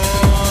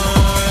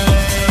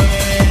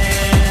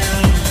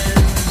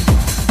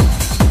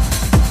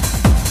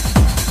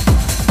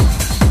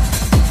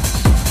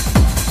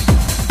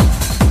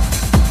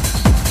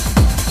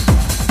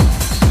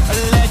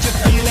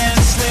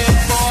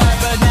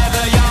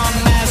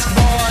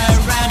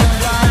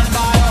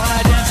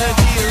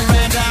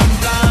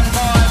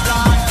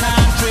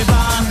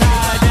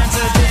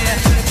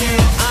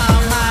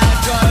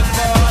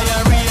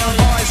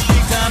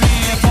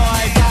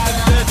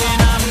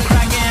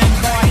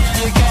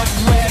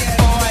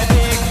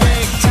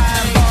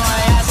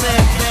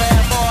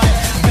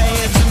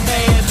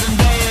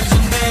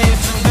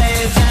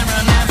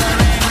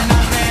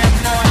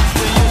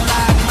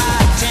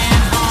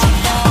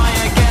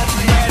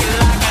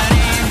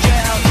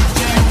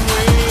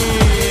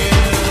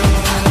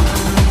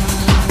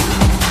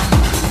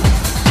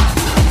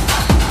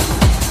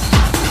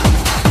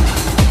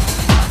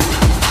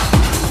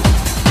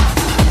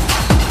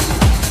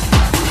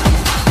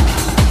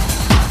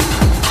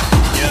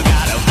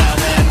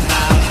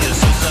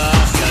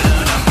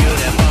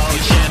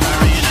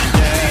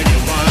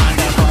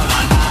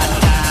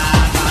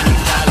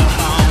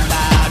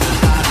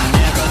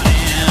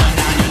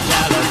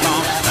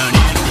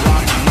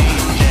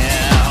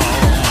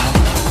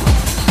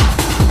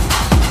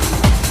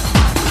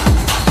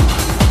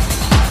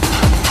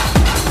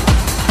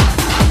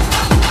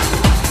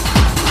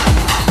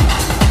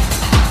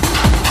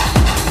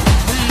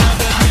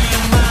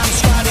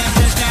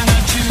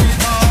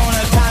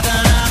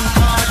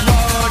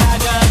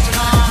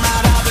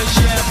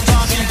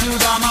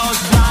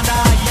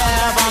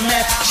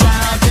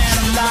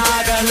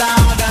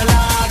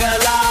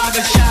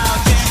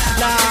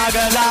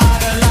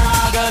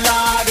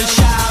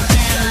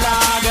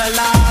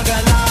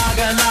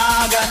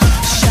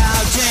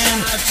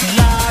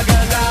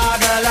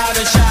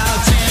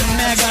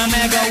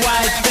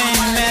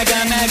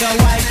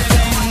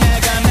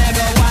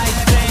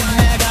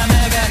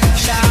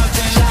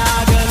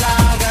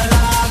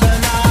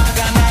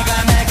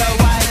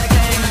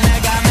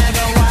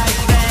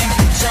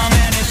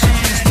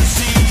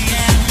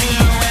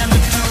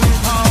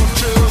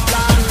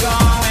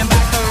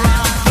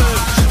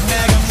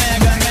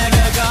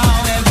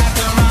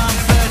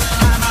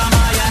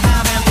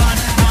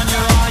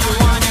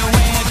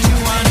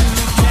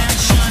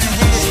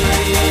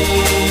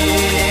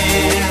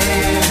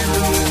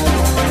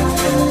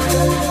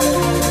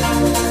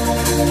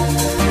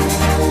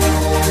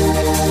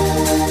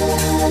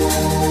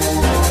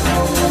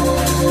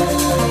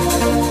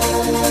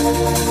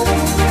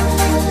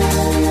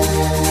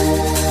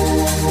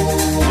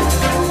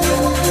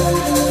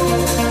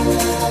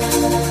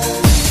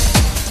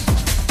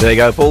 There you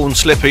go, Born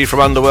Slippy from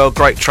Underworld,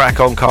 great track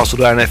on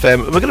Castledown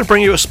FM. We're going to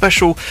bring you a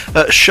special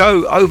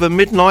show over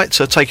midnight,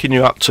 taking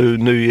you up to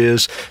New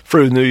Year's,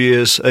 through New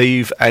Year's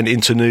Eve and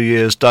into New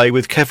Year's Day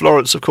with Kev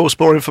Lawrence. Of course,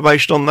 more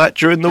information on that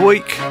during the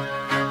week.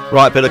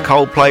 Right, bit of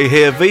Coldplay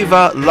here,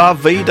 Viva La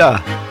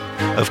Vida.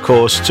 Of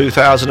course,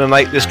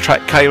 2008 this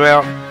track came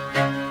out,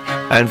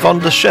 and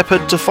Vonda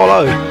Shepherd to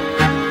follow.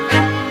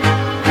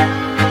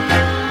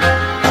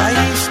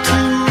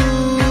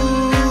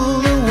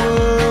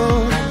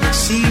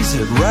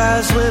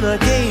 Rise when I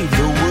gave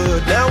the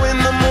word. Now in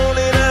the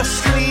morning I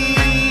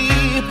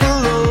sleep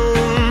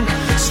alone.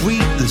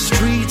 Sweep the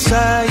streets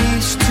I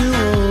used to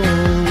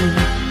own.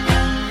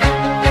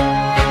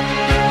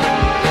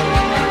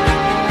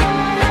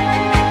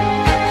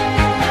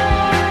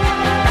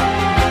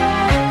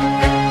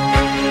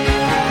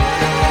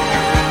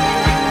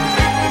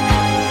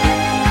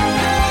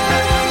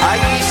 I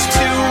used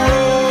to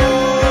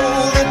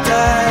roll the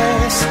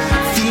dice,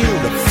 feel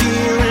the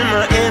fear in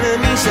my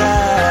enemy's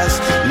eyes.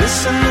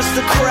 Listen as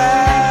the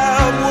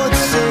crowd would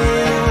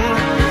sing.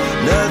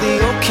 Now the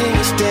old king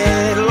is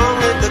dead, long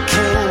live the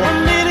king.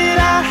 1 minute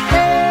I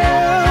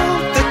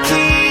held the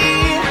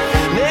key.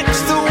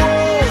 Next the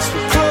walls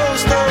were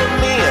closed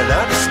on me, and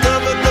I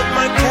discovered that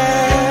my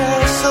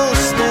castle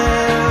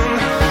stand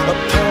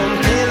upon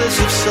pillars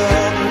of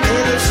salt and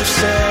pillars of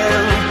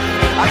sand.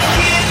 I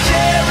hear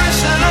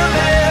Jerusalem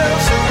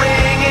bells are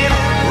ringing,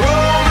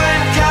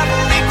 Roman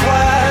cavalry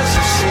choirs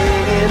are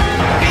singing.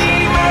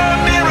 Be my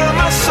mirror,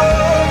 my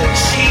sword and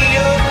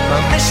shield, my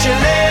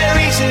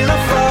missionaries in a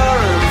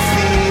foreign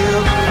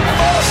field.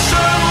 For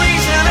some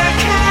reason I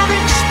can't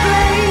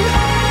explain,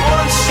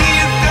 once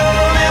you've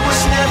gone it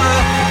was never,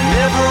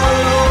 never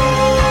an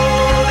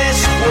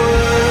honest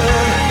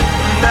word.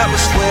 And that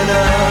was when I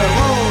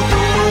ruled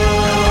the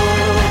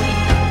world.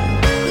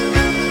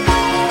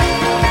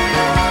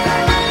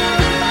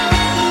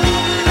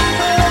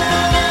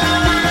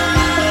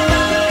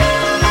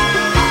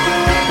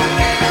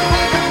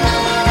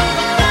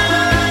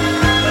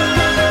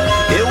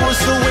 It was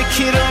the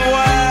wicked and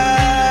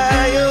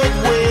wild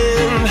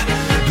wind,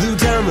 blew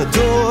down the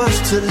doors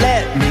to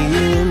let me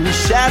in.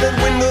 Shattered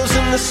windows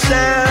and the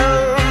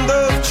sound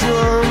of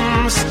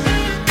drums.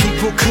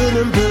 People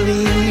couldn't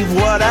believe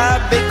what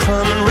I'd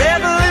become. And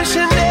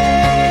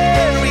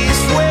revolutionaries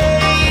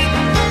wait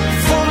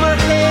for my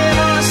head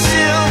on a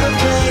silver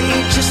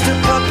plate, just a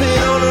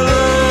puppet on a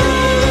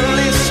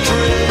lonely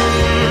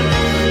string.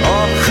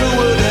 Oh, who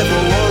would ever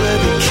want to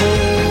be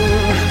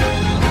king?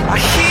 I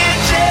hear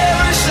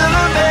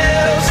Jerusalem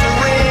bells are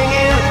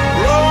ringing,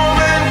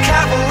 Roman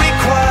cavalry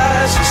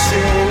choirs are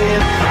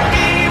singing.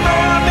 Be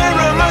my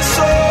mirror, my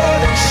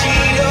sword and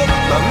shield,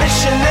 my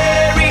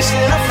missionaries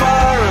in a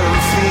foreign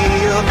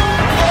field.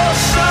 For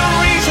some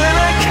reason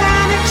I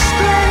can't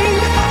explain,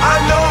 I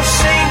know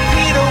St.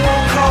 Peter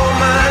won't call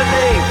my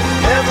name,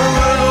 never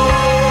an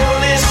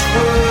honest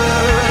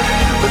word.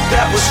 But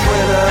that was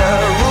when I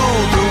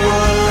ruled the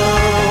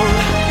world.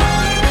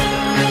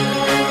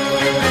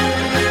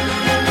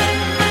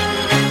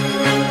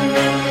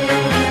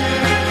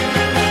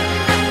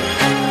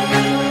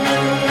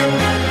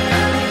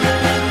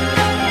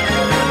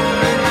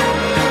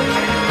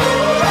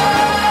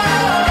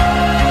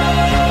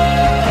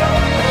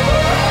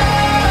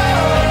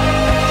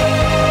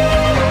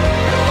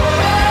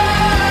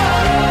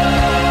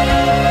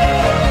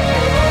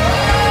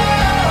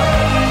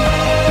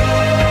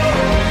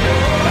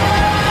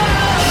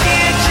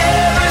 Hear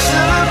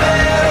Jerusalem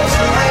bells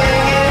are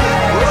ringing,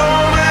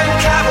 Roman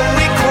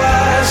cavalry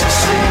choirs are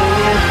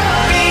singing.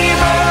 Be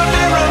my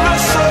mirror, my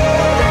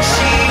sword and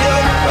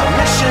shield, my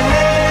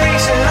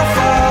missionaries in a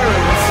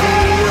foreign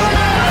field.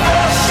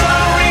 For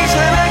some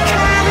reason I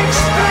can't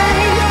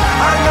explain,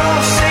 I know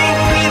St.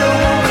 Peter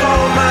won't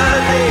call my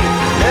name,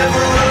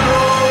 never an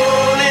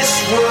honest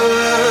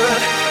word.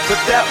 But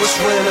that was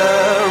when I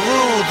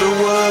ruled the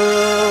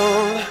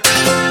world.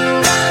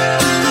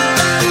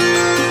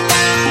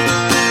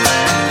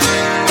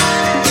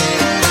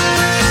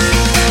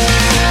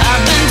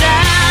 I've been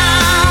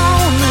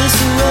down this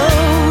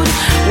road,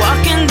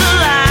 walking the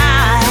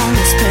line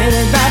that's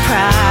painted by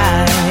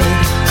pride.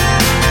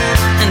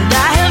 And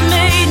I have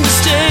made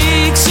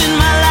mistakes in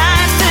my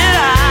life that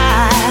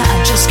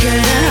I just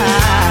can't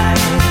hide.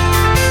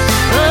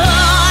 Oh,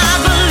 I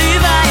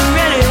believe I am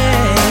ready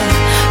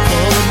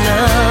for what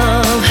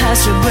love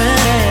has to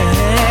bring.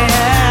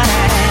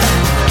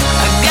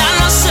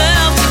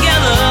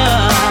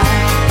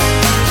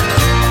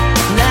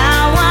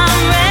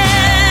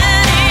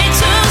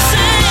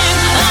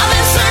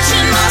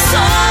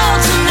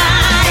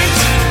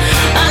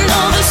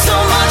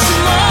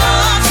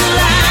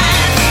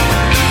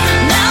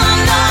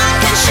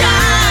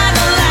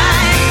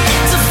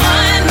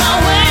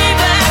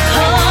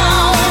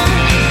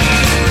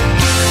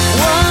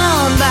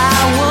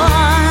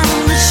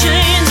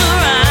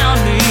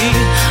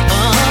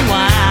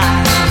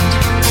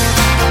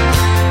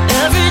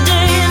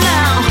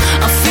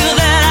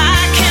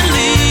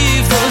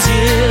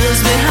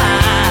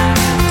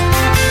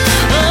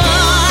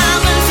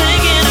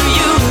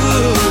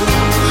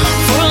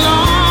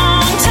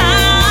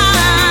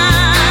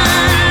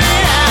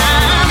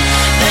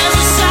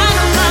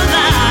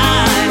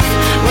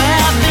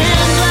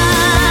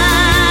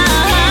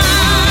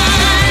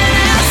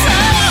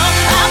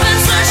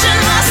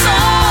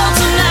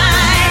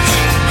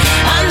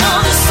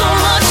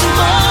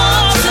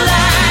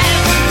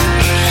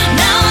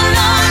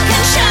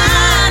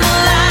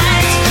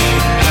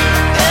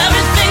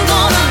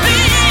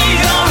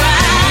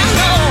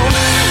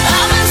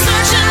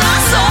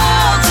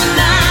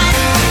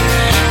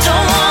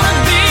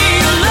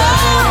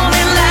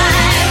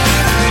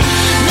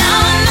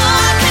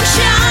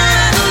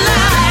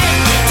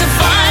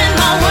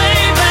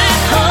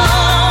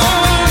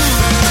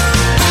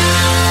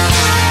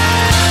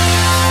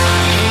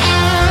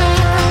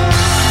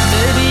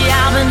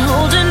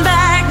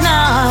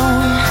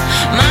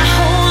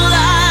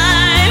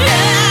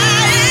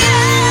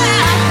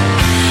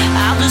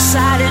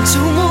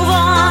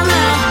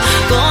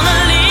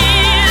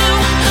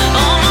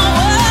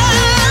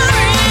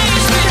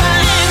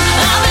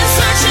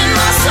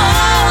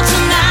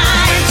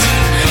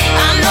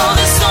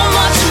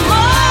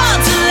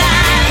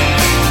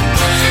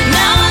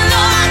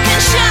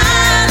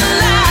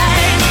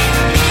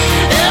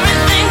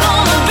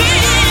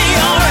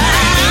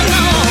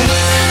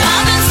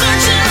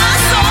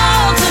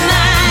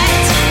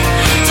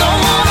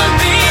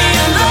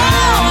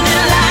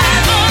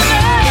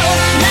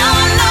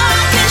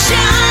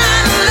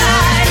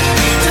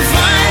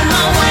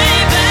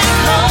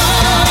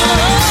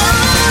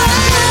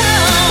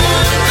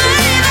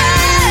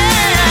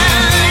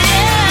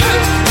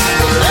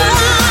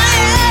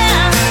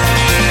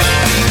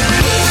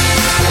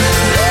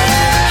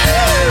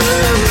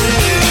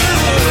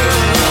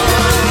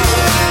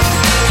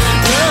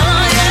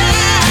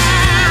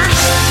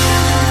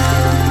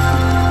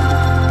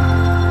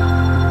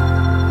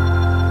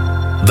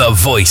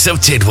 voice of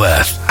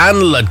Tidworth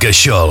and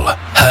Ludgershall.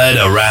 Heard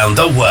around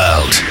the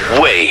world.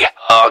 We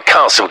are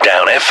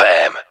Castledown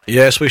FM.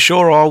 Yes, we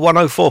sure are.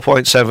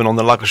 104.7 on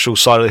the Ludgershall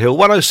side of the hill,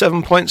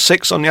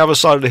 107.6 on the other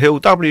side of the hill,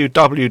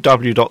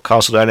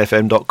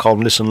 www.castledownfm.com.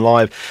 Listen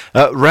live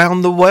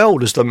round the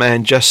world, as the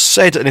man just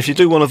said. And if you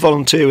do want to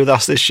volunteer with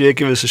us this year,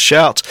 give us a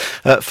shout.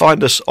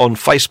 Find us on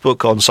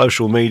Facebook, on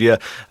social media,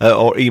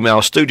 or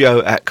email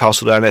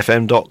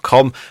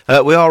studio@castledownfm.com.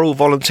 We are all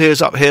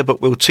volunteers up here,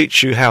 but we'll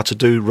teach you how to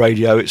do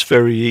radio. It's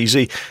very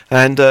easy.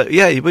 And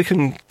we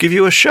can give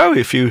you a show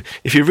if you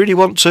really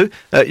want to.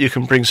 You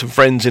can bring some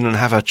friends in and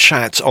have a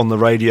chat on the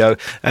radio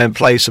and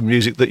play some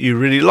music that you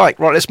really like.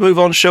 Right, let's move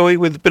on, shall we,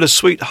 with a bit of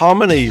Sweet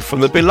Harmony from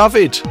The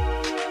Beloved.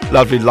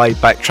 Lovely laid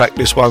back track,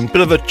 this one.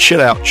 Bit of a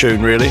chill out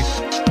tune, really.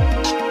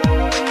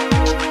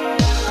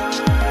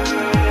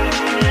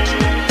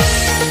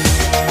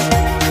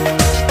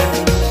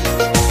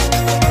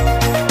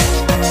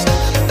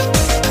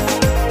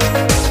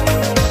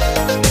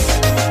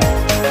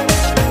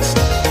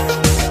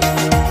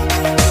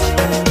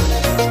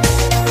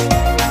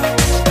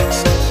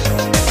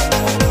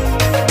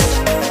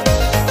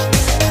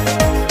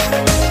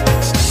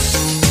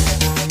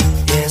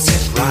 Is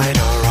it right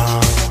or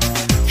wrong?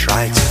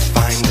 Try to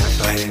find a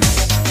place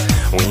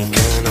we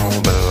can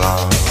all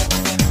belong.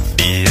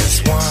 Be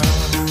as one.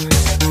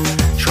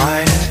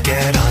 Try to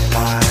get on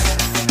by.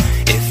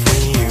 If we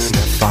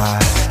unify,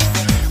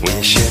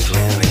 we should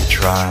really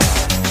try.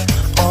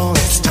 All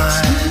this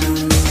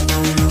time,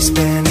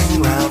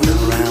 spinning round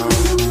and round,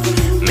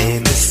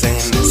 made the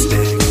same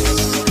mistakes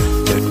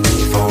that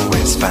we've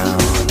always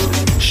found.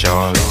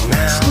 Surely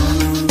now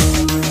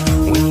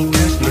we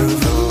could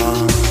move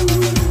along,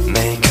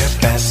 make a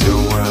better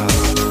world.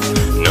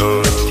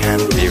 No, it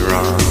can't be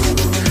wrong.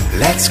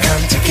 Let's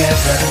come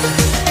together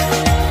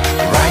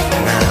right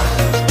now.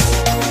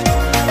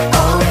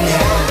 Oh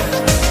yeah,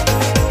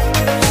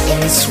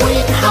 in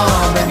sweet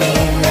harmony.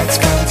 Let's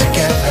come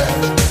together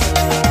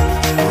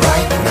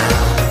right now.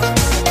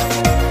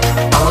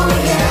 Oh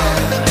yeah,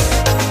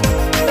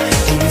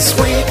 in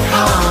sweet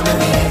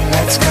harmony.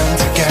 Let's come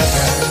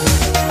together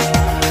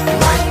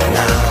right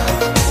now.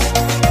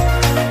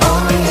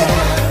 Oh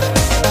yeah,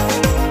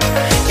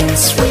 in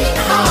sweet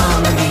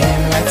harmony.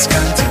 Let's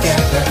come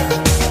together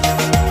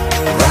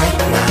right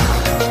now.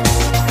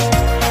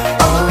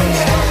 Oh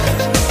yeah.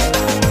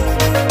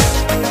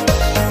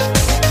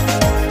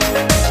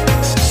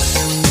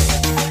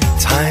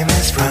 Time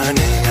is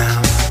running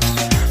out.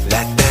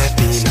 Let there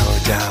be no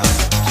doubt.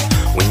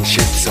 We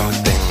should sort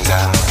things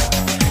out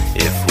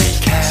if we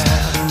care,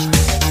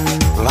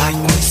 like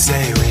we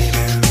say we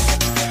do.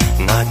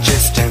 Not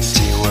just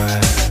empty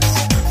words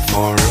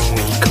for a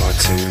week or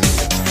two.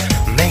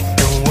 Make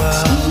the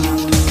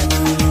world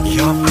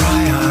your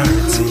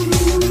priority.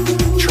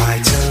 Try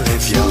to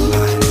live your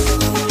life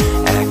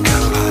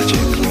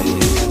ecologically.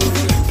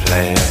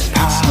 Play a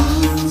part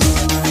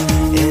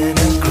in a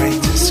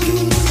greater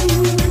scheme.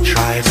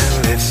 Try to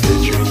live the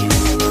dream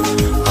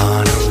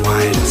on a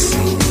wider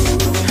scene.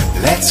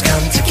 Let's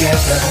come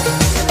together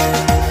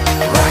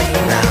right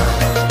now.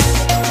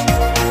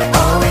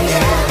 Oh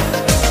yeah,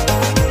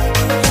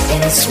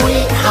 in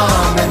sweet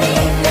harmony.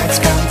 Let's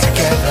come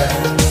together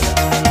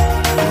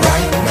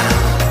right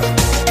now.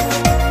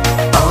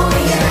 Oh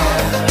yeah,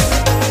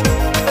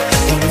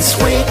 in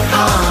sweet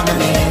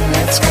harmony.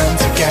 Let's come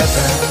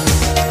together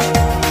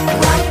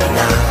right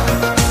now.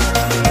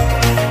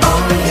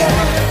 Oh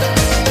yeah,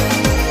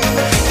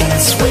 in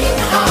sweet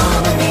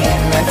harmony.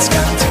 Let's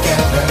come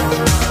together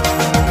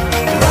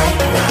right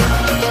now.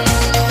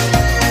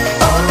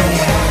 Oh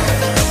yeah,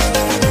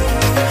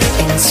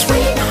 in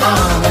sweet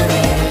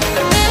harmony.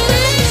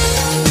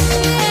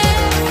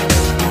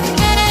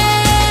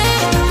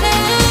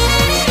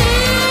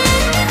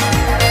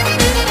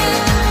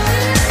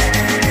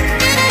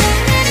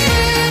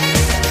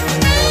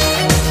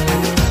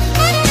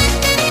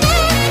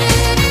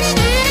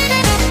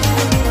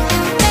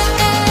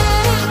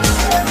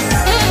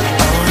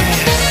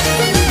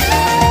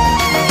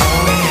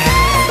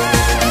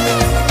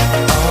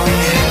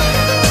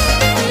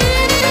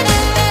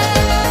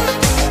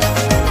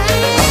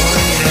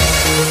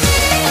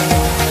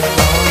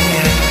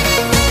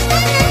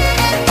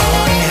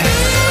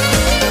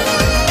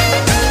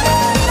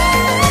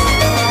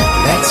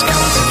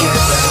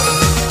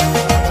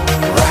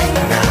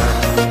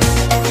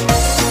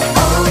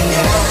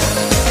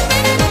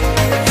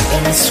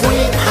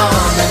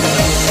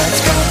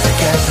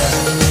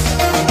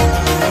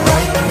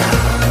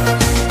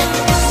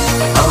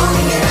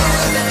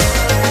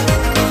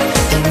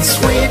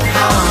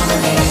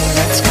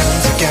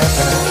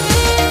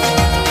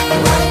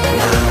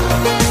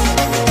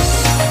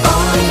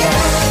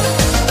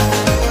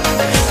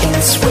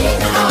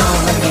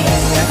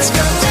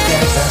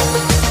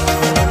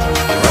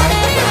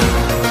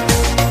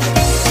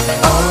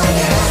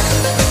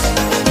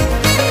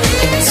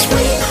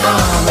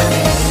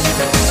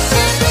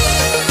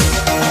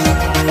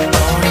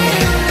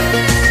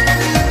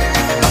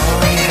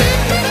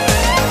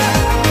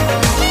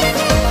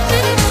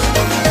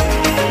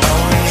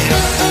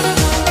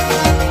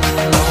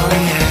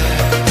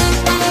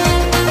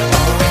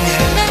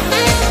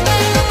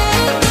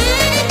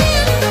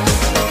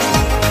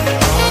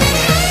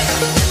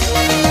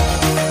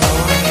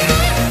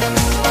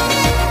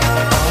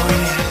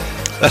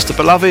 That's The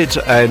Beloved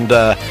and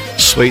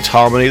Sweet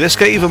Harmony. Let's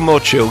get even more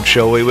chilled,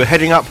 shall we? We're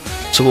heading up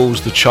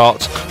towards the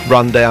chart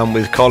rundown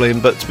with Colin,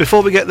 but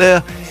before we get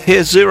there,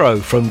 here's Zero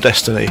from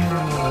Destiny.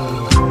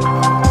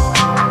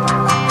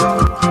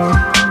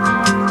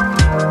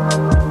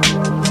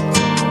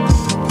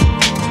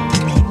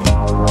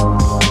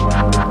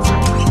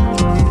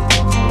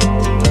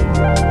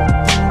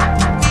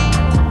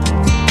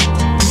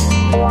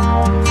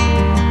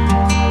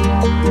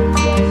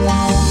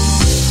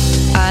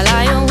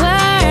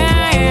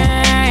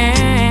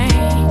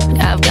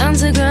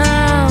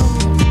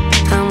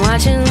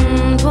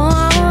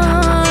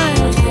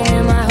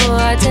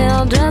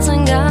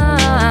 Dressing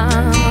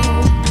gown,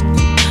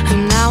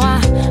 and now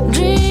I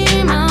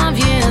dream of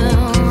you,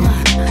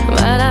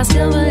 but I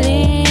still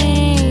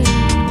believe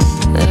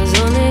there's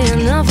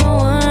only enough for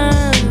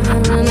one,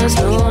 and it's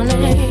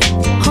lonely,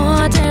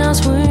 hotel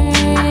sweet.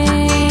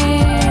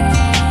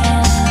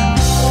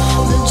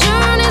 The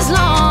journey's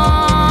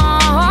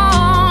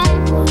long,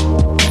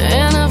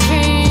 and I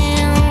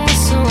feel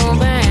so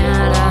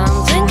bad. I'm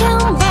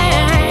thinking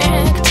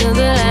back to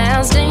the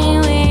last day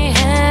we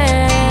had.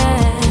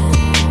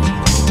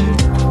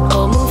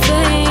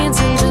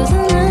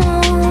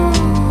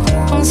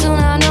 Soon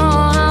I know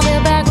I'll be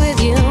back with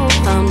you.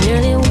 I'm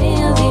nearly with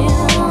you.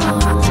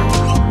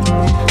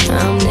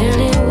 I'm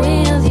nearly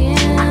with you.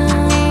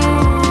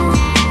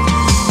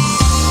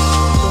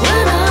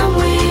 When I'm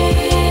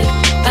weak,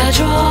 I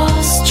draw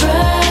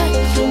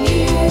strength from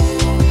you.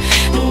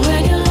 And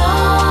when you're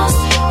lost,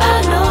 I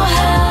know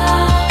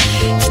how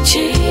to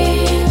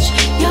change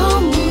your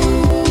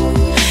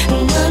mood.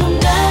 And when I'm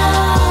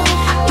down,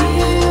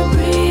 you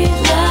breathe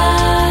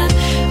life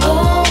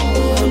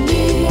over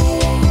me.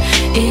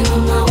 Even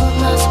though we're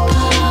miles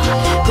apart,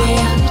 we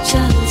are each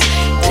other's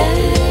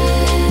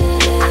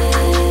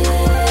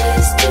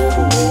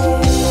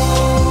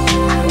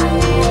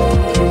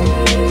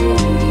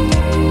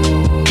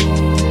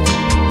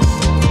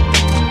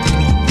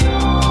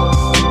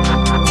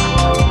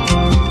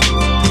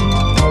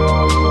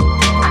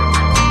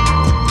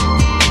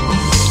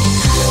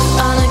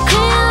On a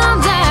clear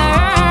day,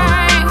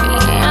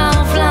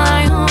 I'll fly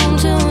home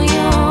to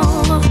you.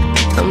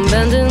 I'm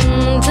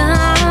bending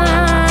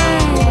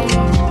time,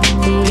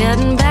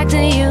 getting back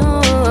to you.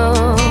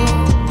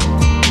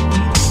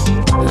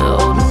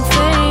 Old and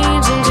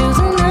fades into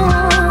the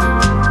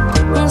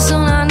new, and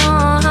soon I know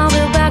I'll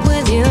be back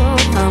with you.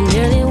 I'm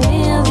nearly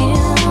with you.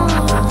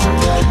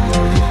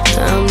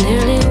 I'm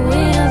nearly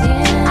with you.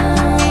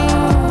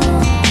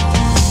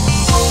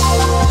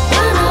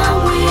 When I'm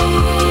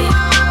weak,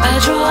 I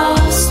draw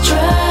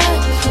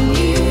strength from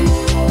you.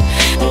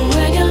 And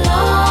when you're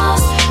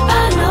lost, I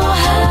know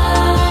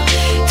how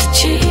to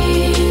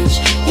change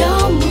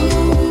your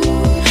mood.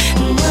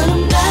 And when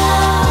I'm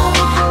down,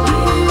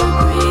 you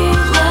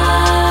breathe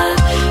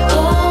life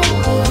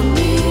over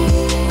me.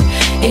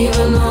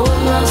 Even though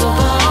we're miles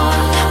apart,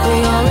 we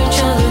are each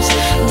other's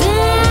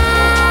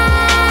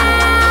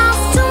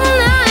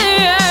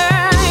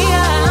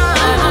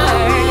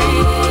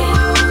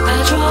I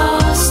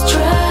draw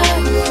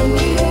strength from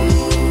you.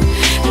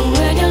 And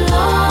when you're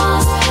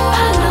lost, I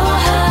know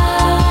how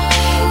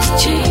to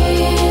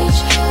change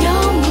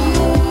your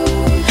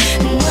mood.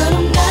 And when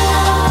I'm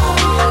down,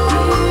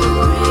 you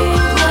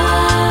breathe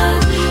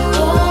life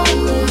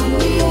over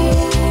me.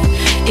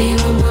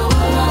 Even though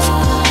we're miles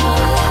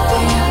apart, we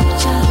are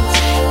each other's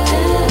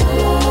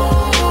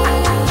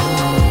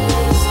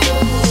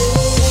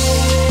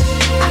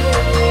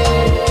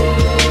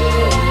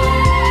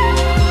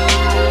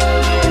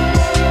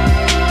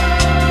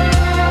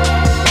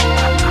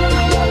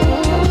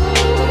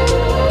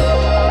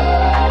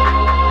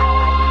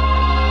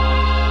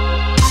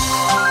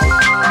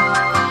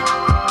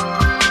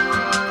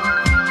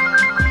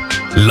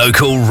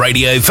Local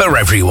radio for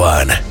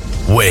everyone.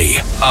 We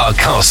are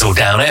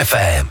Castledown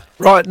FM.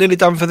 Right, nearly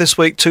done for this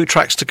week. 2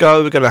 tracks to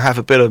go. We're going to have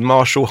a bit of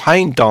Marshall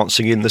Hayne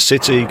dancing in the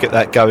city. Get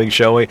that going,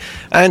 shall we?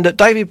 And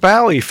David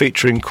Bowie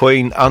featuring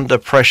Queen, Under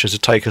Pressure, to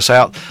take us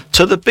out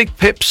to the Big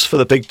Pips for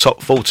the Big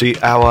Top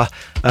 40 hour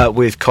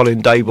with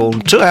Colin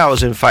Dayborn. 2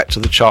 hours, in fact, to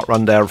the chart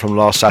rundown from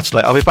last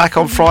Saturday. I'll be back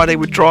on Friday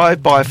with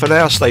Drive. Bye for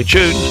now. Stay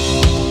tuned.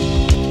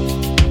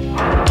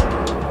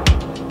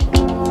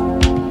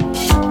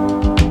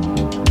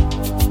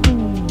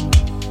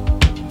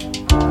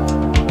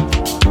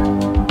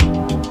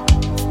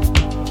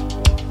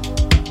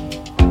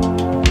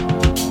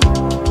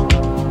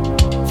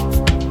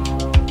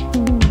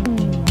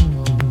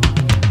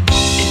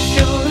 If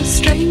you're a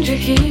stranger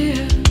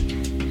here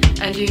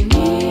and you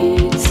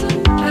need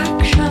some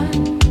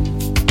action,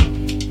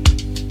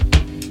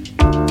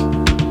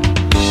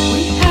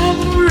 we have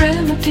a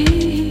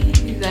remedy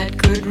that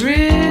could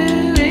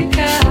really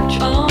catch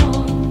on.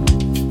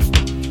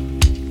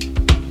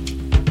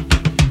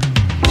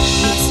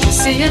 Needs to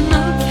see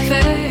another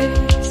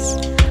face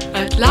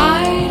at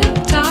light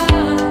of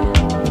time.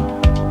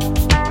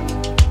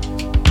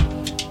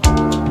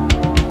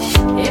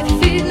 If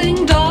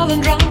feeling dull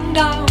and run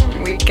down,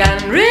 we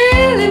can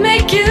really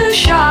make you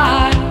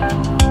shine.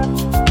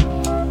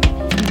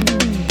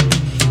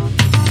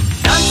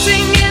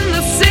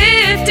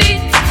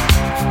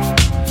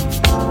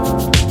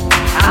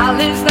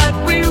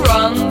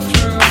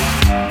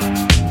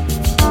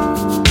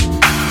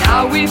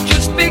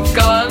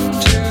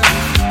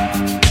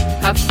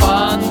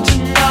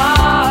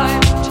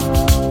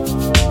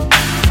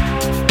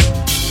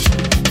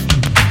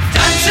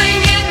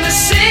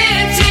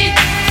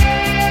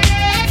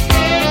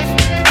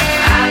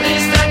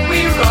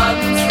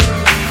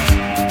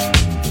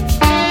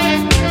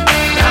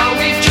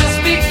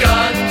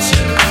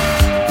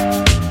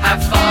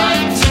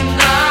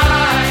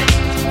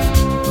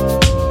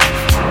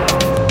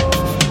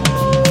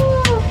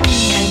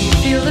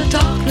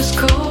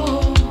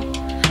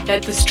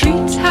 Let the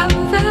streets have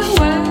their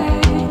way.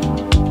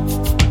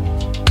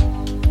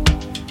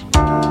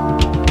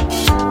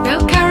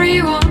 They'll carry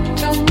you on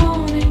till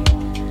morning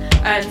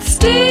and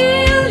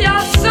steal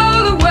your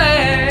soul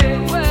away.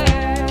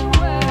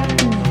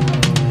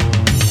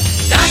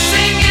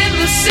 Dancing in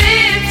the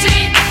city,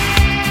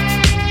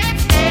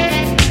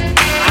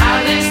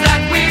 alleys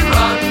that we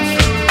run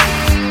through.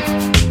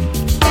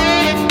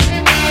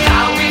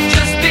 Now we've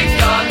just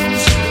begun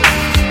to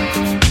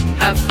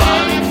have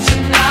fun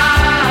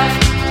tonight.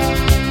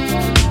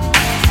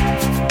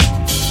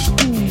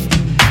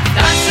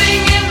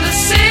 Dancing in the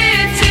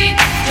city,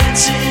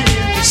 dancing in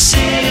the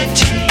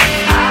city,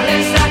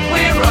 alleys that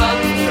we run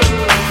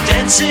through.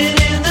 Dancing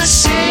in the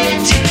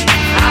city,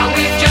 now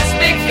we've just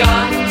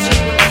begun to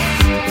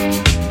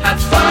have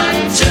fun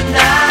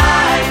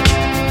tonight.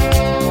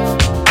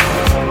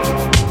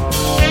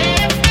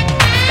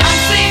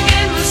 Dancing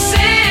in the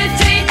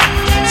city,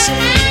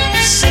 dancing in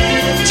the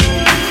city,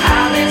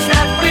 alleys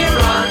that we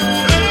run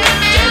through.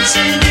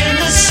 Dancing in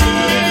the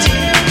city,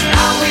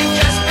 now we've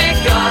just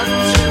begun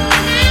to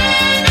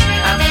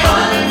have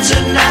fun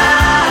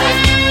tonight.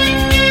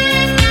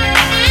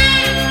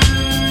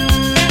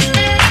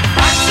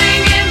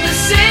 Dancing in the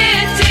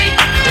city,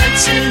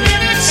 dancing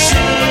in the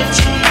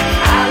city,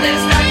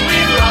 alleys that we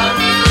run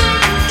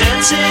through.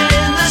 Dancing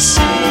in the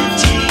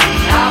city,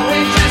 now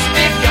we've just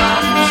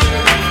begun to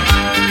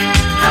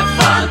have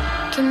fun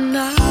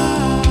tonight.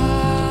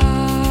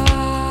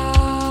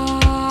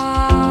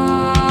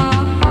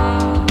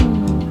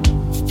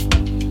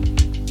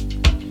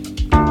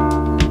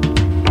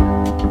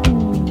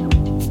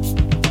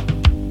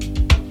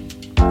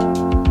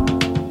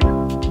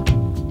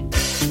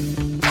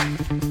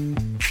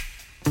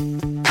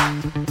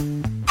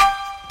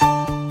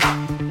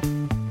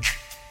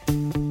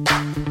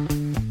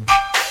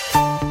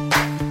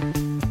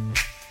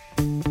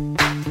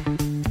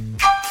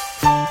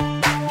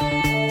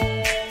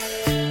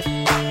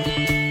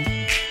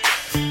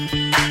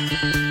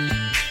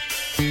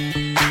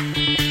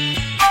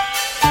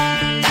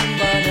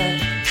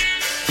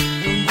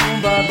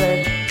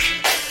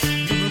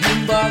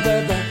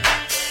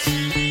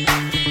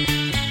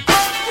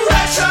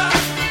 Pressure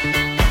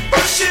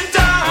pushing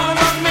down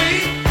on me,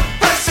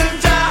 pressing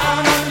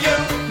down on you.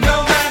 No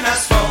man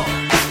has fall.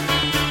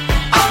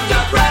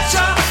 Under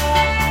pressure,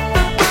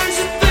 the brains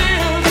are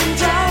building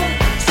down,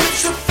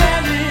 streets are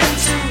falling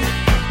into,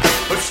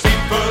 but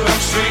people on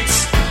streets.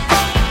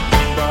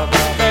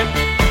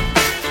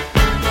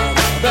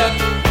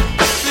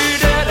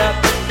 Eat it up,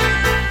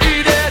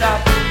 eat it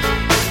up.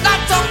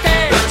 That's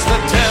okay. That's the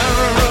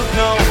terror of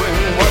knowing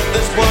what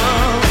this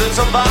world is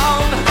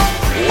about.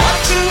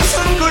 Watching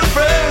some good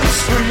friends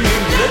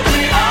scream, let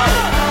me out.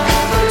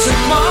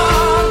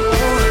 Tomorrow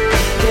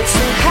gets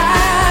me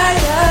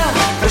higher.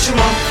 Pressure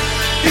on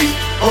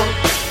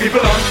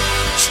people on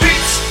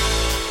streets.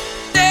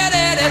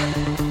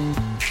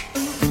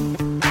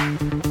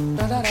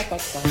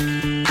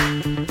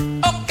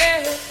 Okay.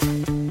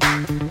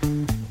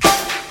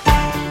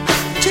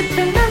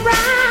 Chipping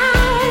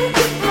around,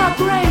 keep my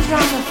brains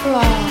on the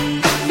floor.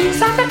 These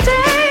are the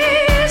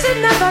days it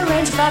never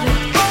rains, but it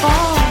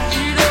falls.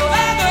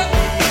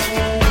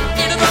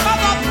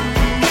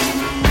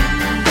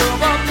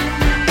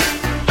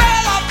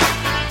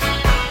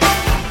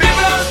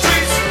 People on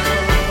streets.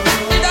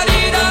 People on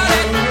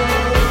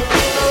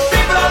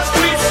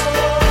streets.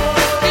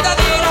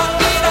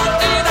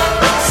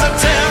 It's the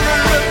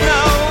terror of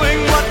knowing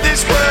what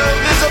this world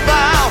is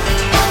about.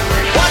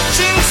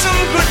 Watching some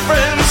good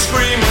friends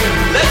scream,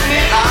 let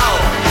me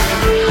out.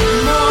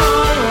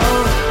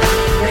 Tomorrow,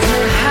 get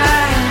me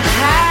high.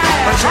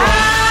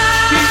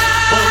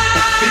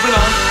 People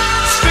on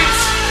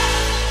streets.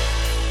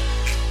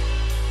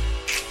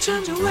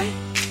 Turned away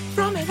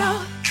from it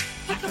all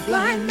like a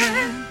blind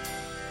man.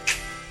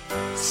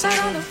 Sat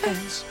on the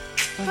fence,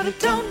 but it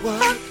don't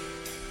work.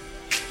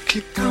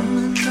 Keep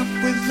coming up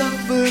with love,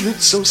 but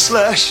it's so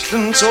slashed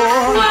and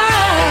torn.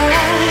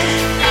 Why?